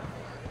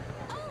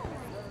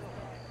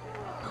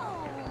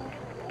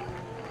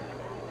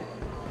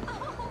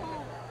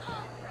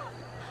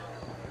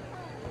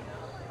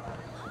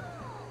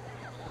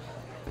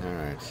 All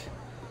right.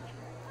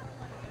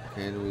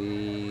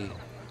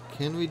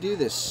 Can we do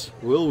this?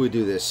 Will we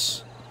do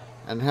this?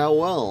 And how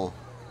well?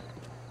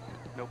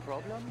 No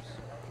problems?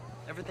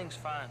 Everything's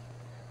fine.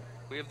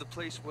 We have the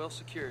place well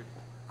secured.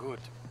 Good.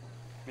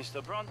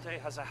 Mr. Bronte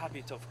has a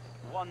habit of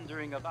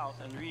wandering about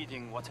and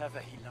reading whatever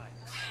he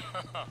likes.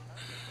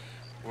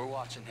 We're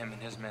watching him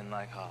and his men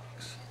like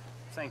hawks.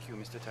 Thank you,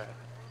 Mr. Turner.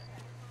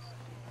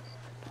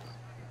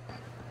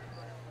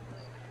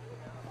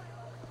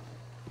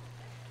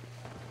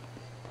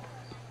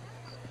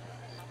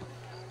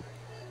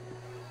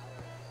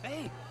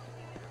 Hey!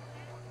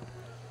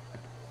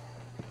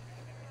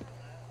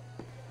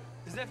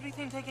 Is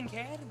everything taken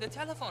care of? The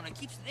telephone, it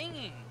keeps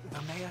ringing.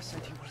 The mayor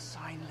said he will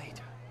sign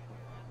later.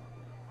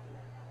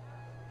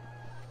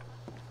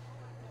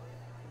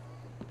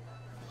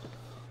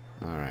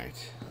 All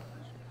right.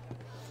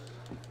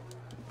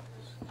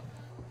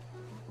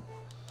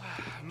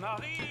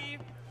 Marie!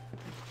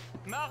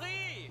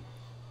 Marie!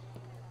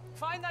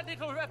 Find that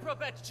little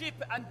reprobate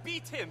Jip and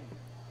beat him.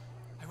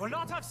 I will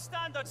not have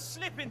standard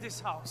slip in this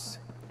house.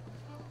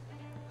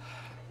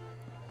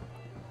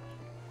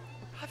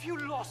 Have you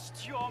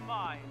lost your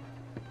mind?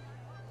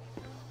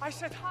 I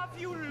said, have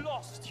you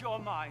lost your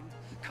mind?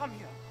 Come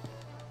here.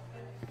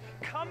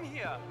 Come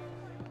here.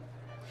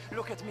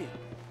 Look at me.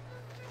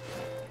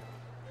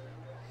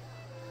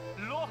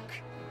 Look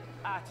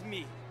at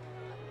me.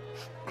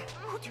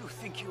 Who do you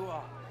think you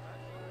are?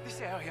 This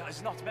area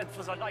is not meant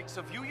for the likes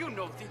of you. You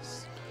know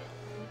this.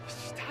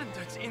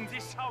 Standards in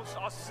this house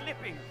are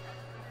slipping.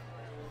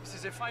 This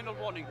is a final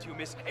warning to you,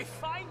 miss. A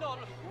final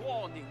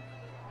warning.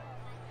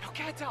 Now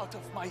get out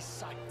of my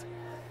sight.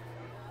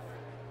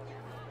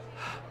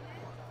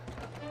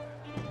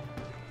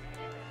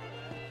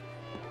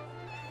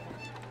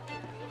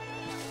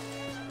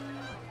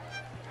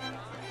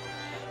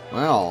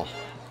 Well,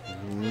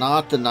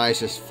 not the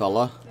nicest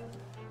fella.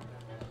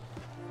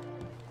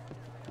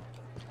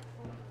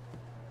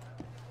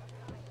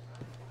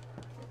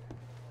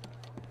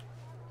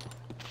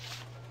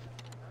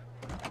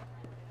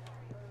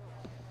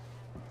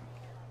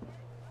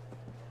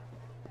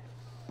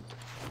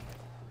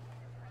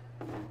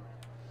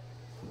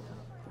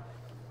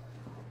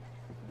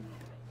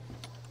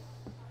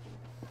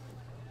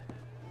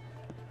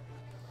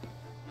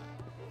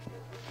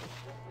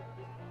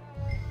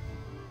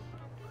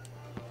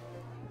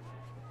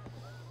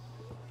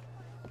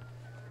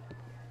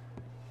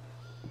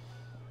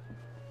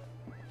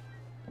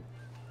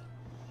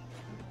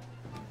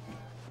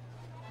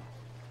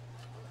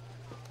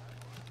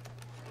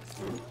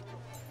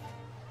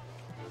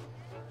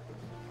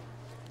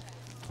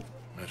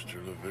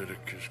 Mr.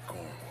 Leviticus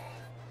Cornwall.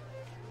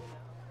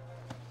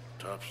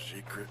 Top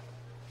secret.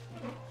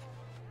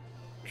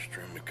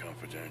 Extremely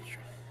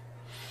confidential.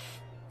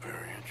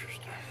 Very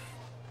interesting.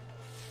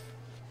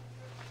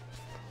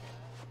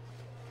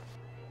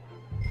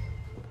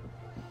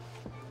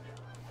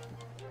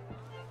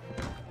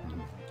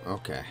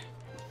 Okay.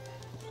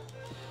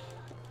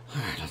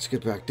 Alright, let's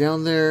get back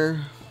down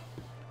there.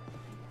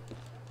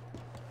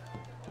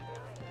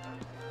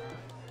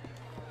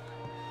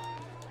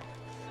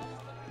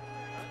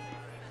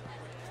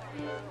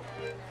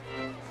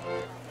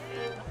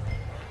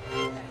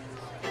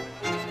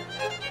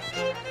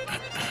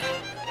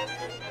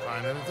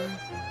 Find anything?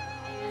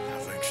 I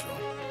think so.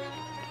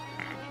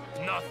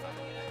 Nothing.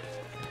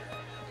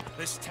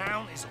 This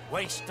town is a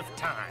waste of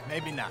time.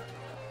 Maybe not.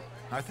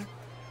 Arthur?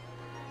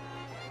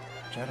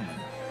 Gentlemen,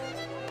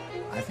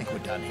 I think we're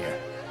done here.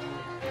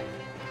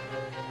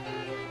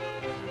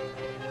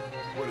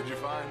 What did you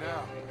find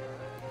out?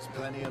 There's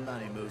plenty of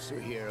money moves through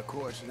here, of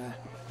course, and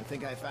I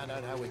think I found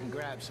out how we can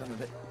grab some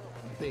of it.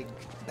 A big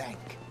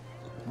bank.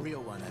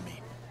 Real one, I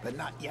mean. But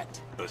not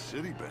yet. A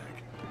city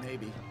bank?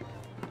 Maybe.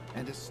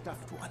 And a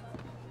stuffed one.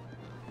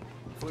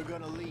 If we're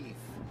gonna leave,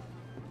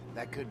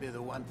 that could be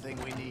the one thing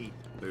we need.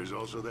 There's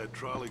also that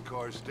trolley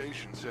car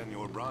station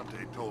Senor Bronte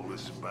told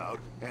us about,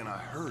 and I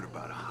heard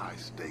about a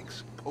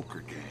high-stakes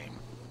poker game.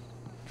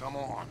 Come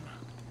on.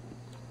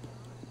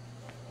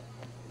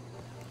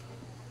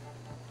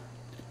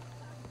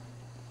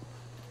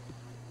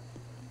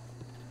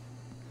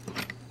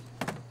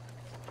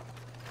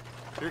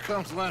 Here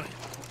comes Lenny.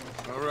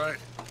 All right.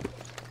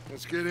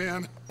 Let's get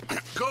in.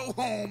 Go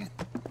home.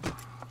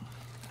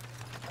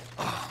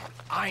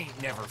 I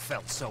ain't never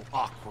felt so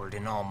awkward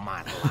in all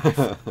my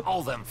life.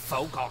 All them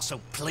folk all so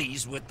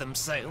pleased with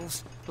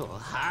themselves. Oh,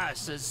 high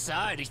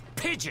society's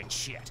pigeon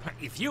shit.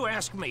 If you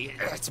ask me,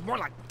 it's more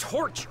like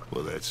torture.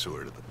 Well, that's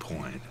sort of the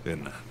point,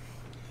 isn't it?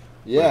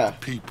 Yeah. Let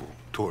the people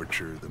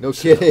torture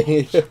themselves. No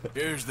kidding.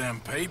 Here's them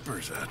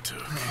papers I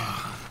took.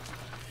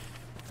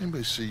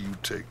 Anybody see you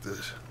take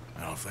this?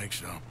 I don't think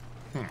so.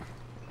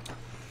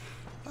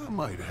 I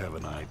might have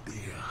an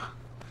idea.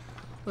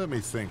 Let me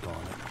think on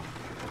it.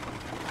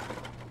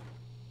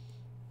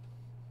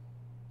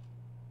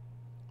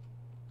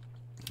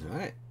 All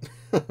right.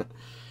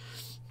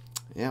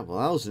 Yeah, well,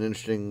 that was an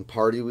interesting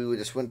party we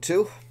just went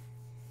to.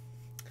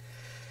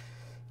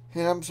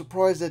 And I'm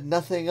surprised that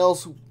nothing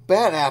else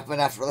bad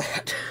happened after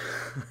that.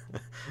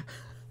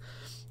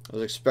 I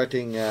was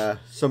expecting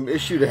some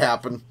issue to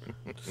happen.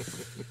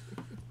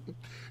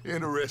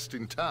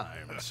 Interesting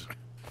times.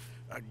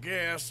 I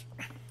guess.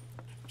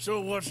 So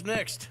what's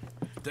next?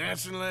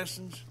 Dancing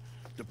lessons?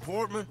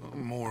 Deportment?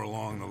 More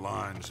along the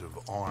lines of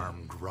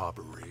armed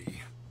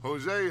robbery.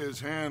 Hosea is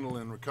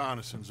handling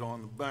reconnaissance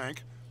on the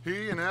bank.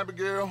 He and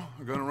Abigail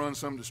are gonna run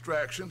some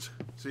distractions,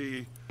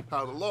 see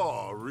how the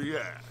law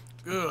reacts.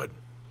 Good.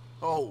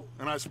 Oh,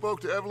 and I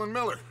spoke to Evelyn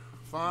Miller.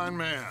 Fine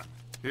man.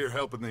 Here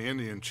helping the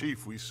Indian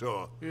chief we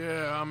saw.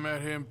 Yeah, I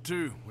met him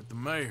too, with the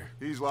mayor.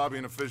 He's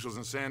lobbying officials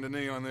in Saint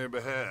Denis on their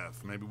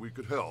behalf. Maybe we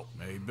could help.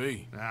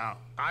 Maybe. Now,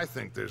 I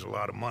think there's a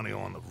lot of money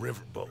on the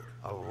riverboat.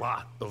 A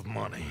lot of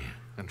money.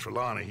 And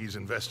Trelawney, he's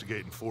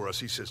investigating for us.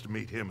 He says to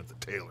meet him at the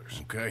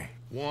Taylor's. Okay.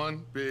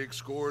 One big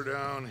score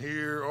down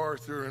here,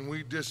 Arthur, and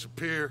we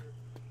disappear.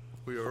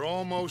 We are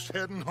almost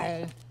heading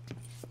home.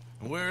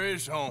 Where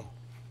is home?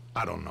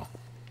 I don't know.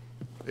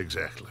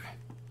 Exactly.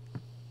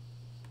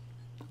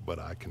 But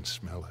I can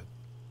smell it.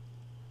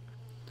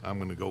 I'm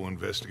gonna go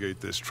investigate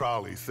this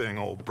trolley thing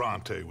old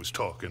Bronte was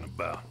talking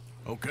about.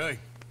 Okay.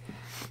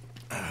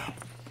 All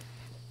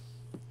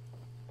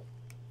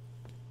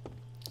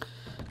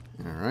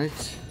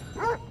right.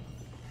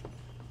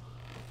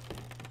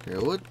 Okay,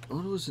 what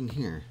was in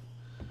here?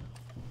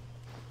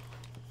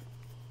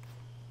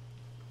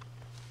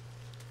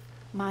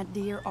 My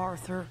dear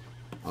Arthur,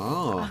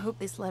 Oh. I hope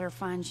this letter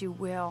finds you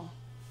well.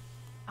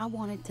 I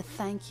wanted to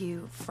thank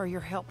you for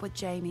your help with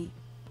Jamie.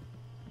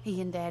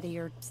 He and Daddy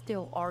are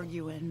still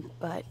arguing,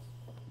 but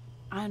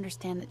I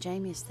understand that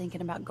Jamie is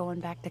thinking about going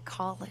back to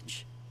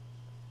college.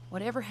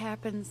 Whatever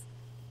happens,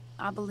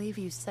 I believe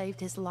you saved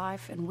his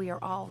life, and we are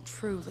all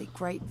truly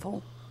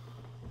grateful.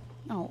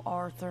 Oh,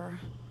 Arthur,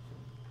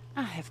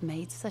 I have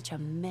made such a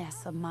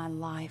mess of my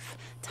life,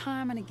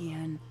 time and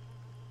again.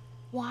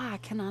 Why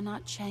can I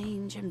not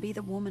change and be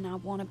the woman I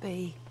want to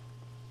be?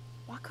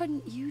 Why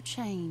couldn't you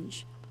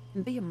change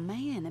and be a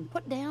man and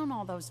put down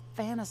all those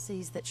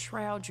fantasies that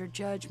shroud your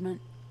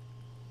judgment?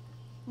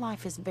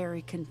 Life is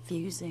very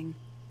confusing,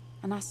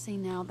 and I see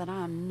now that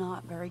I am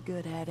not very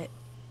good at it.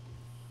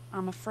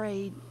 I'm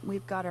afraid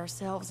we've got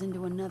ourselves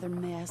into another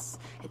mess.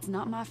 It's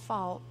not my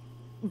fault,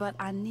 but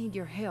I need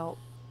your help.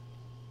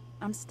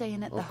 I'm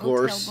staying at the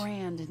Hotel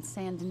Grand in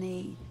Saint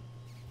Denis.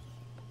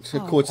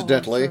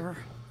 Coincidentally. Arthur,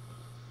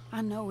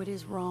 I know it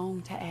is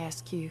wrong to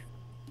ask you,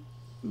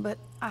 but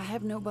I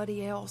have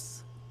nobody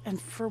else, and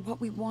for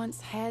what we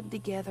once had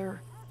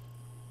together,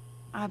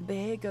 I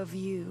beg of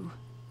you,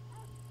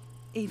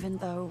 even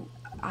though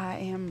I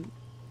am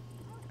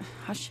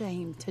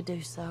ashamed to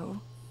do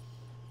so.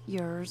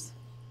 Yours,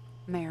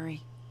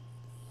 Mary.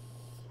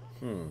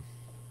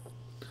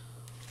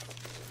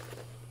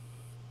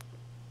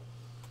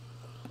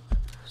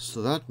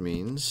 So that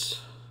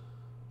means...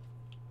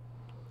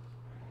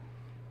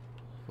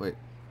 Wait.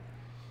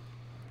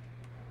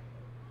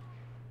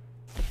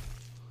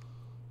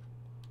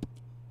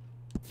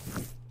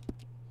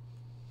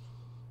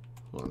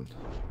 Hold on.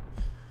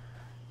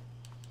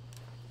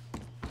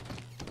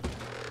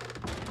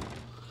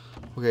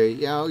 Okay,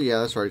 yeah,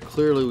 that's right.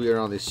 Clearly we are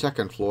on the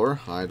second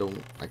floor. I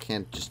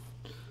can't just...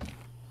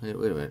 Wait a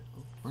minute.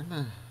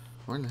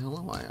 Where in the hell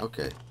am I?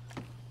 Okay.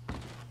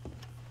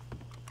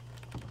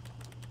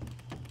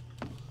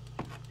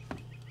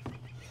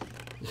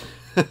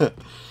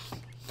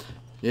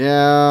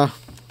 Yeah.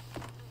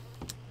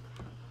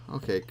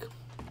 Okay.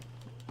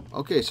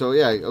 Okay, so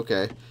yeah,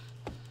 okay.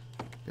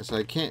 Guess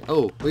I can't...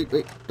 Oh, wait.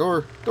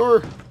 Door!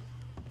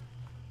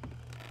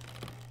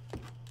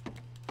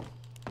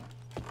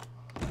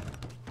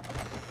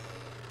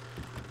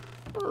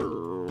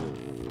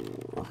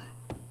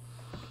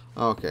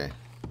 Okay.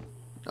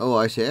 Oh,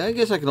 I see. I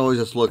guess I can always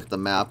just look at the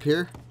map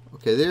here.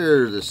 Okay,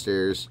 there are the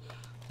stairs.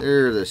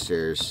 There are the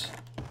stairs.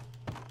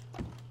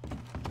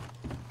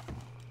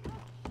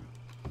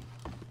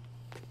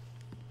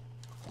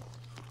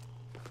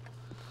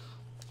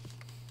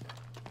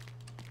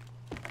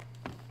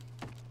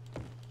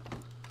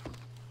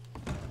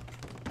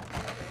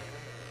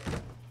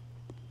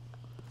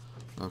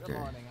 Okay.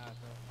 Alright,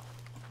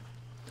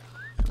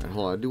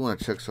 hold on. I do want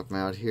to check something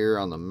out here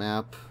on the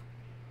map.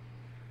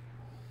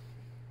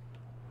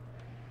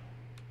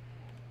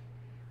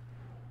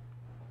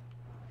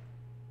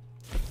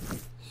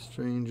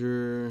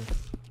 Stranger.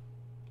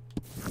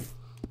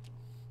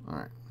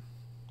 Alright.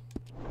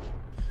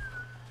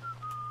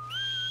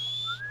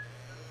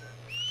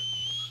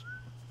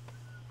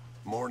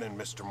 Morning,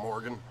 Mr.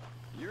 Morgan.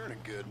 You're in a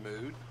good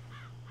mood.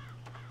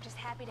 Just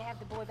happy to have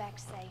the boy back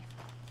safe.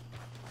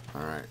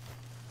 Alright.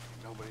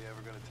 Nobody ever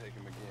gonna take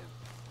him again.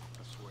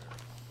 I swear.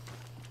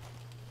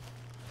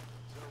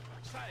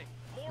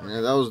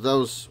 Yeah, that was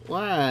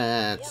what?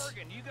 Morgan,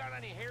 you got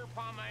any hair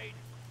pomade?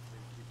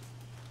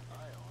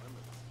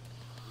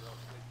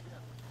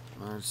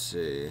 Let's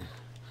see.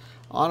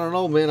 I don't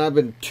know, man. I've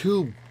been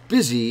too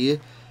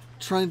busy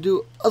trying to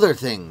do other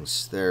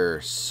things there,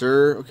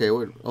 sir. Okay,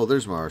 wait. Oh,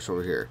 there's Mars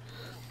over here.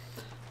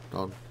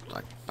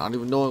 Like, not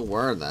even knowing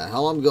where the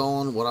hell I'm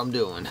going, what I'm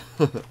doing.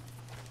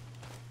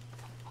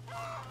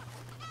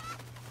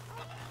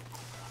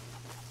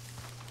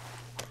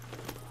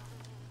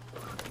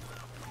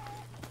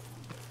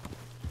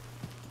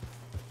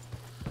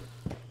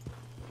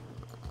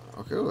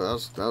 Okay, well,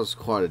 that was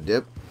quite a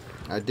dip.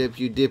 I dip,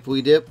 you dip,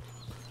 we dip.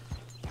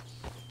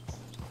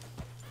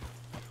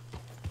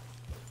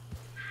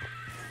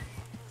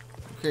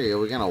 Okay, are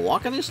we gonna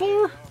walk any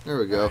slower? There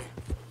we go.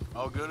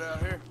 All good out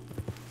here?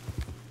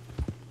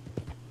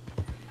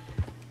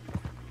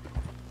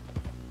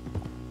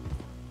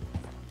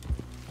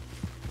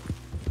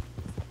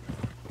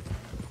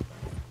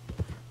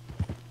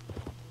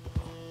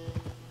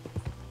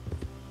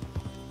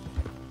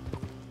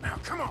 Now,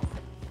 come on.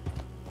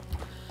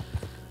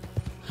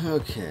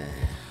 Okay.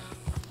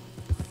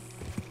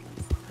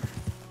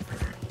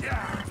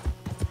 Yeah.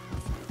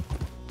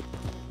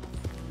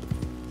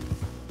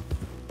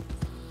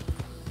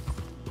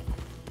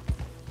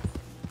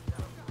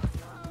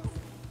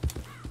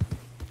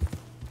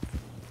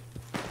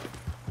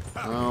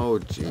 Oh,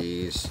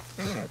 jeez.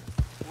 I don't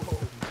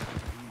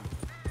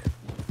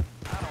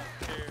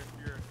care if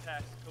you're a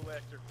tax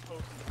collector,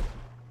 postman,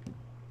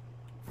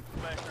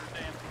 collector,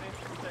 damn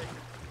census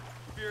taker.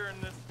 If you're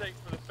in this state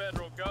for the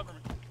federal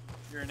government,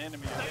 you're an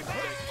enemy of this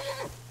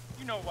state.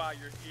 You know why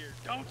you're here,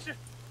 don't you?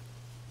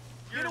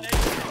 You're an enemy.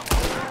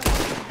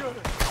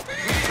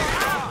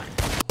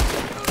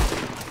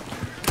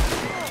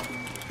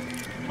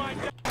 My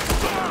dad.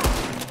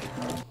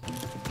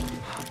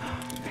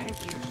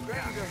 Thank you,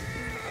 stranger.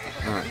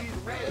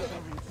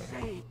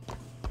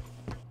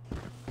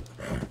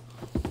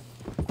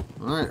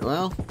 Alright,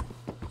 well,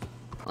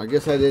 I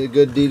guess I did a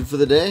good deed for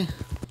the day.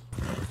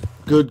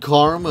 Good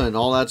karma and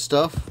all that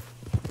stuff.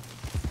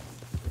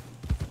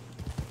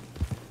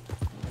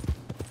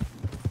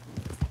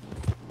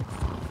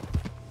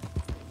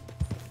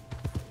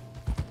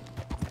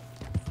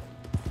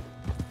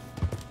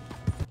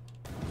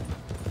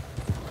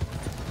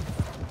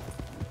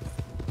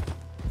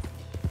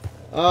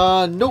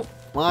 Nope.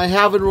 I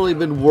haven't really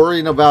been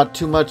worrying about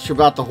too much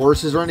about the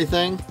horses or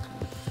anything.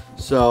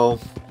 So,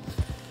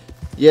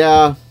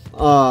 yeah,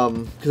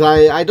 because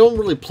I don't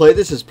really play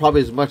this as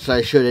probably as much as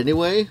I should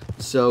anyway.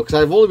 So, because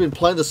I've only been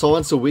playing this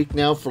once a week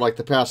now for like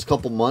the past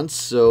couple months.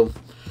 So,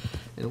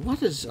 and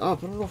what is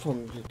up? I don't know if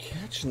I'm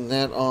catching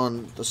that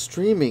on the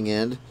streaming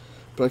end,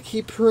 but I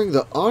keep hearing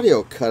the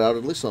audio cut out,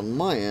 at least on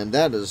my end.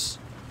 That's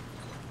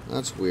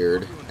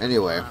weird.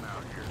 Anyway.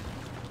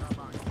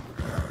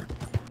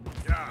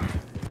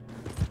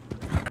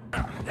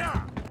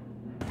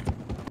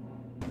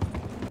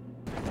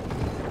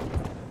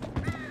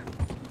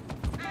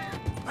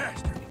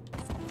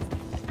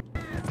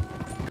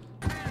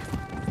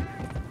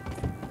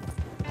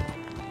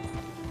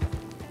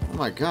 Oh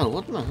my god,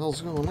 what in the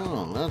hell's going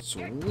on? That's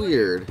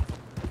weird.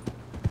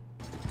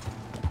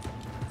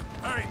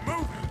 Hey,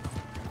 move!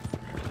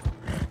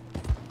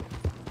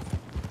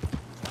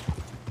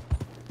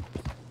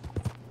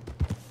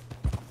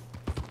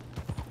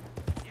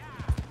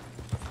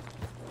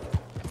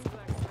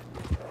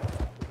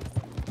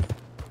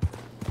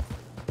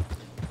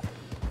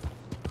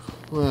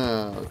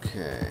 Well,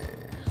 okay.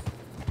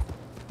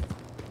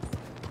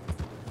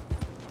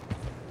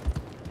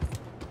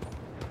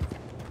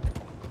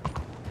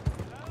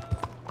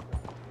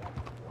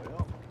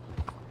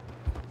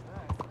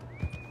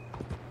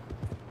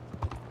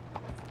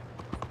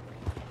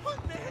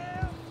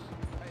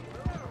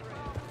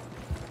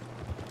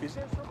 Is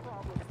there some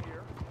problem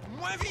here?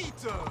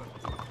 Muevito!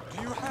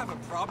 Do you have a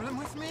problem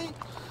with me?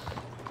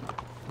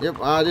 Yep,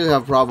 I do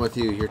have a problem with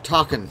you. You're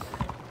talking.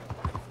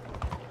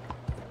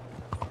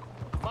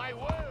 My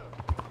word!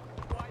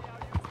 Why are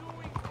you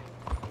doing this?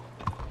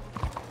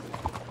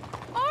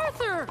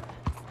 Arthur!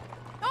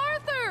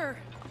 Arthur!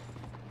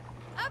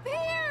 Up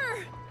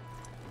here!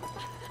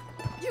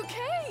 You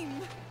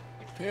came!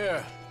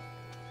 Yeah,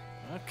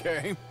 I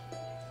came.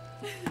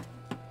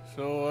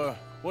 So,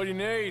 what do you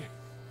need?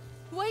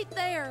 Wait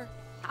there!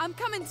 I'm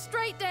coming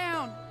straight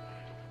down!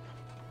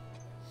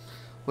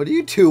 What do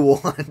you two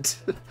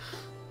want?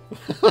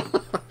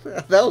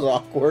 That was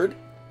awkward.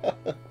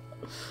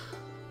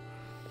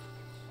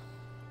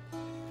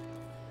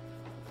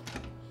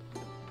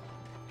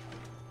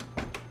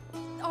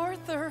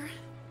 Arthur,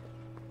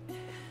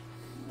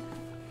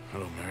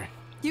 Hello, Mary.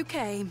 you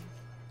came.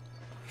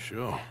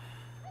 Sure.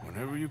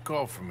 Whenever you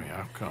call for me,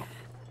 I'll come.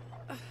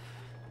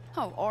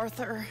 Oh,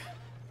 Arthur.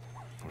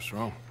 What's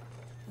wrong?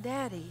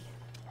 Daddy.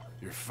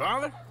 Your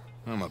father?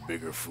 I'm a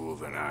bigger fool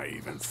than I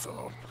even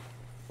thought.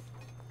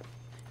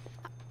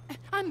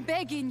 I'm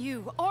begging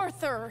you,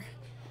 Arthur.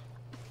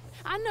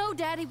 I know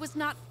Daddy was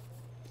not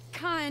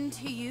kind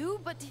to you,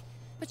 but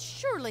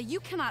surely you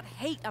cannot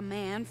hate a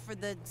man for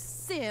the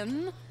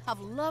sin of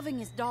loving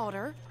his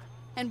daughter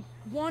and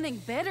wanting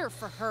better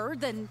for her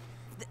than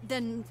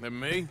Than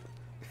me?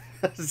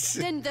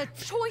 than the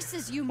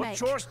choices you make.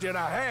 What choice did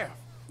I have?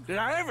 Did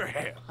I ever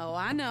have? Oh,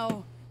 I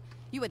know.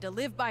 You had to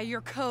live by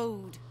your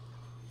code.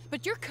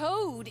 But your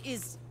code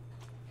is...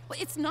 well,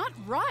 it's not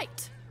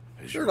right.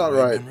 Is You're your not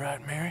right. wedding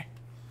right, Mary?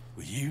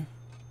 With you?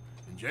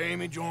 And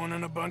Jamie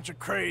joining a bunch of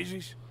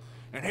crazies?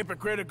 And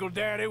hypocritical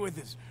daddy with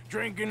his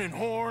drinking and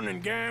whoring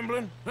and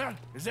gambling? Huh?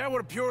 Is that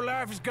what a pure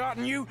life has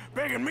gotten you?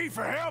 Begging me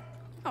for help?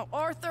 Oh,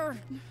 Arthur.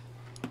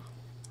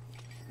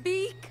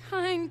 Be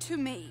kind to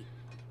me.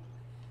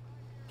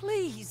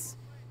 Please.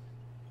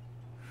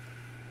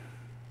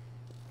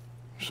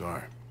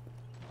 Sorry.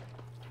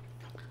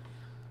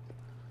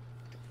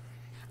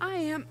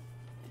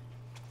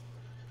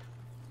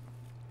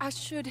 I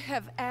should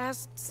have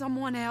asked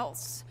someone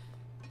else.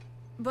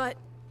 But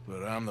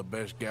I'm the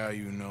best guy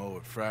you know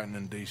at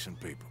frightening decent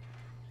people.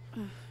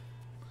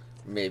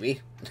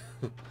 Maybe.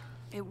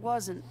 it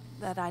wasn't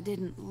that I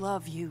didn't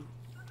love you,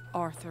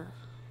 Arthur.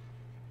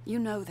 You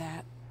know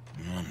that.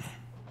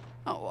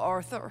 Oh,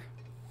 Arthur.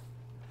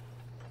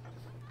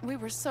 We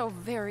were so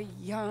very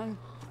young.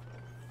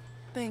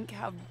 Think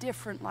how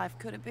different life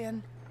could have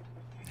been.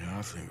 Yeah,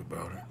 I think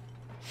about it.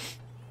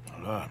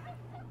 A lot.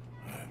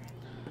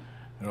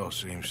 It all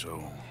seems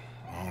so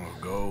long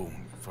ago,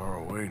 far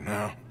away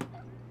now.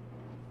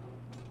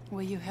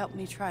 Will you help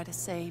me try to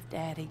save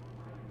Daddy?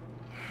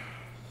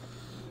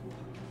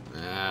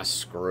 Ah,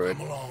 screw it.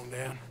 Come along,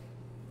 Dan.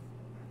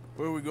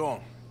 Where are we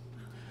going?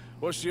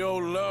 What's the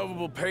old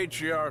lovable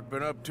patriarch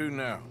been up to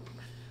now?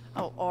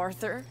 Oh,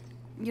 Arthur,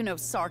 you know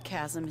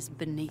sarcasm is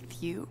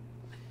beneath you.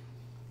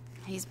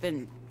 He's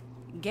been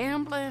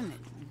gambling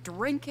and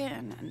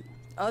drinking and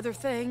other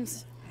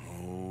things.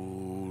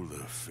 Oh,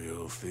 the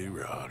filthy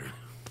rotter.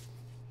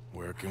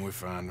 Where can we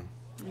find him?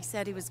 He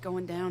said he was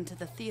going down to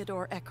the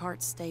Theodore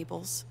Eckhart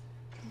stables.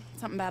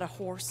 Something about a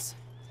horse.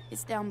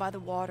 It's down by the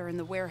water in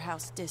the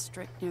warehouse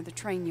district near the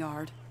train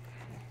yard.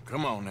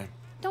 Come on, then.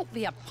 Don't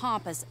be a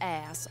pompous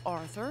ass,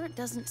 Arthur. It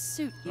doesn't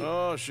suit you.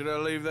 Oh, should I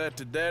leave that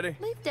to Daddy?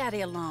 Leave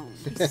Daddy alone.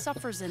 He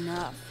suffers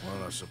enough.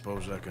 Well, I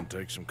suppose I can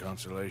take some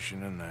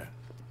consolation in that.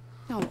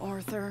 No,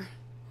 Arthur.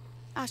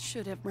 I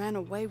should have ran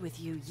away with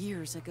you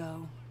years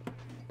ago.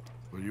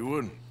 Well, you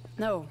wouldn't.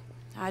 No,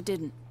 I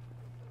didn't.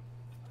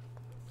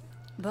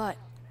 But...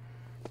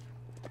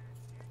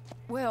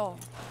 well...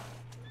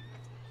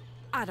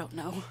 I don't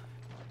know.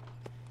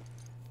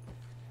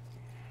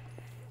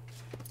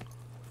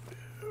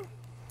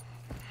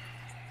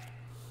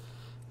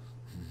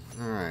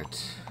 All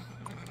right.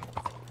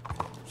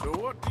 So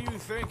what do you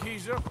think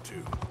he's up to?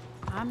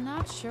 I'm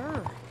not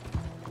sure.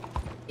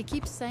 He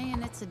keeps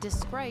saying it's a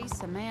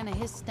disgrace a man of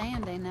his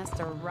standing has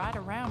to ride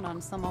around on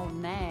some old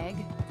nag.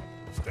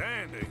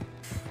 Standing?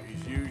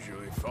 He's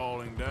usually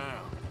falling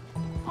down.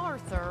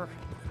 Arthur.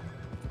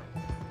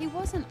 He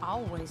wasn't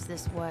always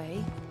this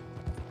way,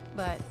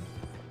 but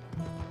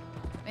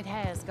it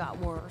has got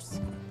worse.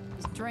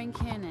 He's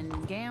drinking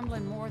and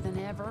gambling more than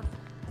ever,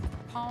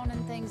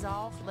 pawning things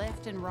off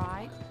left and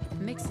right,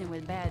 mixing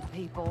with bad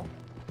people.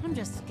 I'm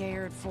just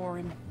scared for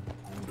him.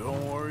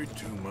 Don't worry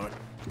too much.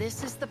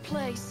 This is the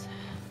place.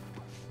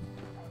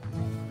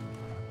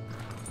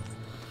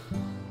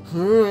 All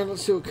right,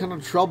 let's see what kind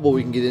of trouble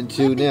we can get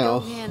into now.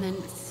 Go in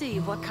and see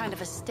what kind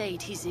of a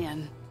state he's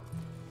in.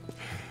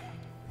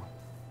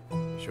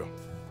 Sure.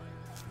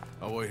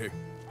 I'll wait here.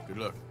 Good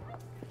luck.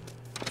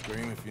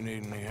 Scream if you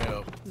need any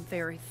help.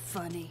 Very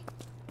funny.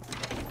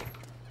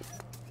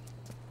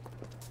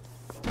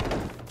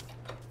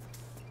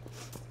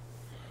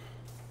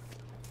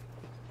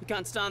 You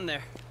can't stand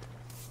there.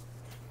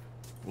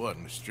 What,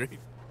 in the street?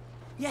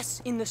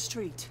 Yes, in the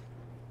street.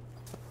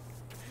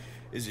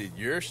 Is it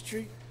your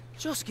street?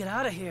 Just get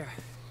out of here.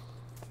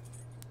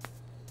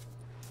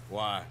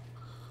 Why?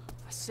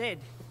 I said,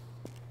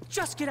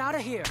 just get out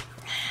of here.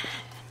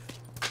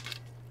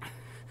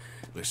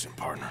 Listen,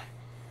 partner.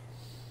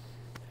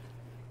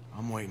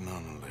 I'm waiting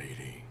on a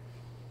lady.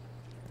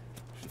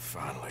 She's a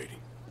fine lady.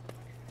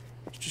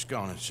 She's just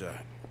gone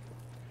inside.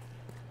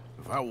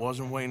 If I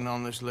wasn't waiting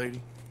on this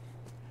lady,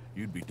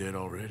 you'd be dead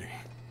already.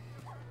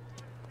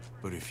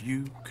 But if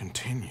you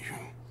continue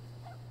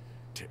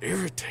to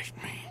irritate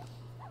me,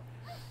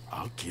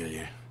 I'll kill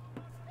you.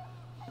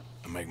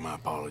 And make my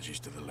apologies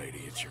to the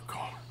lady. It's your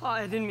call. Oh,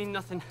 I didn't mean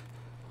nothing.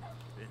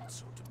 It's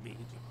so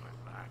demeaning in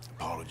my life.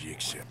 Apology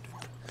accepted.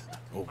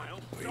 Oh,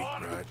 wait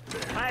right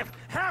there. I have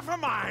half a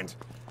mind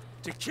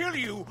to kill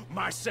you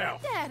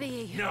myself.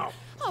 Daddy! No.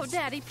 Oh,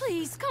 Daddy,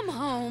 please, come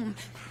home.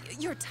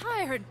 You're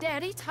tired,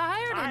 Daddy,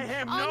 tired I and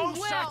am no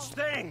unwell. such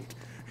thing.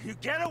 You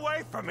get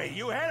away from me.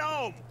 You head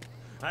home.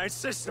 I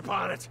insist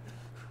upon it.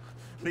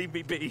 Leave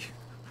me be.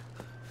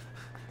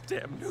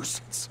 Damn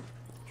nuisance.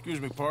 Excuse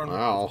me, partner.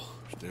 Wow.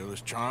 Still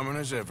as charming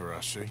as ever,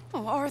 I see.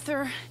 Oh,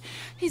 Arthur,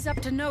 he's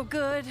up to no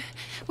good.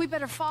 We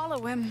better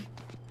follow him.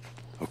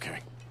 Okay.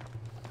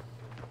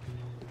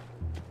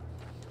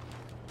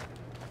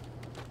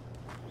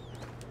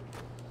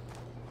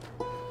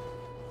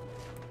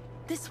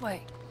 This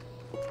way.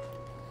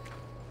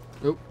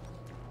 Nope.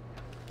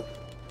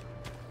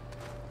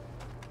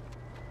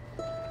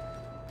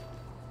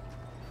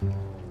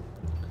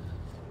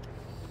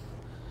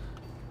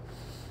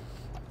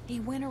 He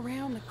went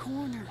around the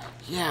corner.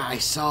 Yeah, I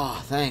saw.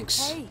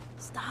 Thanks. Hey,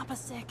 stop a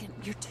second.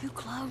 You're too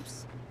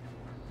close.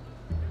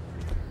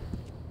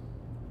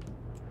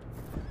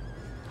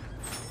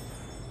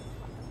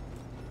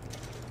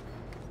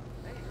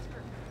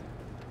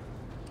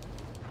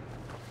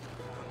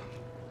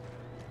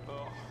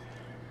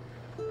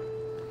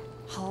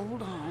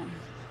 Hold on.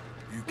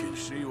 You can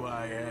see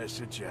why he has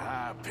such a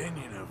high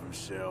opinion of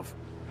himself.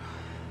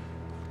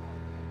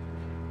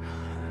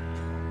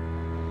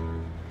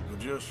 We'll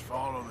just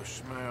follow the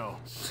smell.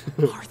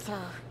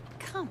 Arthur,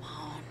 come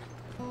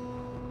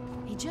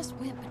on. He just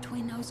went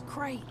between those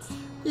crates.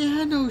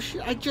 Yeah, no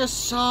shit. I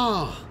just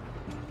saw.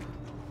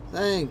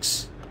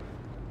 Thanks.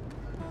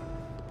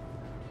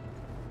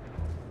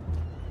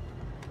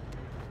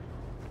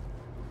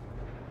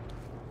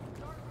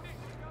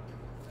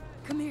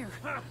 Come here,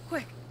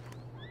 quick.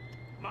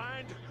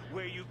 Mind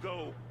where you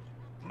go.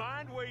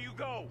 Mind where you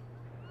go.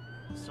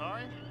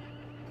 Sorry?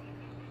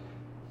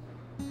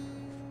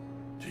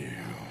 Do you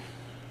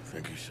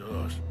think he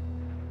saw us?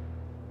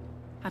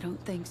 I don't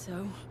think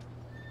so.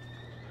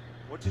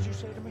 What did you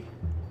say to me?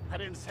 I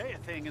didn't say a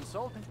thing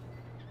insulting.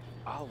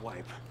 I'll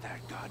wipe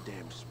that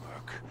goddamn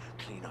smirk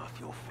clean off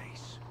your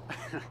face.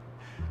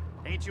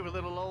 Ain't you a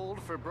little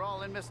old for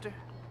brawling, mister?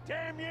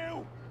 Damn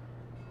you!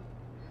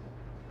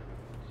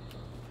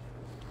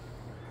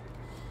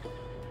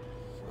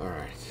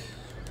 Alright.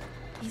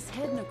 He's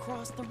heading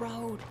across the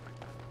road.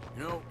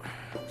 You know,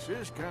 this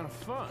is kind of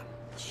fun.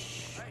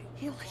 Shh,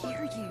 he'll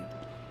hear you.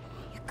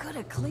 You could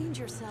have cleaned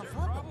yourself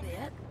up a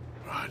bit.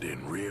 I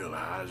didn't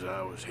realize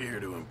I was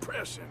here to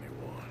impress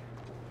anyone.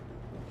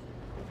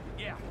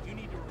 Yeah, you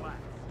need to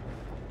relax.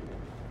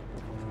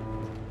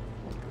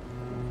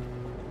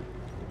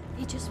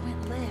 He just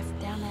went left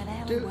down that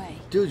alleyway.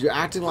 Dude, you're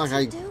acting like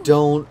I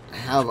don't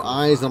have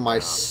eyes on my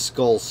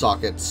skull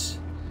sockets.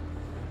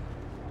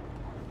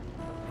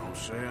 Don't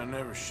say I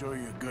never show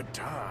you a good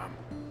time.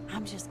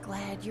 I'm just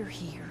glad you're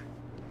here.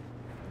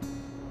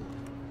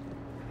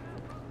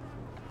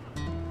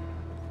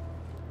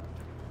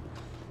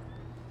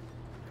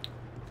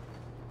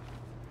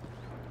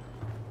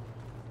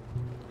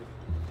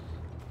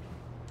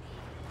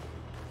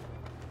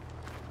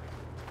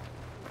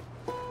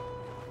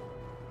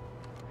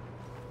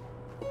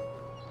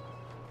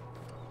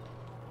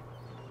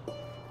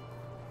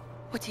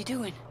 What's he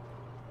doing?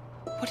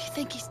 What do you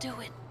think he's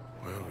doing?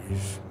 Well,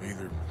 he's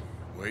either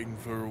waiting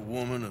for a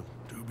woman of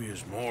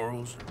dubious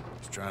morals or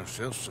he's trying to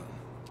sell something.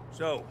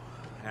 So,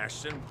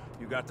 Ashton,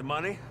 you got the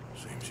money?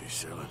 Seems he's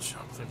selling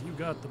something. Have you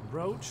got the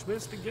brooch,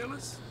 Mr.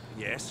 Gillis?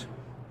 Yes.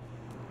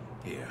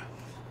 Here.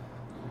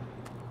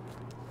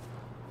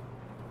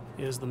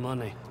 Here's the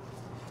money.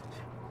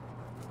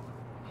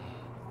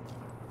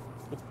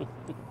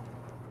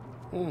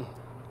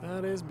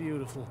 That is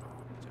beautiful.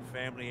 It's a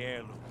family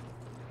heirloom.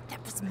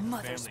 That was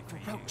Mother's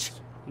brooch.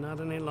 Not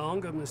any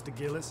longer, Mr.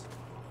 Gillis.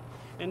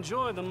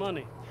 Enjoy the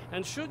money.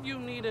 And should you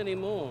need any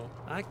more,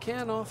 I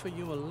can offer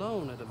you a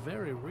loan at a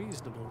very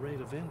reasonable rate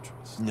of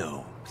interest.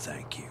 No,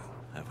 thank you.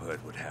 I've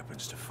heard what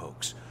happens to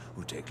folks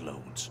who take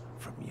loans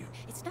from you.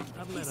 It's not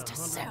even his to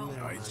sell.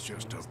 No, it's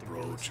just a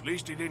brooch. At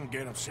least he didn't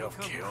get himself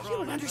killed. You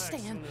don't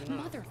understand.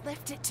 Mother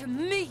left it to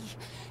me.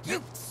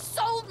 You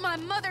sold my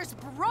mother's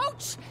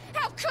brooch?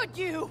 How could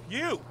you?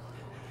 You!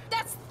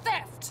 That's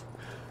theft.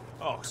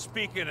 Oh,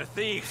 speaking of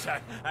thieves,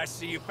 I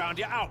see you found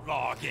your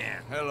outlaw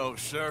again. Hello,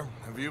 sir.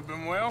 Have you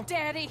been well?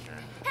 Daddy,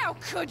 how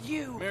could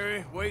you?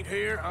 Mary, wait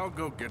here. I'll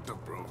go get the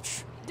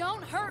brooch.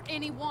 Don't hurt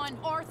anyone,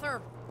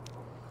 Arthur.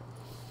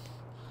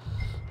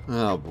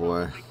 Oh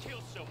boy.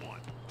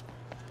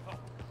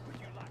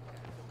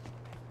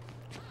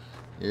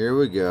 Here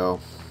we go.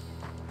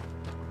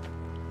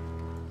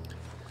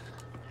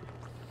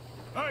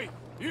 Hey,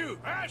 you,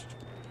 Ashton!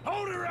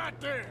 Hold it right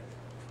there!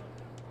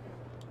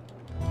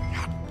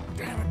 God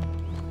damn it.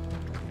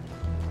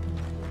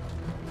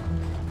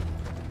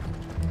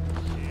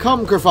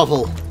 Come,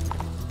 kerfuffle.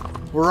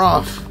 We're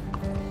off.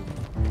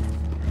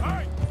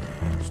 Hey!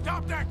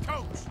 Stop that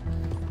coach!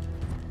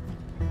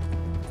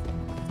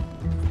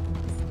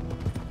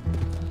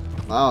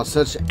 Wow,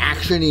 such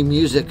action-y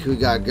music we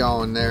got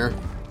going there.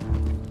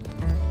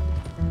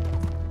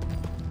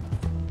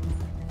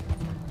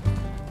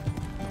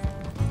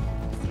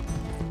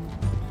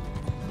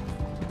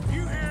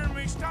 You hearing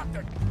me? Stop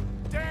the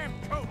damn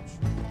coach!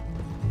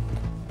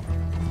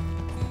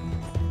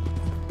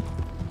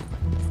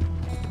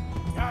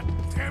 God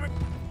damn it!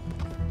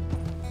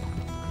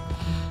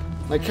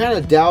 I kind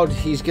of doubt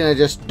he's gonna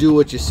just do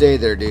what you say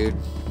there, dude.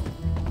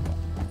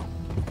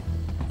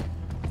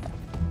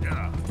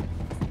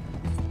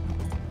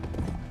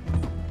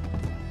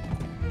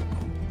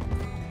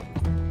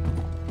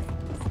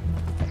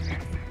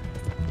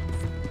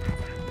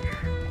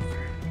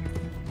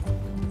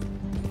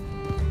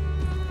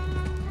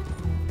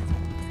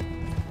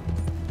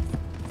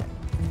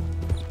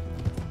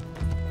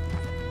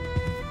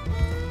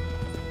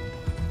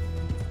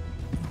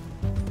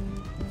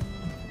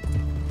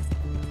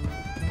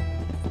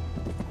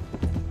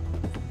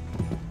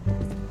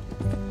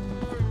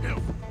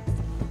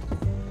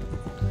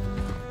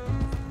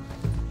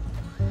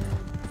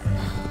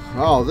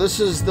 Oh, this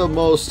is the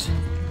most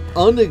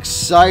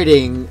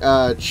unexciting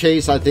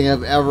chase I think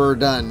I've ever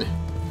done.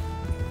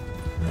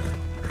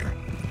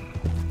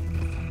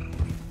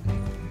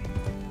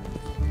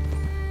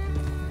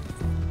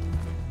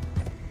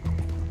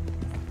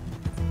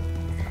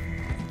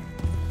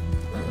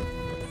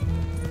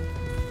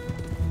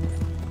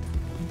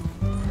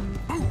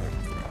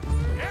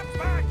 Get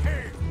back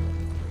here!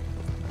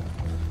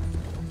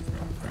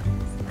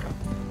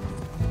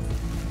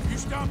 You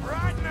stop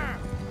right now!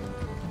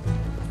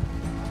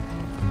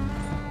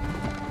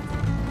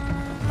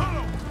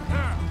 Hello,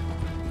 now!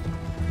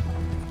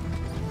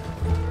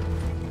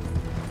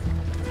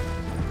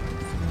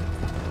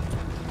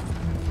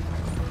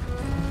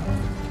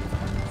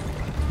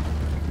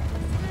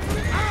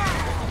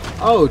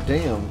 Oh,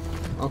 damn.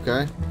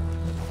 Okay.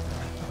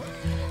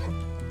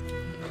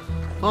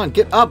 Come on,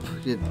 get up.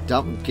 You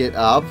dumb. Get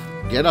up.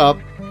 Get up.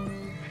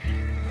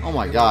 Oh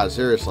my god,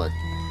 seriously.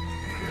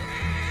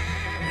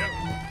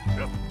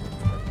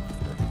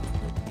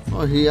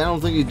 Oh, I don't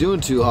think you're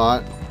doing too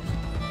hot.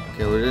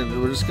 Okay,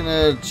 we're just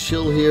gonna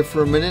chill here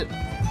for a minute.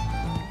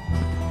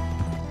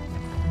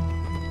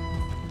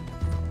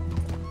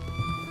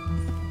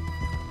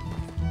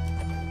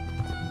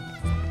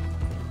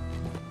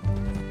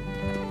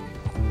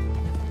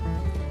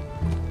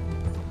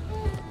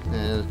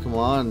 And come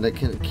on,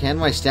 can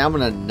my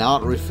stamina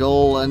not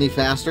refill any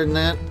faster than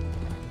that?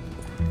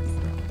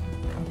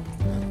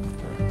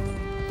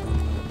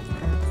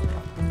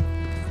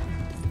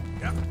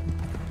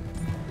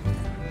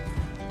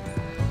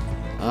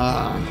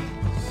 Ah,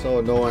 so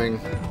annoying.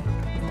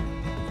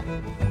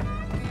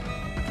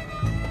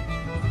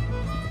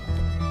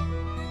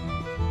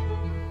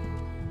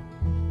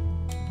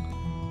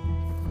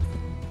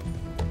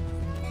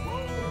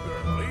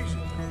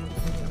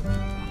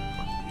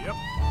 Yep.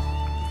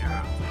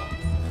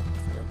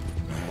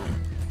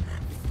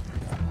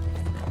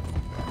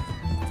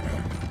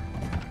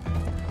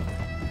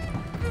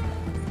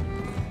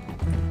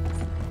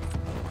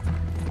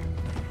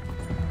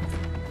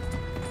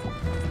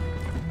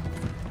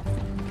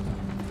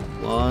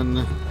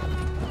 One.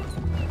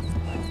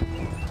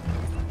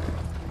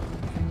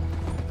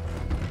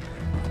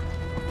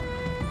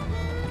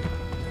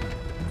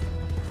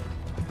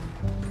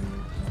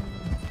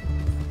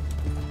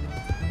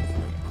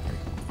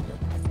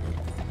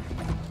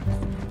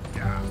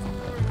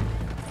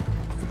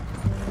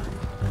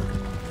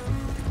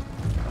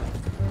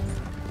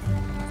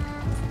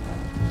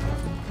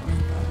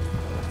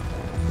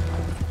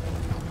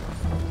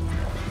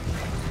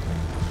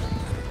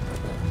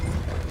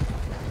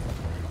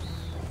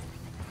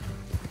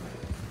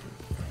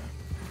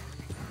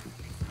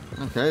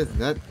 Okay,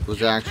 that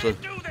was actually.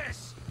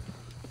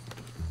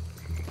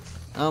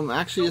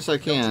 Actually, yes, I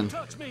can.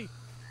 Touch me!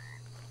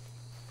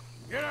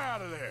 Get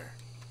out of there!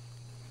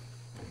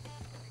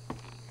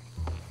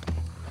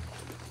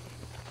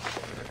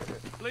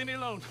 Leave me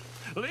alone.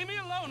 Leave me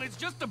alone. It's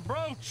just a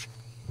brooch.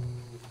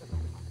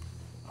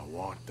 I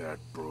want that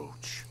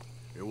brooch.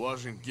 It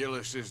wasn't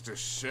Gillis's to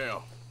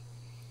sell.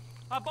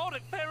 I bought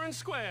it fair and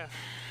square.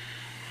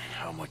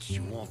 How much do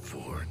you want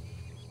for it?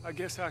 I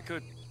guess I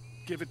could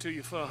give it to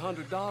you for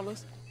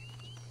 $100.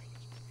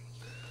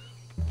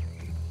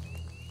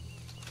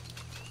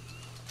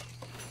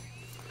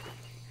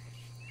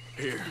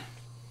 Here.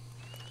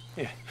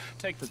 Yeah,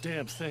 take the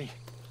damn thing.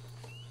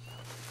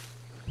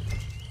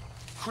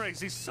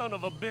 Crazy son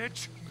of a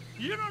bitch.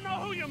 You don't know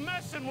who you're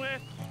messing with.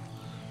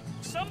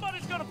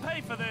 Somebody's gonna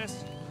pay for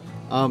this.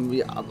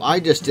 Yeah, I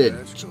just did,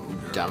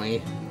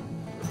 dummy.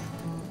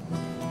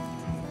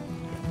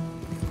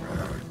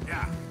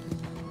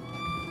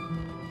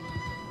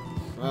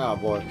 Oh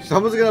boy,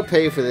 someone's gonna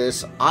pay for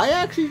this. I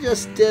actually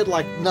just did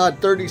like not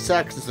 30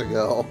 seconds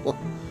ago.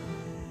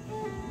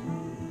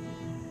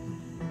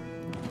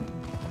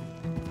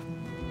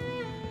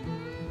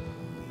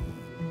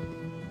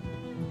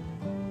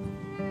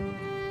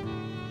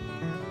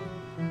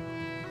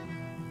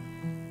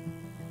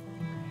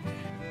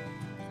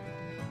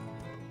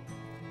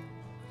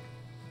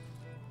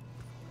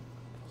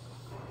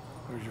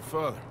 Where's your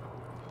father?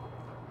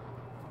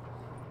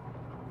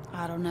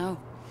 I don't know.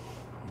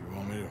 You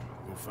want me to go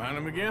find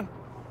him again?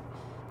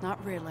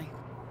 Not really.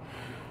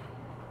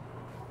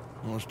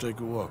 Let's take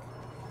a walk.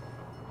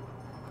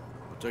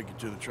 I'll take you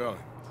to the trolley.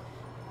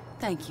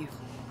 Thank you.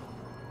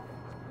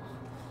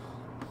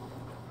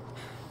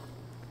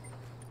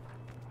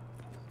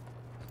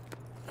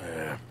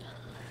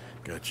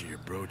 Got you your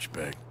brooch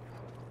back.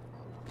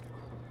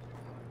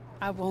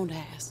 I won't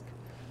ask.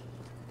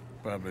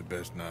 Probably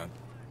best not.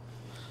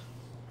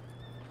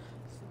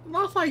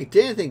 Not like I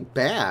did anything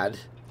bad.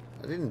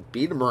 I didn't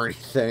beat him or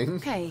anything.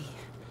 Okay.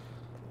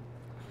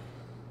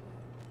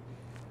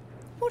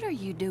 What are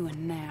you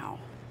doing now?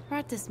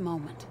 Right this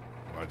moment?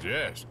 Why'd you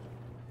ask?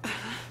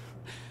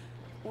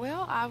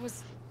 Well, I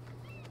was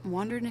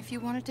wondering if you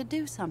wanted to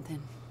do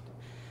something.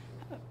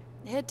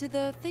 Head to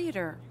the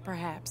theater,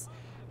 perhaps.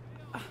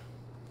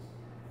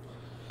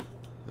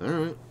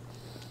 Alright.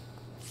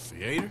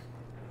 Theater?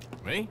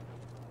 Me?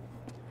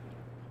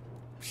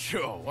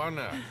 Sure, why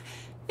not?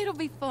 It'll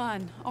be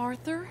fun,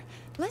 Arthur.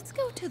 Let's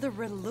go to the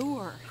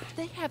Relure.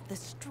 They have the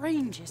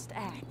strangest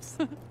acts.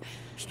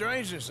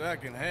 Strangeness I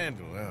can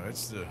handle. Well,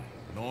 it's the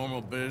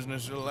normal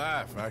business of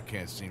life. I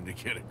can't seem to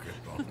get a grip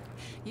on.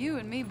 You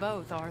and me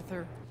both,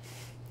 Arthur.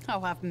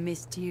 Oh, I've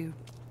missed you.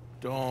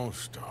 Don't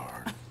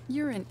start.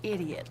 You're an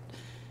idiot,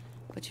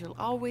 but you'll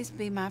always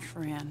be my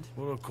friend.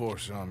 Well, of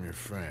course I'm your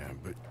friend,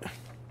 but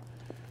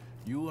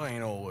you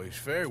ain't always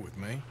fair with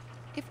me.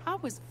 If I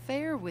was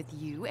fair with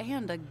you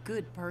and a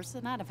good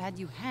person, I'd have had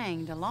you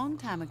hanged a long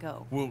time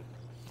ago. Well,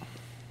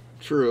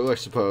 true, I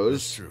suppose.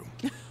 That's true.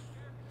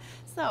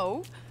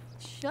 So,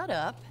 shut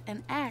up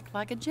and act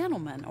like a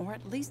gentleman, or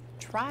at least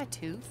try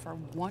to for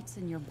once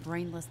in your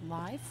brainless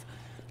life.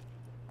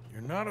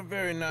 You're not a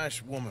very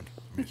nice woman,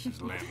 Mrs.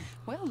 Lynn.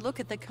 Well,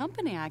 look at the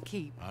company I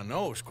keep. I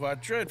know, it's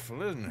quite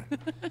dreadful, isn't it?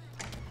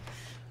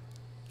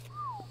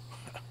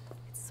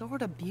 It's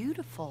sort of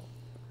beautiful,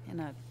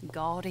 in a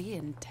gaudy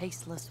and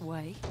tasteless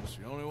way. It's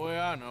the only way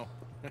I know.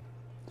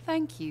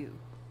 Thank you.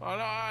 Oh,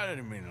 no, I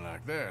didn't mean it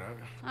like that.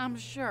 I'm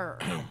sure.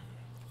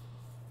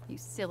 You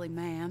silly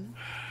man.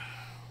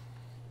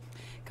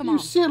 Come You on.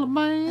 silly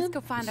man. Let's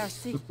go find our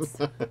seats.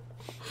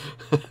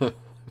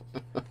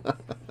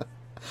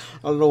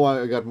 I don't know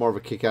why I got more of a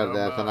kick out of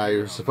that than I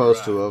was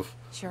supposed to have.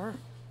 Sure.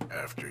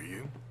 After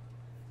you.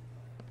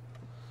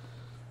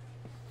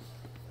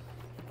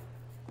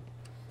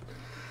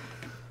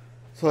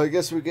 So I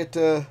guess we get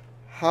to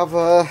have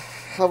a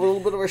little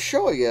bit of a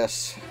show, I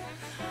guess.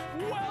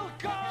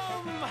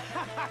 Welcome!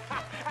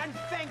 And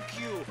thank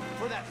you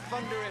for that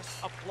thunderous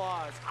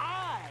applause.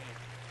 I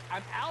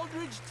am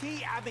Aldridge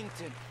T.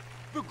 Abington,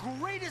 the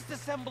greatest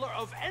assembler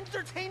of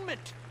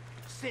entertainment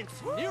since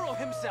Nero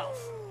himself.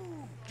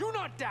 Do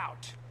not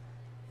doubt.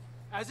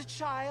 As a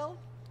child,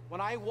 when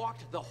I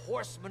walked the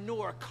horse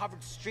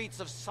manure-covered streets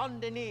of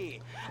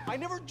Saint-Denis, I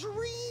never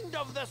dreamed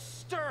of the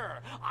stir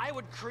I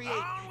would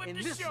create in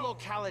this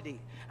locality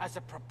as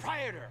a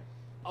proprietor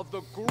of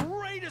the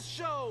greatest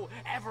show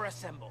ever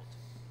assembled.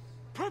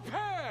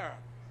 Prepare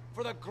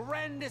for the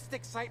grandest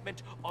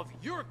excitement of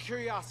your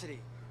curiosity.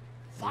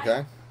 Fire,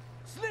 Okay.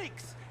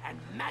 snakes, and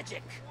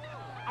magic.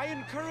 I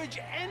encourage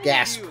any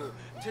Gasp. of you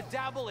to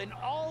dabble in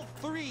all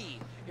three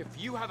if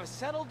you have a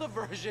settled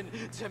aversion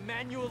to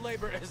manual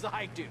labor as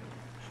I do.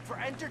 For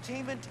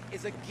entertainment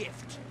is a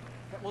gift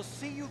that will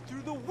see you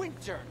through the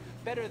winter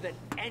better than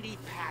any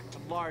packed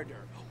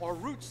larder or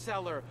root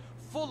cellar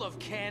full of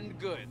canned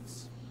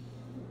goods.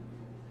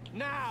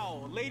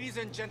 Now, ladies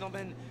and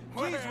gentlemen,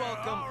 please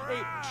welcome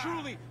a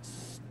truly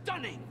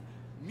stunning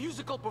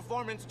musical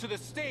performance to the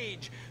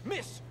stage,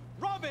 Miss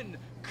Robin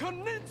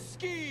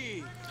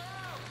Koninsky!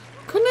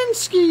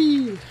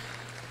 Koninsky!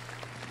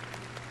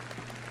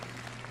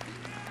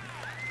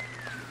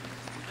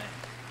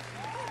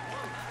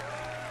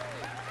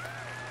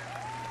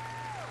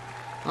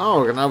 Oh,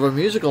 we're gonna have a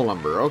musical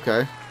number,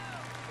 okay.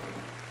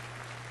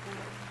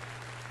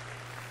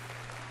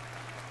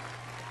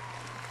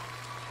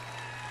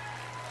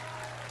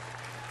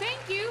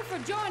 Thank you for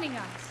joining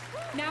us.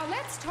 Now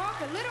let's talk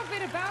a little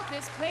bit about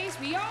this place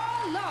we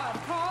all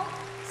love called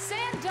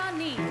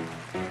Saint-Denis.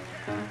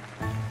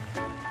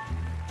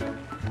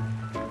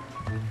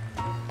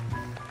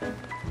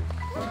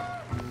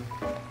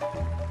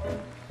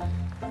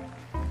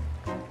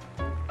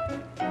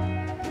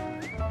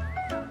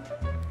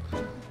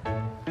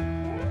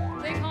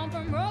 They come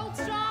from Road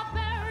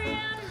Strawberry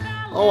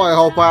and Oh, I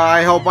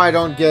hope I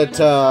don't get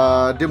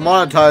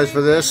demonetized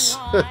for this.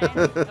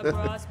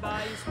 across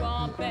Bayou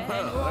Swamp and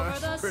over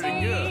the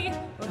sea.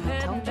 We're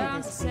heading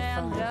down to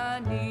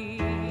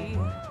Saint-Denis.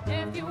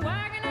 If your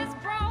wagon is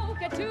broke,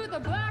 get to the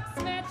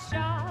blacksmith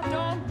shop.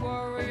 Don't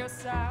worry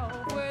yourself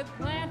with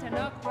planting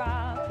a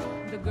crop.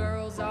 The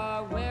girls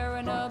are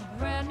wearing a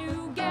brand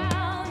new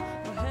gown.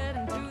 We're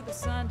heading to the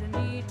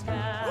Saint-Denis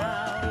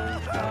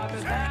town.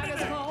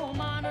 Carpetbaggers, coal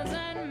miners,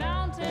 and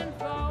mountain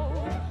folk.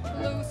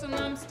 Loosen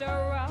them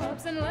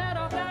stirrups and let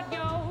off that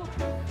yoke.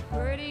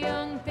 Pretty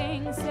young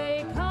things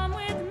say, come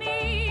with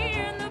me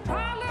in the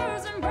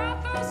parlors and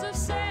brothels of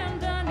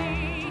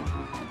Saint-Denis.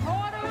 The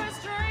porter is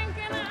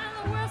drinking and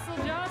the whistle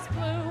just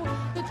blew.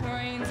 The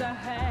trains are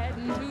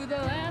heading to the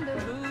land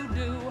of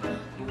voodoo.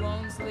 You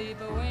won't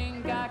sleep a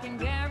wink, I can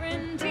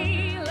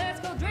guarantee. Let's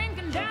go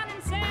drinking down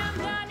in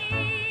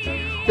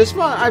Saint-Denis.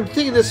 I'm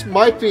thinking this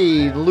might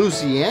be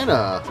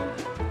Louisiana.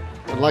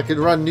 And like it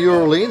run New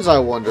Orleans, I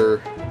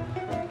wonder.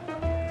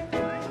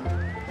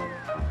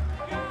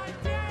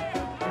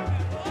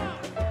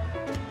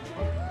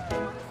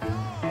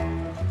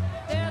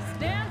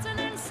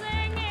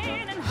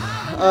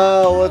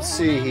 Let's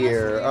see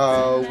here.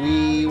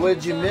 What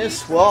did you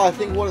miss? Well, I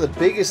think one of the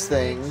biggest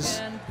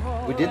things,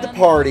 we did the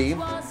party.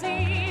 Went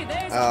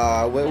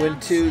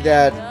to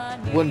that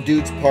one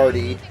dude's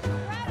party.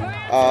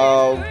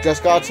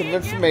 Just got some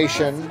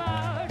information.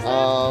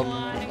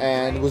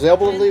 And was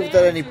able to leave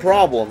without any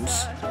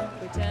problems.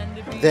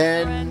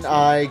 Then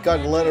I got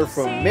a letter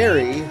from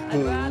Mary,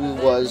 who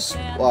was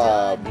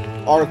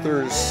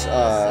Arthur's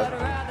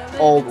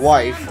old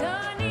wife.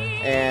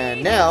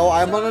 And now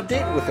I'm on a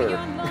date with her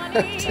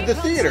to the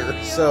theater.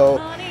 So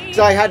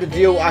Because I had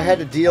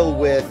to deal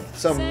with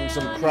some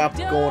crap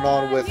going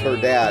on with her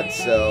dad.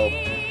 So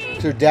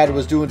her dad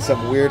was doing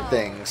some weird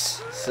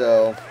things.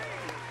 So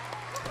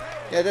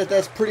yeah,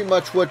 that's pretty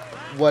much what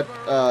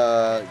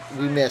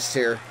we missed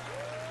here.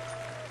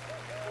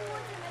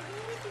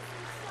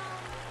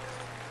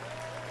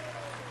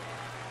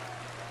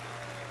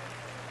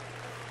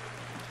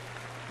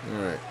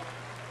 All right.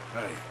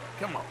 Hey,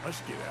 come on, let's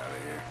get out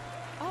of here.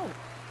 Oh,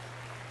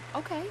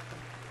 okay.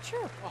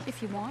 Sure,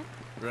 if you want.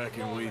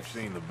 Reckon we've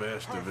seen the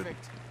best of it.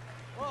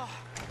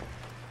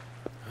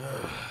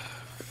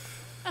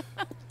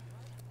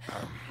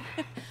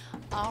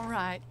 All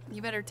right,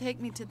 you better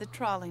take me to the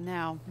trolley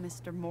now,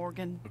 Mr.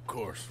 Morgan. Of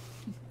course.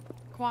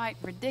 Quite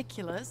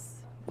ridiculous,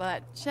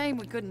 but shame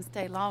we couldn't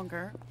stay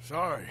longer.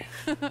 Sorry.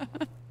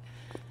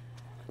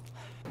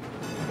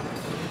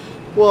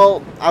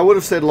 Well, I would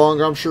have stayed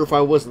longer, I'm sure, if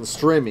I wasn't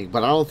streaming,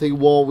 but I don't think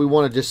we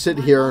want to just sit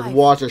here and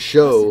watch a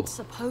show. Wasn't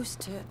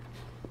supposed to.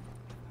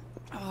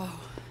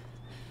 Oh.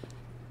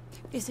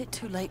 Is it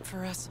too late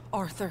for us,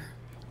 Arthur?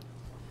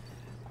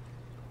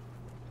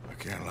 I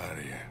can't lie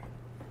to you.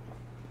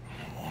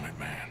 I'm a wanted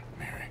man,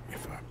 Mary.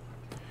 If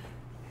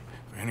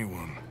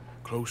anyone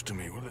close to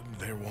me, well,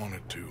 they're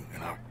wanted to,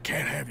 and I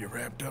can't have you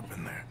wrapped up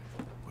in there.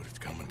 But it's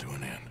coming to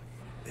an end.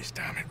 This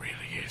time it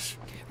really is.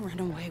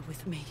 Run away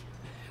with me,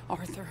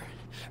 Arthur.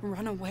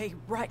 Run away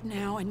right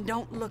now and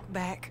don't look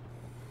back.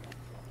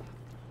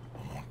 I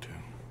want to.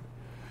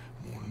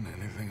 More than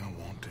anything, I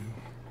want to.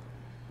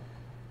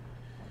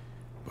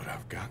 But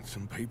I've got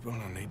some people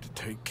I need to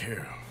take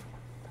care of.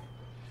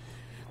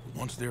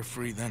 Once they're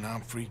free, then I'm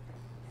free.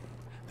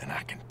 Then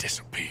I can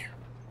disappear.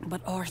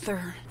 But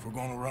Arthur... If we're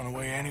gonna run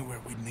away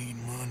anywhere, we need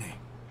money.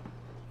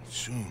 And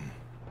soon,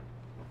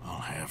 I'll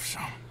have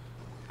some.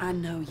 I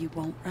know you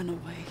won't run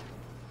away.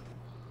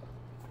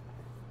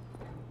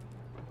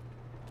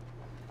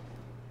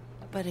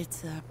 But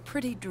it's a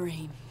pretty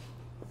dream.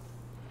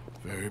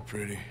 Very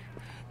pretty.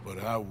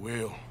 But I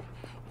will,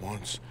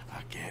 once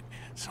I get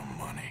some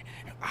money.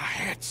 I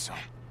had some.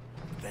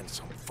 Then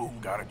some fool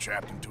got it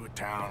trapped into a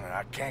town that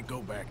I can't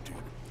go back to.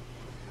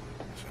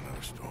 It's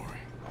another story.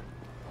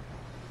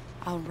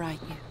 I'll write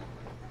you.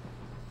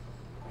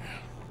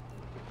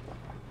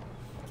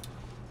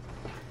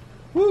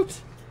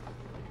 Woot!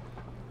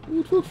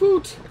 Woot, woot,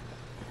 woot!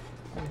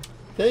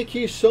 Thank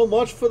you so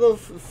much for the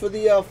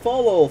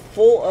follow,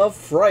 full of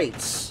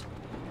frights,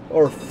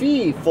 or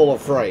fee full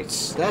of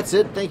frights. That's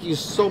it. Thank you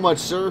so much,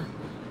 sir.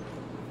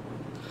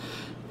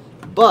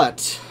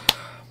 But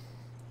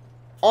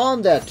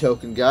on that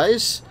token,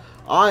 guys,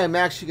 I am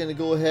actually going to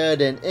go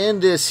ahead and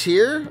end this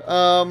here.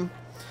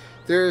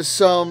 There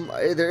is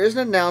an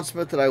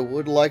announcement that I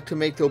would like to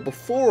make though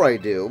before I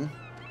do.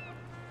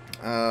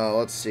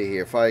 Let's see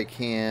here if I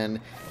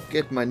can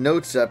get my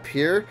notes up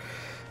here.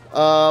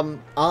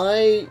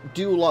 I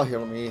do a lot here.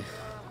 Let me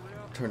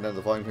turn down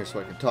the volume here so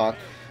I can talk.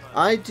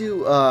 I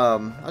do a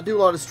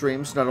lot of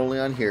streams, not only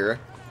on here,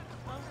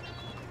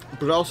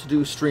 but I also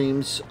do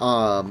streams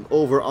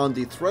over on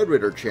the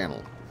Threadraider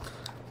channel.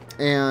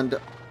 And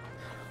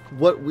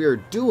what we're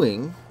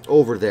doing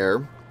over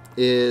there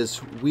is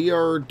we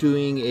are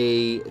doing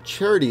a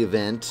charity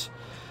event,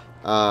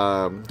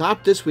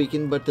 not this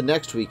weekend, but the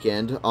next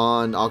weekend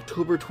on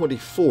October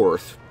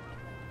 24th.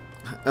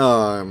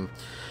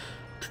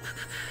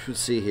 Let's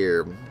see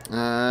here.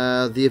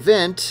 The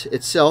event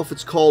itself,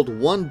 it's called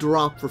One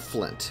Drop for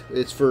Flint.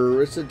 It's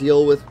a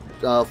deal with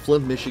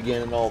Flint,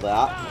 Michigan, and all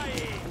that.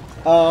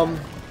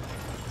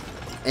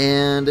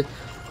 And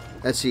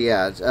let's see,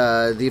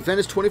 the event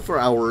is 24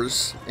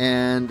 hours,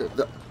 and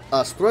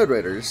us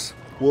Threadraiders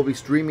will be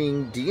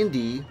streaming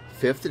D&D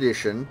 5th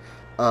edition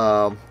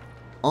on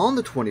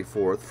the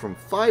 24th from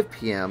 5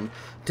 p.m.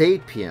 to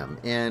 8 p.m.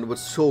 And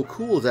what's so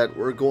cool is that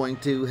we're going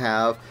to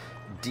have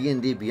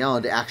D&D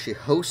Beyond actually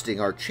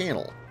hosting our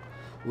channel,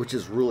 which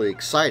is really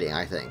exciting,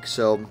 I think.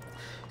 So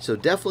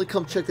definitely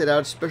come check that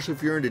out, especially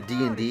if you're into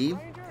D&D.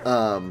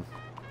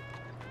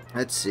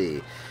 Let's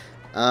see.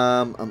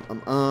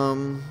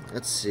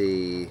 Let's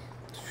see.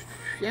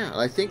 Yeah,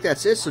 I think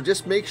that's it. So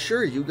just make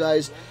sure you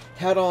guys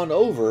head on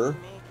over.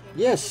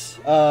 Yes,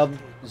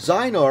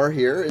 Zynar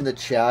here in the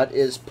chat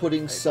is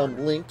putting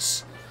some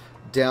links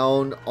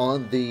down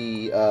on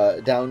the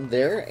down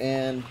there,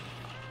 and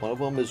one of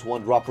them is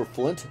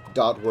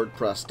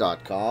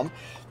onedropforflint.wordpress.com.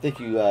 Thank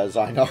you,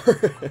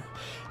 Zynar.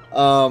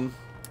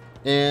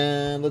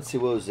 And let's see,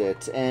 what was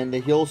it? And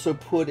he also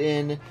put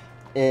in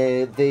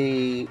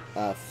the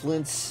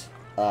Flint's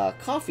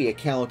coffee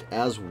account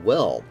as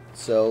well.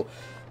 So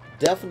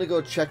definitely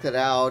go check that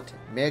out.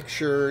 Make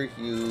sure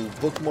you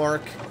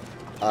bookmark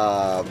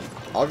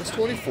August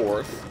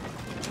 24th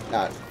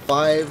at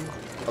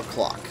 5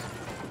 o'clock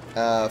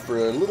for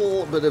a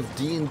little bit of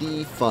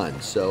D&D fun.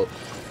 So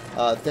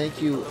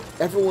thank you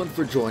everyone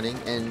for joining,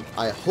 and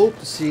I hope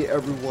to see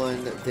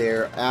everyone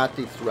there at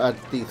the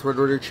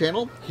Threadraider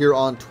channel here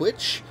on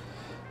Twitch.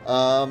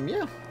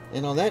 Yeah,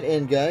 and on that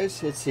end,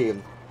 guys, let's see.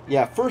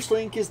 Yeah, first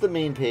link is the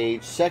main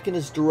page. Second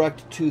is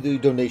direct to the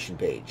donation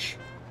page,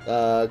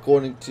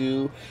 according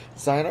to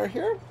Zynar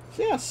here.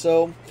 Yeah,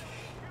 so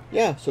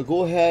yeah, so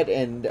go ahead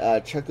and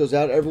check those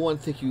out, everyone.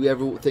 Thank you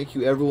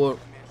everyone.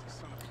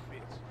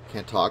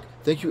 Can't talk.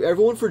 Thank you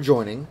everyone for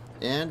joining,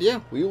 and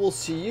yeah, we will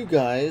see you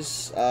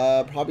guys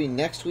probably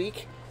next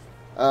week,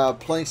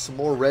 playing some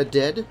more Red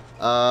Dead,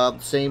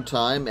 same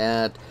time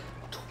at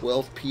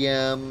 12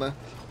 p.m.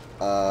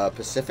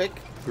 Pacific,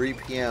 3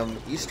 p.m.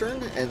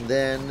 Eastern, and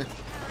then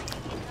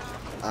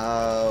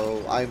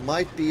I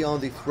might be on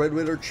the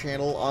Threadrunner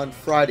channel on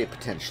Friday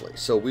potentially,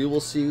 so we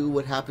will see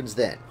what happens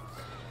then.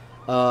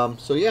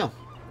 So yeah,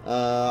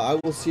 I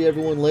will see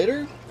everyone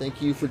later.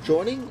 Thank you for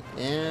joining,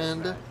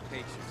 and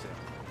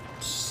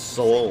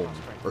Salome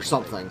or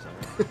something.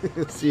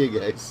 See you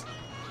guys.